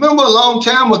men. Remember a long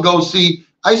time ago, see,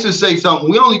 I used to say something.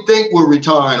 We only think we're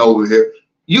retiring over here.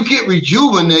 You get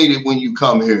rejuvenated when you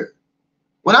come here.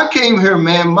 When I came here,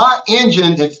 man, my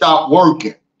engine had stopped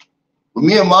working. With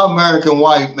me and my American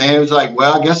wife, man, it was like,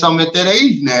 well, I guess I'm at that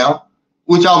age now,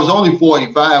 which I was only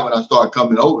 45 when I started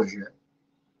coming over here.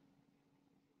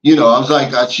 I was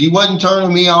like, she wasn't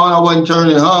turning me on. I wasn't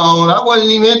turning her on. I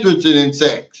wasn't even interested in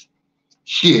sex.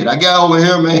 Shit, I got over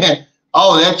here, man.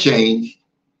 All that changed.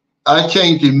 I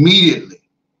changed immediately.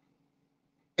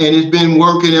 And it's been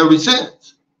working ever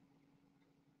since.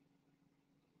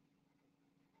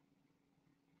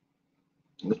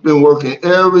 It's been working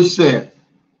ever since.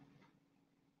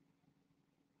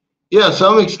 Yeah,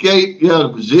 some escape, to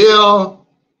Brazil.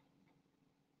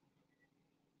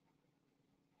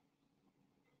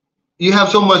 You have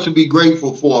so much to be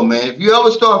grateful for, man. If you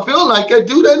ever start feeling like that,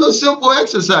 do that little simple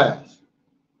exercise.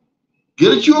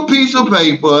 Get you a piece of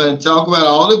paper and talk about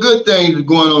all the good things that's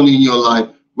going on in your life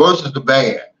versus the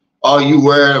bad. Are you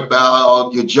worried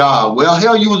about your job? Well,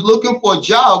 hell, you was looking for a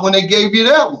job when they gave you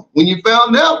that one, when you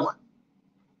found that one.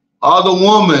 Or the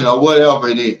woman or whatever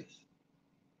it is.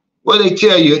 What they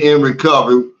tell you in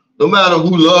recovery, no matter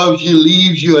who loves you,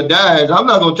 leaves you, or dies, I'm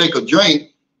not going to take a drink.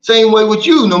 Same way with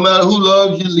you, no matter who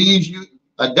loves you, leaves you,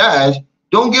 or dies,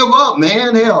 don't give up,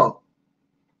 man, hell.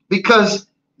 Because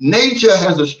nature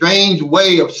has a strange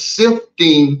way of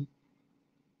sifting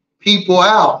people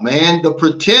out, man, the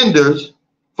pretenders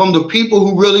from the people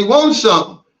who really want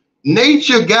something.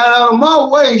 Nature got out of my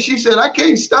way. She said, I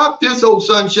can't stop this old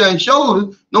sunshine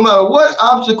shoulder. No matter what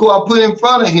obstacle I put in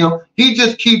front of him, he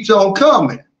just keeps on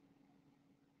coming.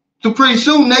 So pretty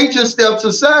soon nature steps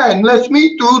aside and lets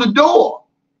me through the door.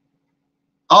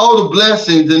 All the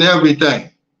blessings and everything.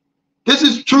 This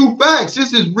is true facts.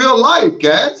 This is real life,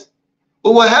 guys.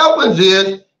 But what happens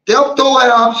is they'll throw an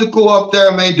obstacle up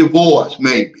there, may divorce,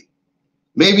 maybe.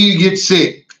 Maybe you get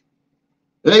sick.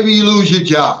 Maybe you lose your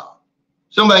job.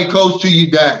 Somebody close to you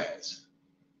dies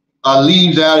or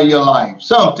leaves out of your life,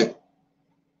 something.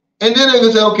 And then they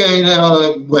can say, okay,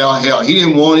 now, well, hell, he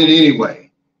didn't want it anyway.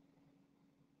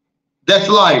 That's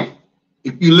life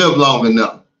if you live long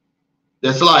enough.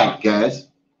 That's life, guys.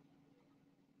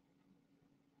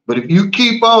 But if you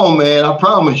keep on, man, I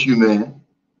promise you, man,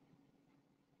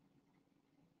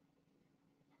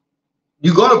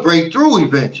 you're going to break through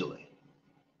eventually.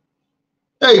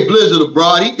 Hey, Blizzard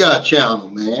Abroad, he got a channel,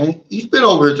 man. He's been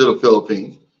over here to the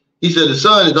Philippines. He said the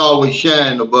sun is always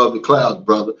shining above the clouds,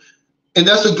 brother. And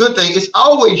that's a good thing. It's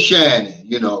always shining,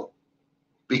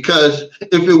 because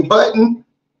if it wasn't,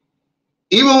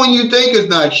 even when you think it's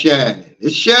not shining,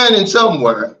 it's shining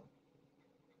somewhere.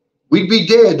 We'd be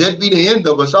dead. That'd be the end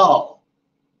of us all.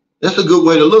 That's a good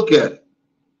way to look at it.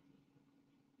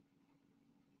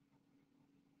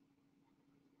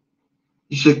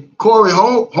 He said, Corey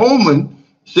Holman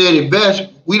said it best,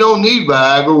 we don't need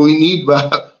Viagra, we need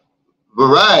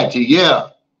variety. Yeah.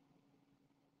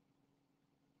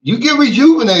 You get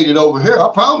rejuvenated over here,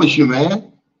 I promise you,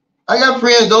 man. I got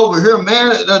friends over here,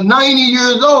 man, 90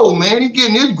 years old, man. He's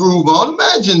getting his groove on.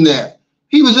 Imagine that.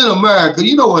 He was in America.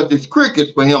 You know what? There's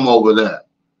crickets for him over there.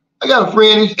 I got a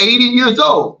friend who's 80 years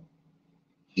old.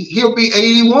 He'll be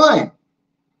 81.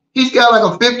 He's got like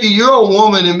a 50-year-old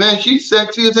woman, and man, she's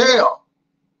sexy as hell.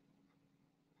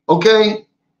 Okay?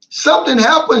 Something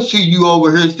happens to you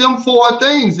over here. It's them four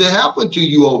things that happen to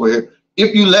you over here.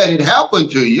 If you let it happen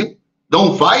to you,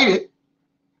 don't fight it.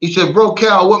 He said, bro,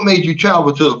 Cal, what made you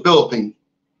travel to the Philippines?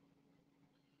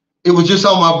 It was just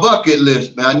on my bucket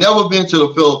list, man. I'd never been to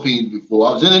the Philippines before.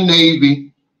 I was in the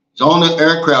Navy. It's on the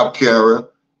aircraft carrier.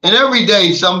 And every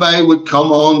day somebody would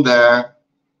come on there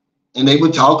and they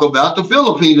would talk about the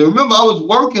Philippines. And remember, I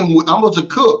was a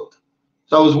cook.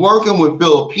 So I was working with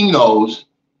Filipinos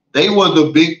They were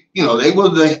the big, you know, they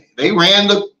ran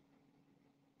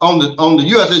on the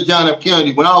USS John F.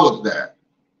 Kennedy when I was there.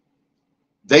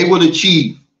 They were the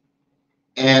chief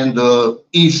and the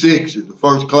E6, the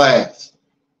first class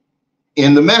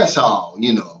in the mess hall,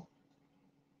 you know.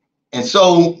 And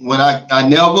so when I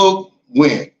never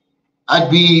went,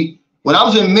 when I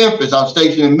was in Memphis, I was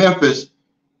stationed in Memphis,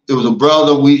 there was a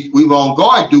brother, we were on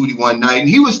guard duty one night, and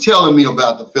he was telling me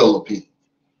about the Philippines.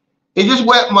 It just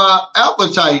whet my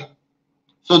appetite.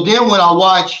 So then when I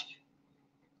watched,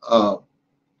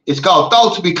 it's called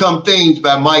Thoughts Become Things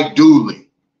by Mike Dooley.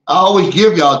 I always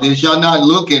give y'all this, y'all not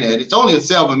looking at it. It's only a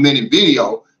 7-minute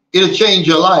video. It'll change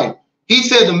your life. He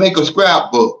said to make a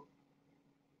scrapbook.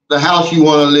 The house you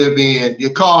want to live in,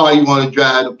 your car you want to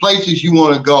drive, the places you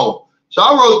want to go. So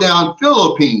I wrote down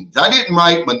Philippines. I didn't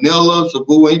write Manila,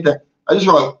 Cebu, anything. I just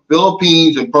wrote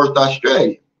Philippines and Perth,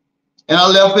 Australia. And I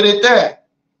left it at that.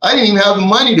 I didn't even have the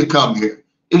money to come here.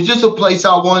 It was just a place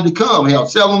I wanted to come. Hell,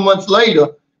 7 months later,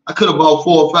 I could have bought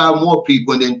 4 or 5 more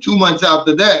people. And then 2 months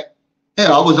after that,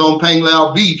 hell, I was on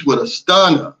Panglao Beach with a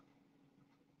stunner,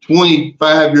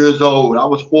 25 years old. I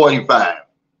was 45.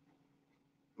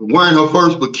 Wearing her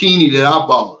first bikini that I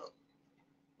bought her.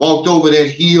 Walked over that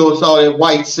hill, saw that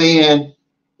white sand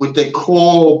with that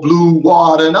coral blue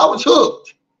water, and I was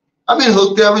hooked. I've been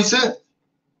hooked ever since.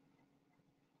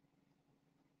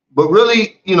 But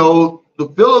really, you know, the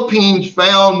Philippines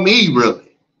found me,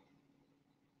 really.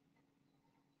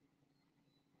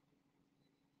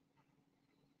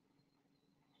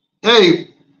 Hey,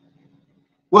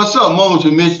 what's up, Moments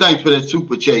with Mitch? Thanks for that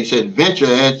super chat. Said adventure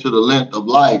adds to the length of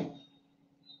life.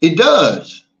 It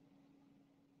does.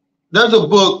 There's a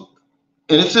book,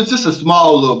 and it's just a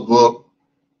small little book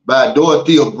by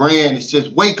Dorothea Brand. It says,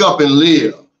 Wake Up and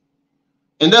Live.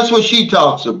 And that's what she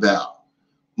talks about.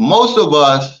 Most of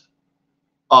us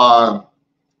are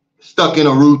stuck in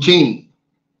a routine.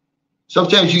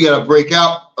 Sometimes you got to break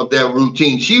out of that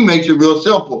routine. She makes it real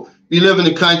simple. If you live in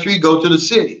the country, go to the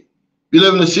city. If you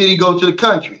live in the city, go to the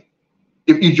country.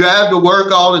 If you drive to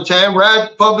work all the time,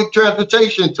 ride public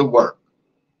transportation to work.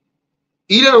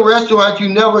 Eat at a restaurant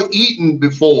you've never eaten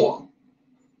before.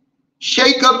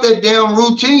 Shake up that damn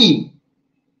routine.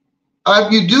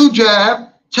 If you do drive,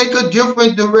 take a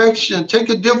different direction. Take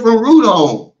a different route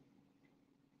home.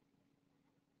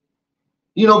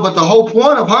 You know, but the whole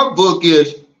point of her book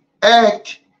is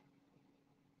act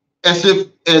as if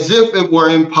it were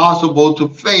impossible to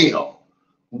fail.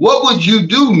 What would you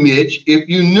do, Mitch, if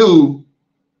you knew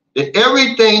that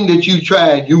everything that you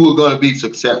tried, you were going to be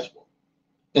successful?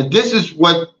 And this is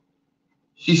what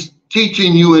she's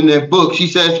teaching you in that book. She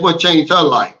says what changed her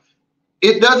life.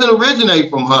 It doesn't originate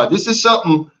from her. This is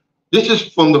from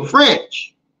the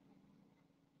French.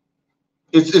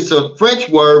 It's a French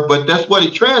word, but that's what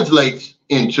it translates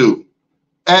into.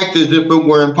 Act as if it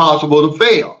were impossible to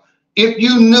fail. If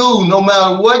you knew no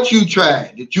matter what you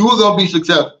tried, that you were going to be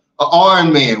successful, an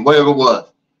Iron Man, whatever it was,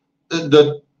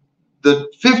 the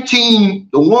 15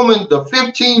 woman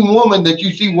that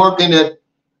you see working at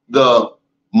the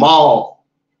mall,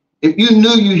 if you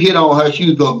knew you hit on her, she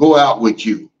was going to go out with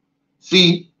you.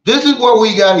 See, this is where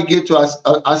we got to get to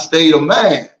our state of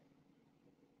mind.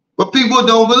 But people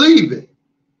don't believe it.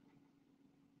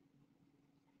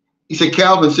 He said,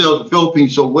 Calvin sells the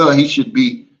Philippines so well, he should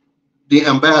be the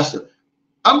ambassador.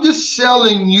 I'm just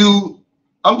selling you.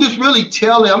 I'm not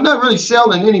really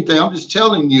selling anything. I'm just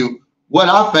telling you what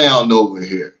I found over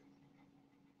here.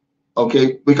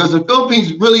 Okay, because the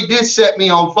Philippines really did set me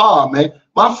on fire, man.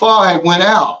 My fire had went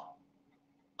out.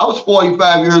 I was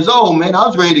 45 years old, man. I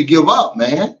was ready to give up,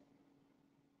 man.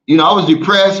 You know, I was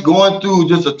depressed, going through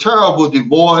just a terrible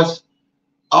divorce.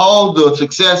 All the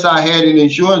success I had in the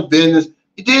insurance business,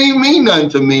 it didn't even mean nothing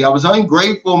to me. I was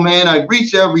ungrateful, man. I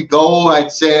reached every goal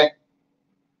I'd set.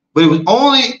 But it was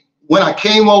only when I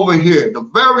came over here, the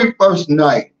very first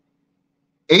night,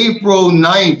 April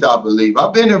 9th, I believe.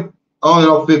 I've been here on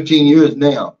and off 15 years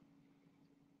now.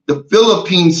 The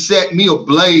Philippines set me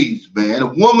ablaze, man. A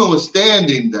woman was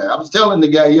standing there. I was telling the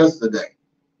guy yesterday,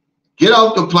 get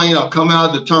off the plane, I'll come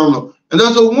out of the terminal. And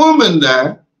there's a woman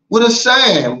there with a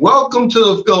sign, welcome to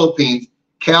the Philippines,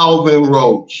 Calvin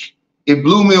Roach. It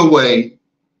blew me away.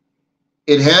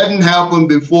 It hadn't happened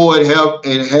before, it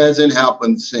hasn't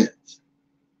happened since.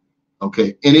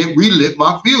 Okay, and it relit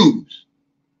my fuse.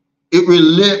 It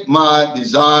relit my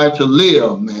desire to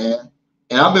live, man.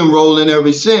 And I've been rolling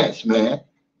ever since, man.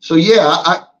 So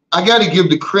yeah, I got to give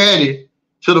the credit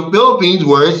to the Philippines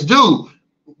where it's due.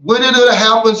 Would it have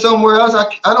happened somewhere else?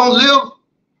 I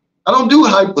don't do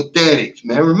hypothetics,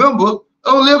 man. Remember, I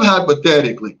don't live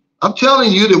hypothetically. I'm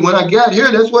telling you that when I got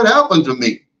here, that's what happened to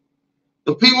me.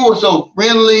 The people were so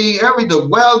friendly. The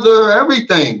weather,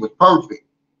 everything was perfect.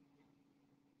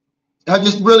 I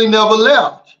just really never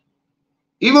left.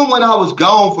 Even when I was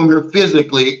gone from here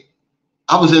physically,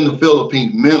 I was in the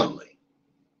Philippines mentally.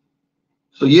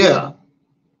 So yeah,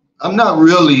 I'm not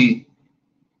really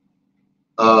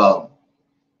an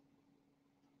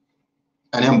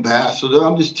ambassador.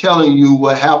 I'm just telling you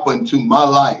what happened to my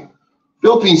life.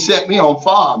 Philippines set me on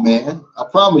fire, man. I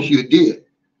promise you it did.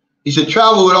 He said,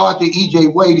 travel with Arthur E.J.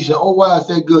 Wade. He said, oh, wow, I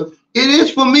said, good. It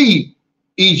is for me,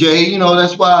 E.J. You know,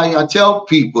 that's why I tell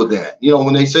people that. You know,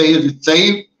 when they say, is it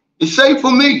safe? It's safe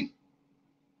for me.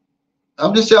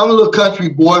 I'm just saying, I'm a little country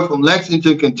boy from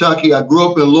Lexington, Kentucky. I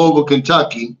grew up in Louisville,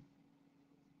 Kentucky.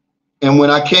 And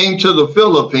when I came to the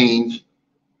Philippines,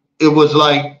 it was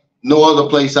like no other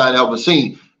place I'd ever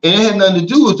seen. And it had nothing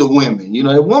to do with the women. You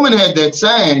know, the woman had that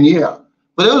sign, yeah.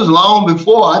 But it was long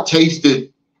before I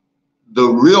tasted the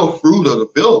real fruit of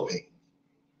the Philippines.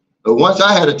 But once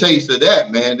I had a taste of that,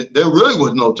 man, there really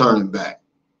was no turning back.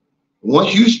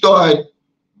 Once you start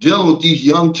dealing with these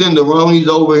young tenderonis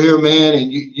over here, man,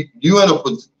 and you're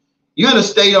in a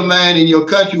state of mind in your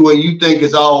country where you think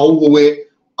it's all over with.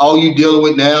 All you dealing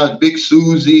with now is Big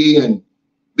Susie and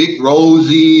Big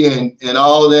Rosie and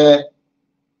all that,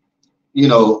 you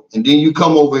know. And then you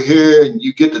come over here and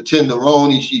you get the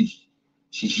tenderoni.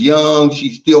 She's young.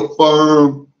 She's still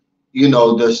firm. You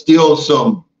know, there's still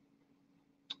some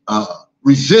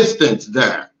resistance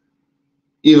there.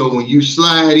 You know, when you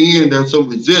slide in, there's some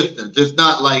resistance. It's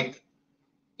not like,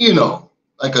 you know,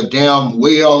 like a damn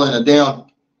whale and a damn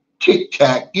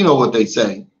tic-tac. You know what they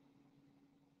say.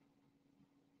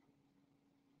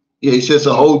 Yeah, he says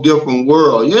a whole different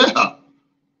world. Yeah.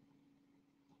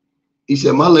 He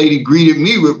said, my lady greeted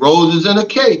me with roses and a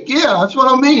cake. Yeah, that's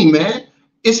what I mean, man.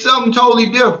 It's something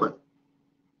totally different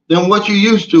than what you're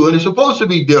used to, and it's supposed to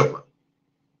be different.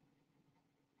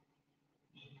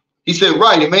 He said,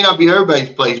 right, it may not be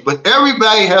everybody's place, but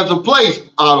everybody has a place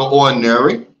out of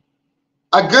ordinary.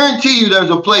 I guarantee you there's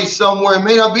a place somewhere, it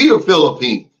may not be the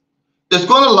Philippines, that's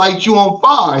going to light you on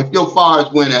fire if your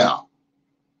fires went out.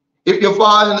 If your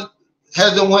fire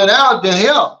hasn't went out, then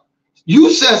hell,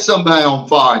 you set somebody on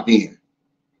fire then.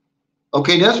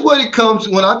 Okay, that's what it comes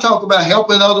when I talk about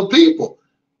helping other people.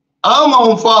 I'm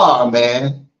on fire,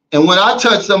 man. And when I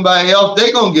touch somebody else,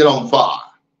 they're going to get on fire.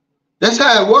 That's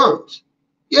how it works.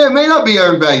 Yeah, it may not be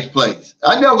everybody's place.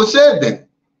 I never said that.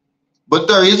 But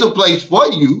there is a place for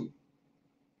you.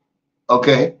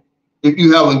 Okay, if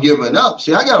you haven't given up.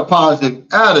 See, I got a positive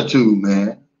attitude,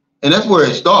 man. And that's where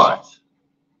it starts.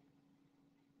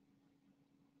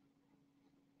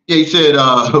 Yeah, he said,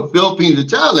 Philippines and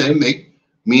Thailand make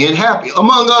men happy,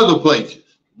 among other places.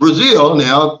 Brazil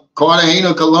now,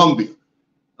 Cartagena, Colombia.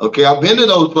 Okay, I've been to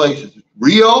those places.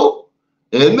 Rio,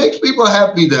 it makes people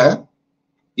happy there.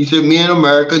 He said, me in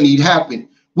America need happiness.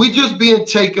 We just being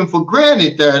taken for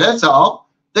granted there, that's all.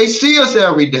 They see us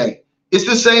every day. It's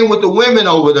the same with the women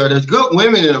over there. There's good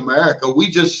women in America. We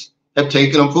just have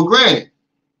taken them for granted.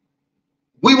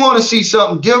 We want to see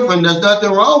something different. There's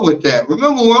nothing wrong with that.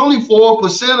 Remember, we're only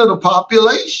 4% of the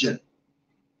population.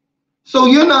 So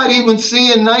you're not even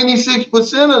seeing 96%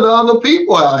 of the other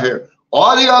people out here,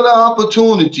 all the other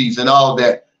opportunities and all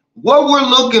that. What we're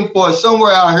looking for is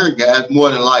somewhere out here, guys,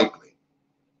 more than likely.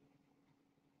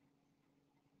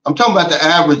 I'm talking about the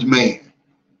average man.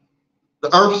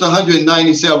 The Earth's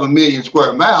 197 million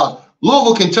square miles.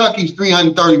 Louisville, Kentucky's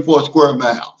 334 square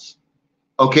miles.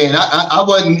 Okay, and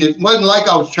it wasn't like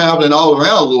I was traveling all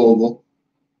around Louisville.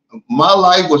 My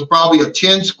life was probably a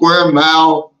 10 square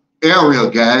mile area,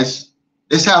 guys.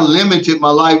 That's how limited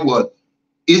my life was.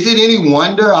 Is it any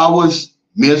wonder I was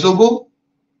miserable?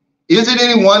 Is it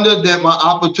any wonder that my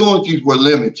opportunities were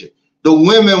limited? The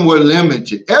women were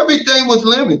limited. Everything was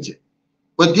limited.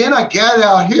 But then I got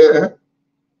out here,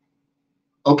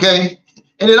 okay,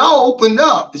 and it all opened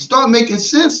up. It started making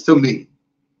sense to me,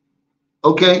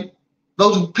 okay?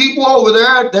 Those people over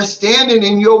there, they're standing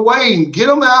in your way. Get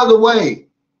them out of the way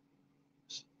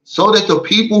so that the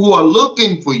people who are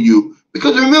looking for you,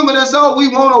 because remember, that's all we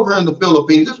want over in the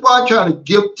Philippines. That's why I try to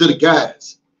give to the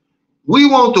guys. We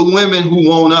want the women who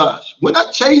want us. We're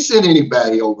not chasing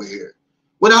anybody over here.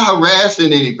 We're not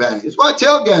harassing anybody. That's why I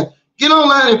tell guys, get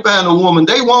online and find a woman.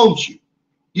 They want you.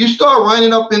 You start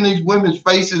running up in these women's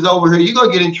faces over here, you're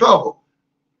going to get in trouble.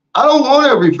 I don't want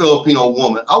every Filipino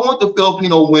woman. I want the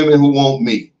Filipino women who want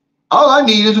me. All I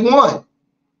need is one.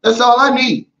 That's all I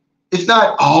need. It's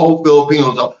not all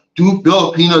Filipinos. Do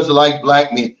Filipinos like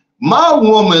black men? My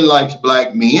woman likes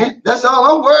black men. That's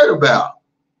all I'm worried about.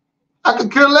 I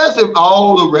could care less if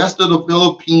all the rest of the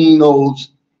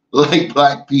Filipinos like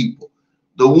black people.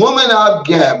 The woman I've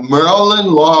got, Marilyn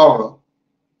Laura,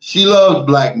 she loves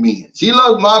black men. She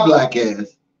loves my black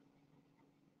ass.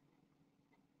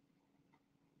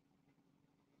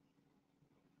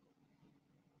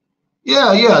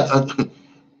 Yeah.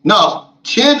 No, a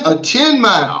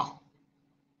 10-mile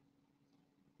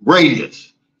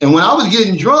radius. And when I was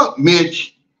getting drunk,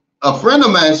 Mitch, a friend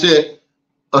of mine said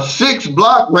a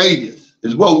 6-block radius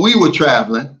is what we were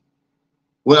traveling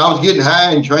when I was getting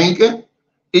high and drinking.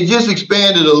 It just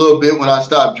expanded a little bit when I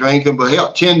stopped drinking, but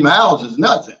hell, 10 miles is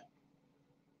nothing.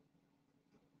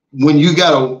 When you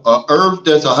got a earth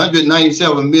that's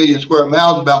 197 million square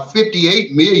miles, about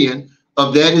 58 million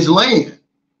of that is land.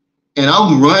 And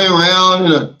I'm running around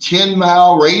in a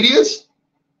 10-mile radius.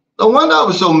 No wonder I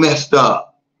was so messed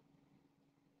up.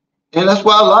 And that's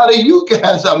why a lot of you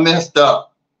guys are messed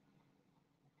up.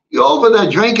 You're over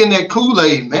there drinking that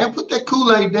Kool-Aid, man. Put that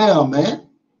Kool-Aid down, man.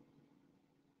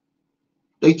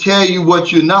 They tell you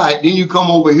what you're not. Then you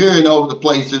come over here and over the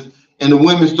places, and the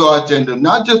women start telling,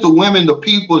 not just the women, the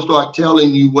people start telling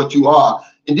you what you are.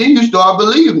 And then you start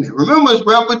believing it. Remember, it's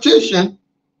repetition.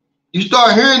 You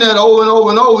start hearing that over and over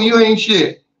and over, you ain't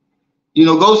shit. You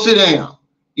know, go sit down.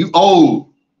 You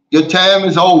old. Your time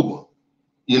is over.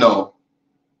 You know,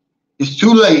 it's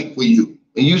too late for you.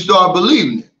 And you start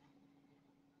believing it.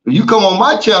 When you come on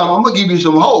my channel, I'm going to give you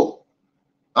some hope.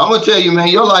 I'm going to tell you, man,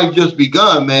 your life just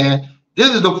begun, man.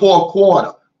 This is the 4th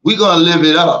quarter. We're going to live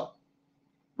it up.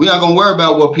 We're not going to worry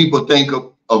about what people think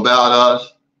about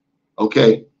us.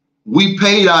 Okay. We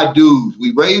paid our dues.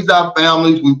 We raised our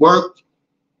families. We worked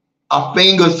our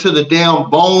fingers to the damn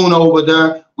bone over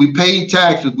there. We paid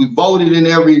taxes. We voted in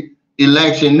every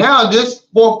election. Now this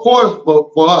 4th quarter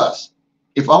for us.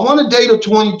 If I want to date a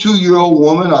 22-year-old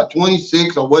woman or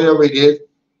 26 or whatever it is,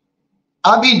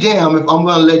 I'll be damned if I'm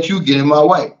going to let you get in my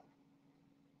way.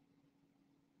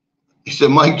 He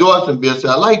said, Mike Dawson, Bill said,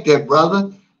 I like that,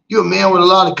 brother. You're a man with a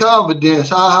lot of confidence.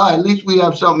 Hi. At least we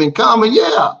have something in common.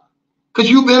 Yeah, because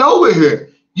you've been over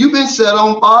here. You've been set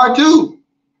on fire, too.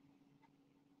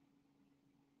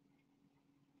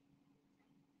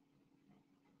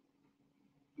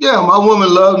 Yeah, my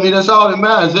woman loves me. That's all that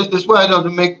matters. That's why it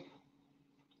doesn't make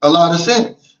a lot of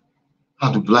sense.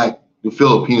 How do the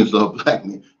Filipinos love black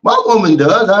men? My woman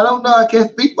does. I don't know. I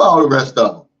can't speak for all the rest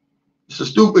of them. It's a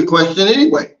stupid question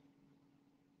anyway.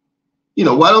 You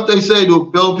know, why don't they say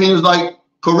to Filipinos like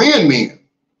Korean men?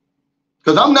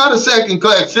 Because I'm not a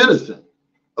second-class citizen.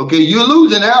 Okay, you're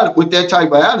losing out with that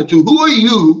type of attitude. Who are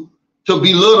you to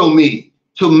belittle me,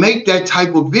 to make that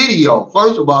type of video?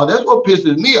 First of all, that's what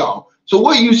pisses me off. So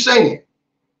what are you saying?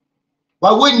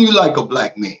 Why wouldn't you like a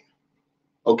black man?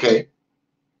 Okay,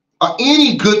 or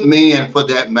any good man for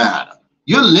that matter.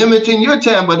 You're limiting your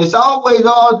time, but it's always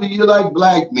odd that you like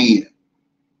black men.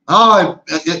 Oh,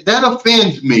 that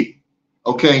offends me.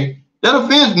 Okay, that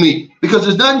offends me because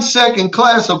there's nothing second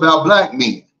class about black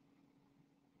men,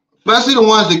 especially the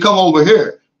ones that come over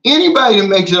here. Anybody that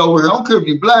makes it over here, I don't care if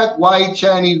you're black, white,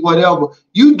 Chinese, whatever,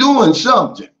 you doing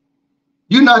something.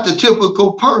 You're not the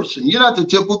typical person. You're not the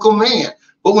typical man.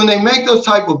 But when they make those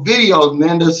type of videos,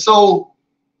 man, they're so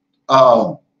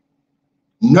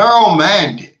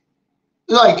narrow-minded.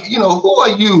 Like, you know, who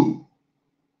are you,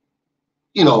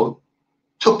 you know,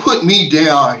 to put me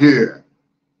down here?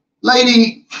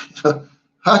 Lady,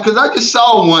 because I just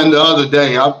saw one the other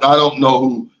day. I don't know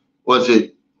who was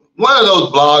it. One of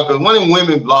those bloggers, one of them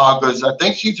women bloggers. I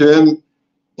think she's here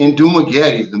in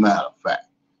Dumageddon, as a matter of fact.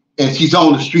 And she's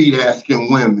on the street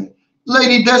asking women.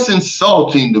 Lady, that's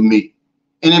insulting to me.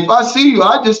 And if I see you,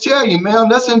 I just tell you, ma'am,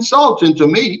 that's insulting to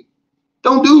me.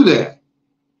 Don't do that.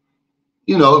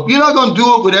 You know, if you're not going to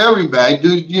do it with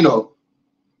everybody, you know.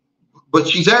 But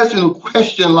she's asking a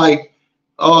question like,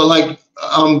 oh, like,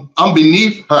 I'm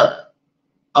beneath her.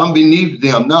 I'm beneath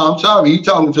them. No, I'm sorry. You're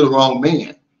talking to the wrong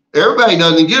man. Everybody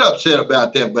doesn't get upset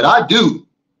about that, but I do.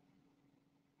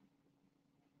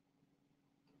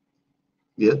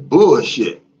 Yeah,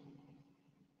 bullshit.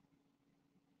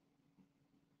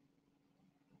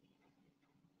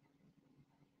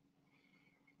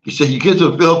 You say you get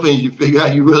to the Philippines, you figure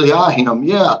out you really are him.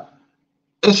 Yeah,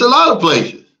 it's a lot of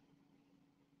places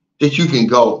that you can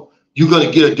go. You're going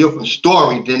to get a different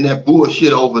story than that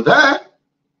bullshit over there.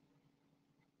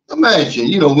 Imagine,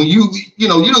 you know, when you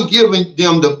don't give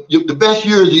them the best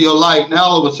years of your life, now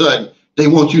all of a sudden they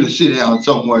want you to sit down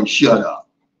somewhere and shut up.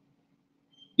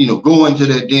 You know, go into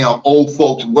that damn old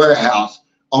folks warehouse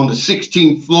on the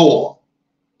 16th floor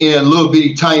in a little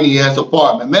bitty tiny ass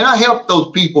apartment. Man, I helped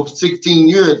those people for 16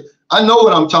 years. I know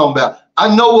what I'm talking about.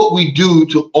 I know what we do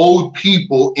to old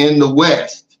people in the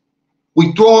West.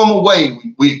 We throw them away.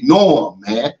 We ignore them,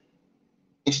 man.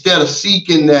 Instead of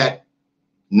seeking that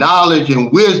knowledge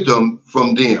and wisdom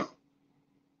from them.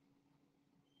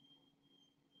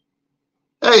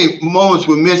 Hey, Moments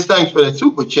with Mitch, thanks for that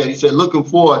super chat. He said, looking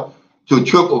forward to a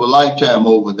trip of a lifetime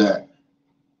over there.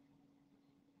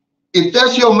 If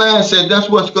that's your mindset, that's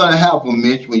what's going to happen,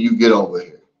 Mitch, when you get over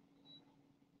here.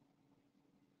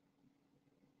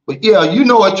 But yeah, you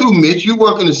know it too, Mitch. You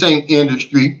work in the same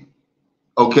industry,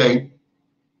 okay?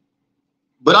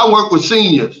 But I work with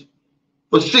seniors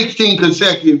for 16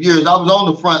 consecutive years. I was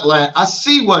on the front line. I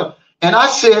see what, and I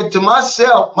said to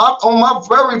myself on my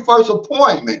very first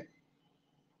appointment,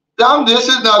 this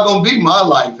is not going to be my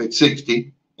life at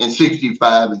 60 and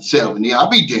 65 and 70. I'll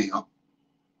be damned.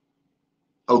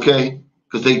 Okay?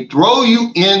 Because they throw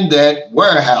you in that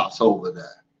warehouse over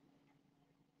there.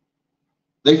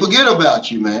 They forget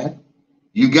about you, man.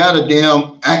 You got a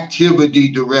damn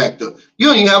activity director. You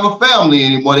don't even have a family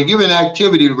anymore. They give you an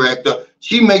activity director.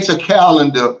 She makes a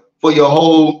calendar for your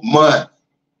whole month.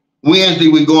 Wednesday,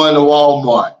 we go into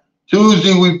Walmart.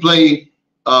 Tuesday, we play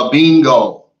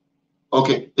bingo.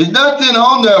 Okay, there's nothing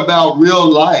on there about real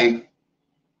life.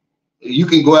 You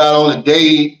can go out on a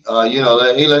date, you know,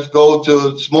 hey, let's go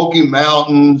to Smoky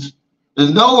Mountains.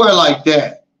 There's nowhere like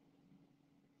that.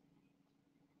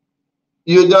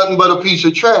 You're nothing but a piece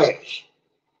of trash.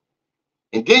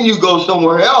 And then you go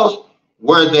somewhere else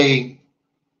where they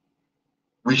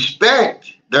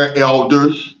respect their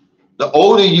elders. The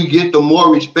older you get, the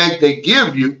more respect they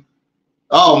give you.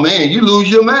 Oh man, you lose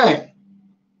your mind.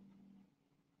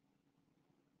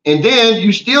 And then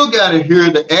you still got to hear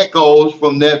the echoes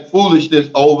from that foolishness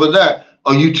over there.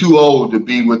 Are you too old to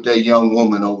be with that young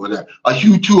woman over there? Are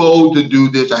you too old to do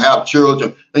this or have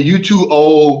children? Are you too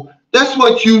old? That's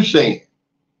what you're saying.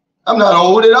 I'm not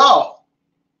old at all.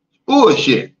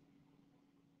 Bullshit.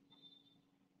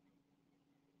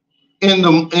 In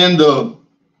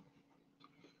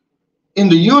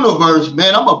the universe,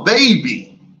 man, I'm a baby.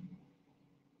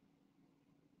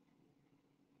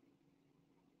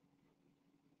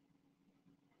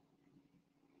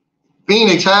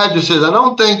 Phoenix Hydra says, I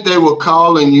don't think they were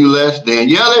calling you less than.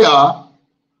 Yeah, they are.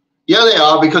 Yeah, they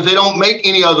are, because they don't make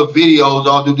any other videos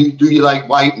or do you like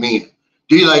white men?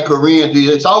 Do you like Koreans?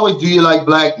 It's always, do you like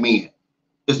black men?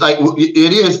 It's like,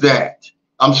 it is that.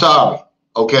 I'm sorry,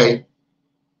 okay?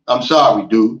 I'm sorry,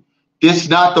 dude. This is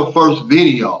not the first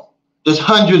video. There's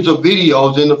hundreds of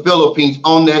videos in the Philippines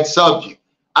on that subject.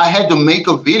 I had to make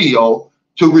a video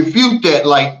to refute that.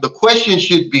 Like, the question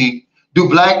should be, do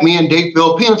black men date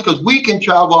Filipinos? Because we can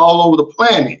travel all over the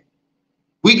planet.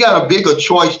 We got a bigger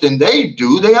choice than they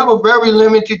do. They have a very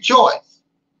limited choice.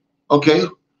 Okay?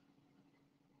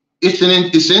 It's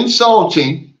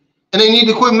insulting, and they need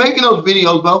to quit making those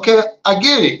videos. But okay, I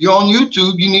get it. You're on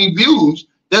YouTube. You need views.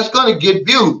 That's going to get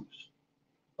views.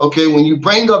 Okay? When you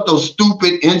bring up those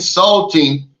stupid,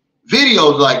 insulting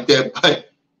videos like that, but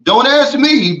don't ask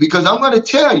me, because I'm going to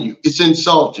tell you it's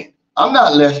insulting. I'm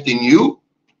not less than you.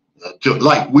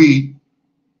 Like we,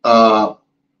 do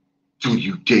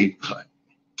you date?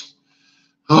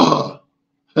 Oh,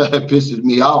 that pisses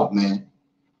me off, man.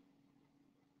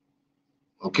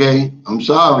 Okay, I'm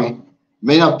sorry.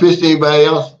 May not piss anybody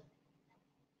else.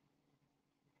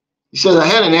 He says, I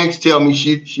had an ex tell me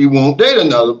she won't date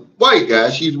another white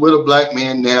guy. She's with a black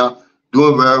man now,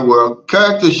 doing very well.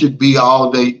 Character should be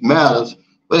all that matters.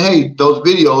 But hey, those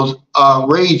videos are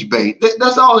rage bait.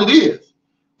 That's all it is.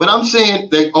 But I'm saying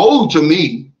they're old to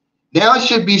me. Now it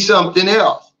should be something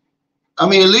else. I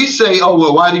mean, at least say, oh,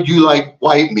 well, why did you like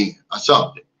white men or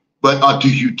something? But do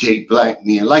you date black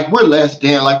men? Like we're less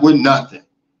than, like we're nothing.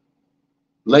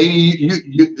 Lady,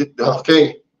 you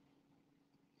okay.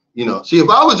 You know, see, if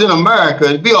I was in America,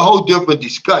 it'd be a whole different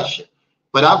discussion.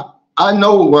 But I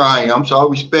know where I am, so I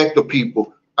respect the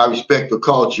people. I respect the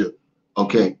culture,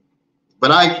 okay? But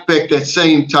I expect that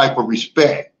same type of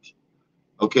respect.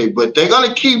 Okay, but they're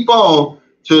gonna keep on,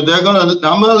 so I'm gonna let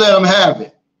them have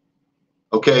it.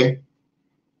 Okay.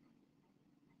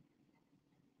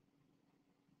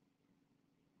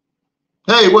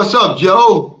 Hey, what's up,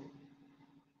 Joe?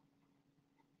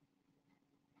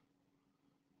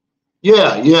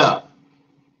 Yeah.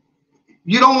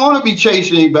 You don't want to be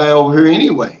chasing anybody over here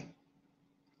anyway.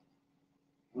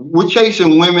 We're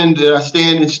chasing women that are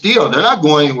standing still. They're not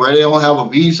going anywhere. They don't have a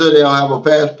visa. They don't have a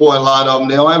passport. A lot of them.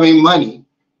 They don't have any money.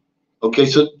 Okay,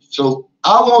 so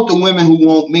I want the women who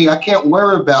want me. I can't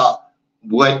worry about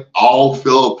what all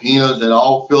Filipinos and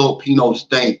all Filipinos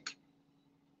think.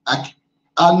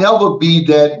 I'll never be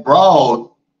that broad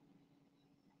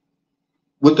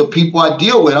with the people I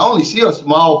deal with. I only see a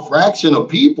small fraction of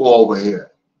people over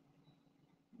here.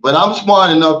 But I'm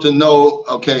smart enough to know,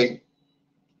 okay,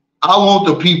 I want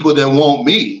the people that want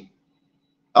me.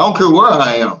 I don't care where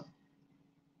I am.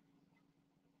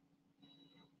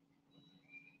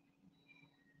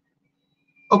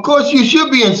 Of course, you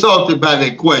should be insulted by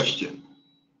that question.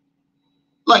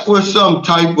 Like we're some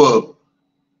type of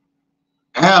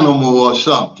animal or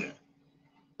something.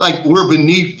 Like we're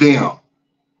beneath them.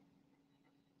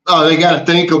 Oh, they got to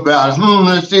think about it.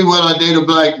 Let's see what I date a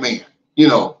black man, you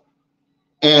know.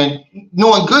 And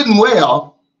knowing good and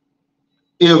well,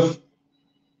 if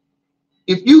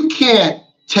you can't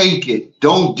take it,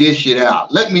 don't dish it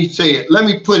out. Let me say it. Let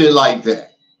me put it like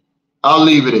that. I'll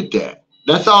leave it at that.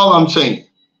 That's all I'm saying.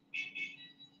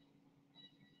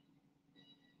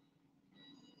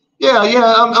 Yeah,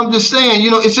 I'm just saying,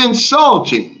 you know, it's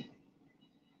insulting.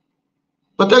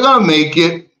 But they're going to make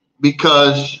it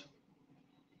because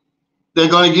they're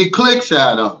going to get clicks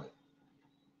out of it.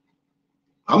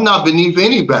 I'm not beneath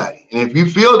anybody. And if you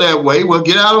feel that way, well,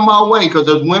 get out of my way, because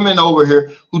there's women over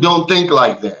here who don't think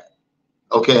like that.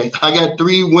 Okay? I got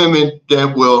 3 women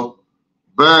that will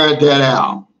bear that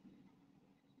out.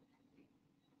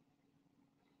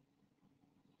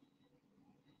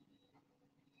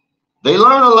 They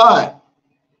learn a lot.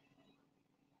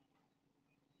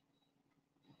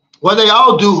 Well, they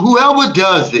all do. Whoever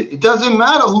does it, it doesn't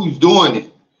matter who's doing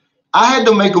it. I had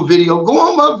to make a video. Go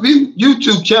on my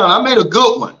YouTube channel. I made a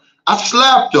good one. I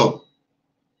slapped them.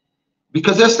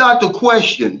 Because that's not the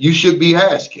question you should be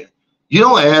asking. You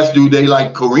don't ask, do they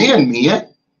like Korean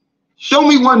men? Show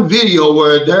me one video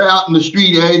where they're out in the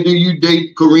street, hey, do you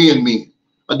date Korean men?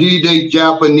 Or do you date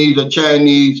Japanese or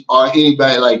Chinese or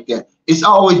anybody like that? It's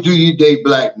always, do you date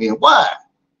black men? Why?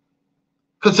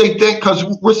 Because they think, because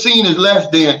we're seen as less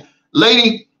than.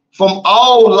 Lady, from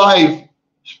all life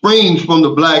springs from the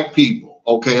black people.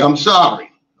 Okay, I'm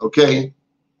sorry. Okay,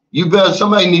 you better,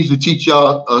 somebody needs to teach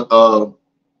y'all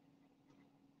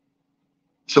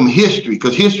some history,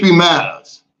 because history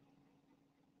matters.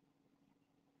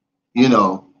 You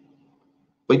know.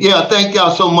 But yeah, thank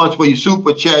y'all so much for your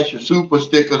super chats, your super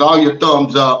stickers, all your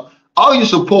thumbs up, all your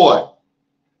support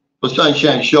for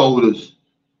Sunshine Shoulders.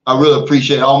 I really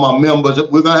appreciate all my members.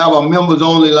 We're going to have a members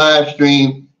only live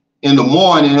stream in the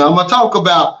morning. And I'm going to talk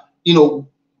about, you know,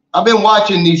 I've been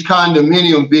watching these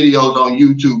condominium videos on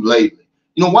YouTube lately.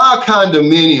 You know, why are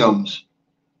condominiums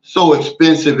so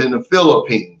expensive in the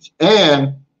Philippines?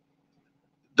 And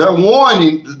they're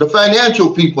warning, the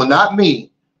financial people, not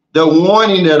me, they're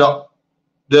warning that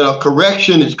a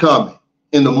correction is coming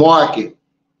in the market.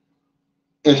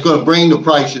 And it's going to bring the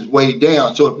prices way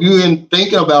down. So if you're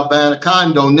thinking about buying a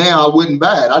condo now, I wouldn't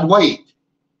buy it. I'd wait,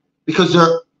 because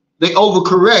they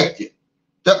overcorrected.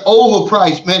 They're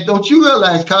overpriced, man. Don't you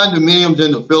realize condominiums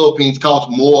in the Philippines cost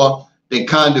more than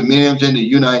condominiums in the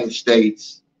United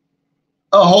States?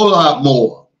 A whole lot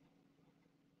more.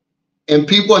 And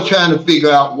people are trying to figure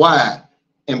out why.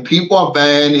 And people are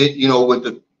buying it, you know, with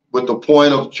the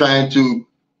point of trying to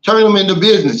turn them into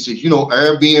businesses, you know,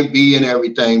 Airbnb and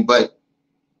everything. But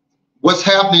what's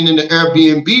happening in the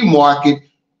Airbnb market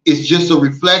is just a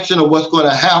reflection of what's going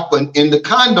to happen in the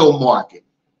condo market.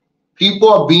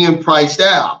 People are being priced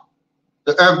out.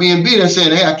 The Airbnb, they're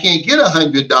saying, hey, I can't get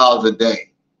 $100 a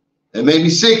day. And maybe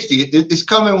 60. It's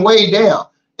coming way down.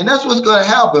 And that's what's going to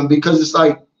happen, because it's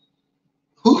like,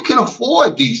 who can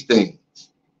afford these things?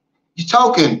 You're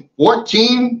talking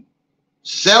 14,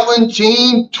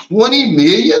 17, 20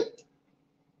 million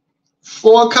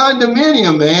for a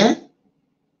condominium, man.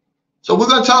 So we're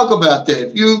going to talk about that.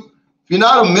 If you're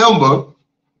not a member,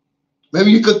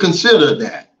 maybe you could consider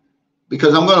that,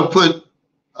 because I'm going to put,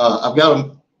 I've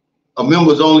got a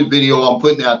members only video I'm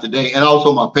putting out today, and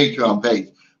also my Patreon page.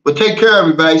 But take care,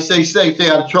 everybody. Stay safe,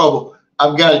 stay out of trouble.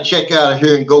 I've got to check out of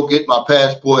here and go get my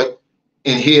passport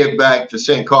and head back to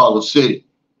San Carlos City.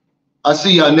 I'll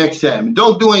see y'all next time. And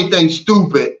don't do anything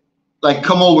stupid like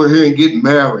come over here and get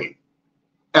married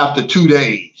after 2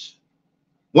 days.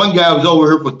 One guy was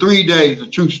over here for 3 days, a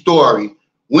true story.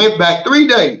 Went back 3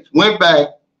 days, went back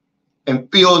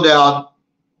and filled out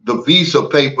the visa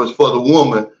papers for the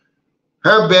woman.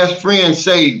 Her best friend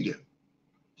saved him.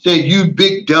 Said, you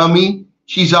big dummy.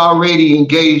 She's already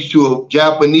engaged to a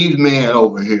Japanese man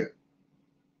over here.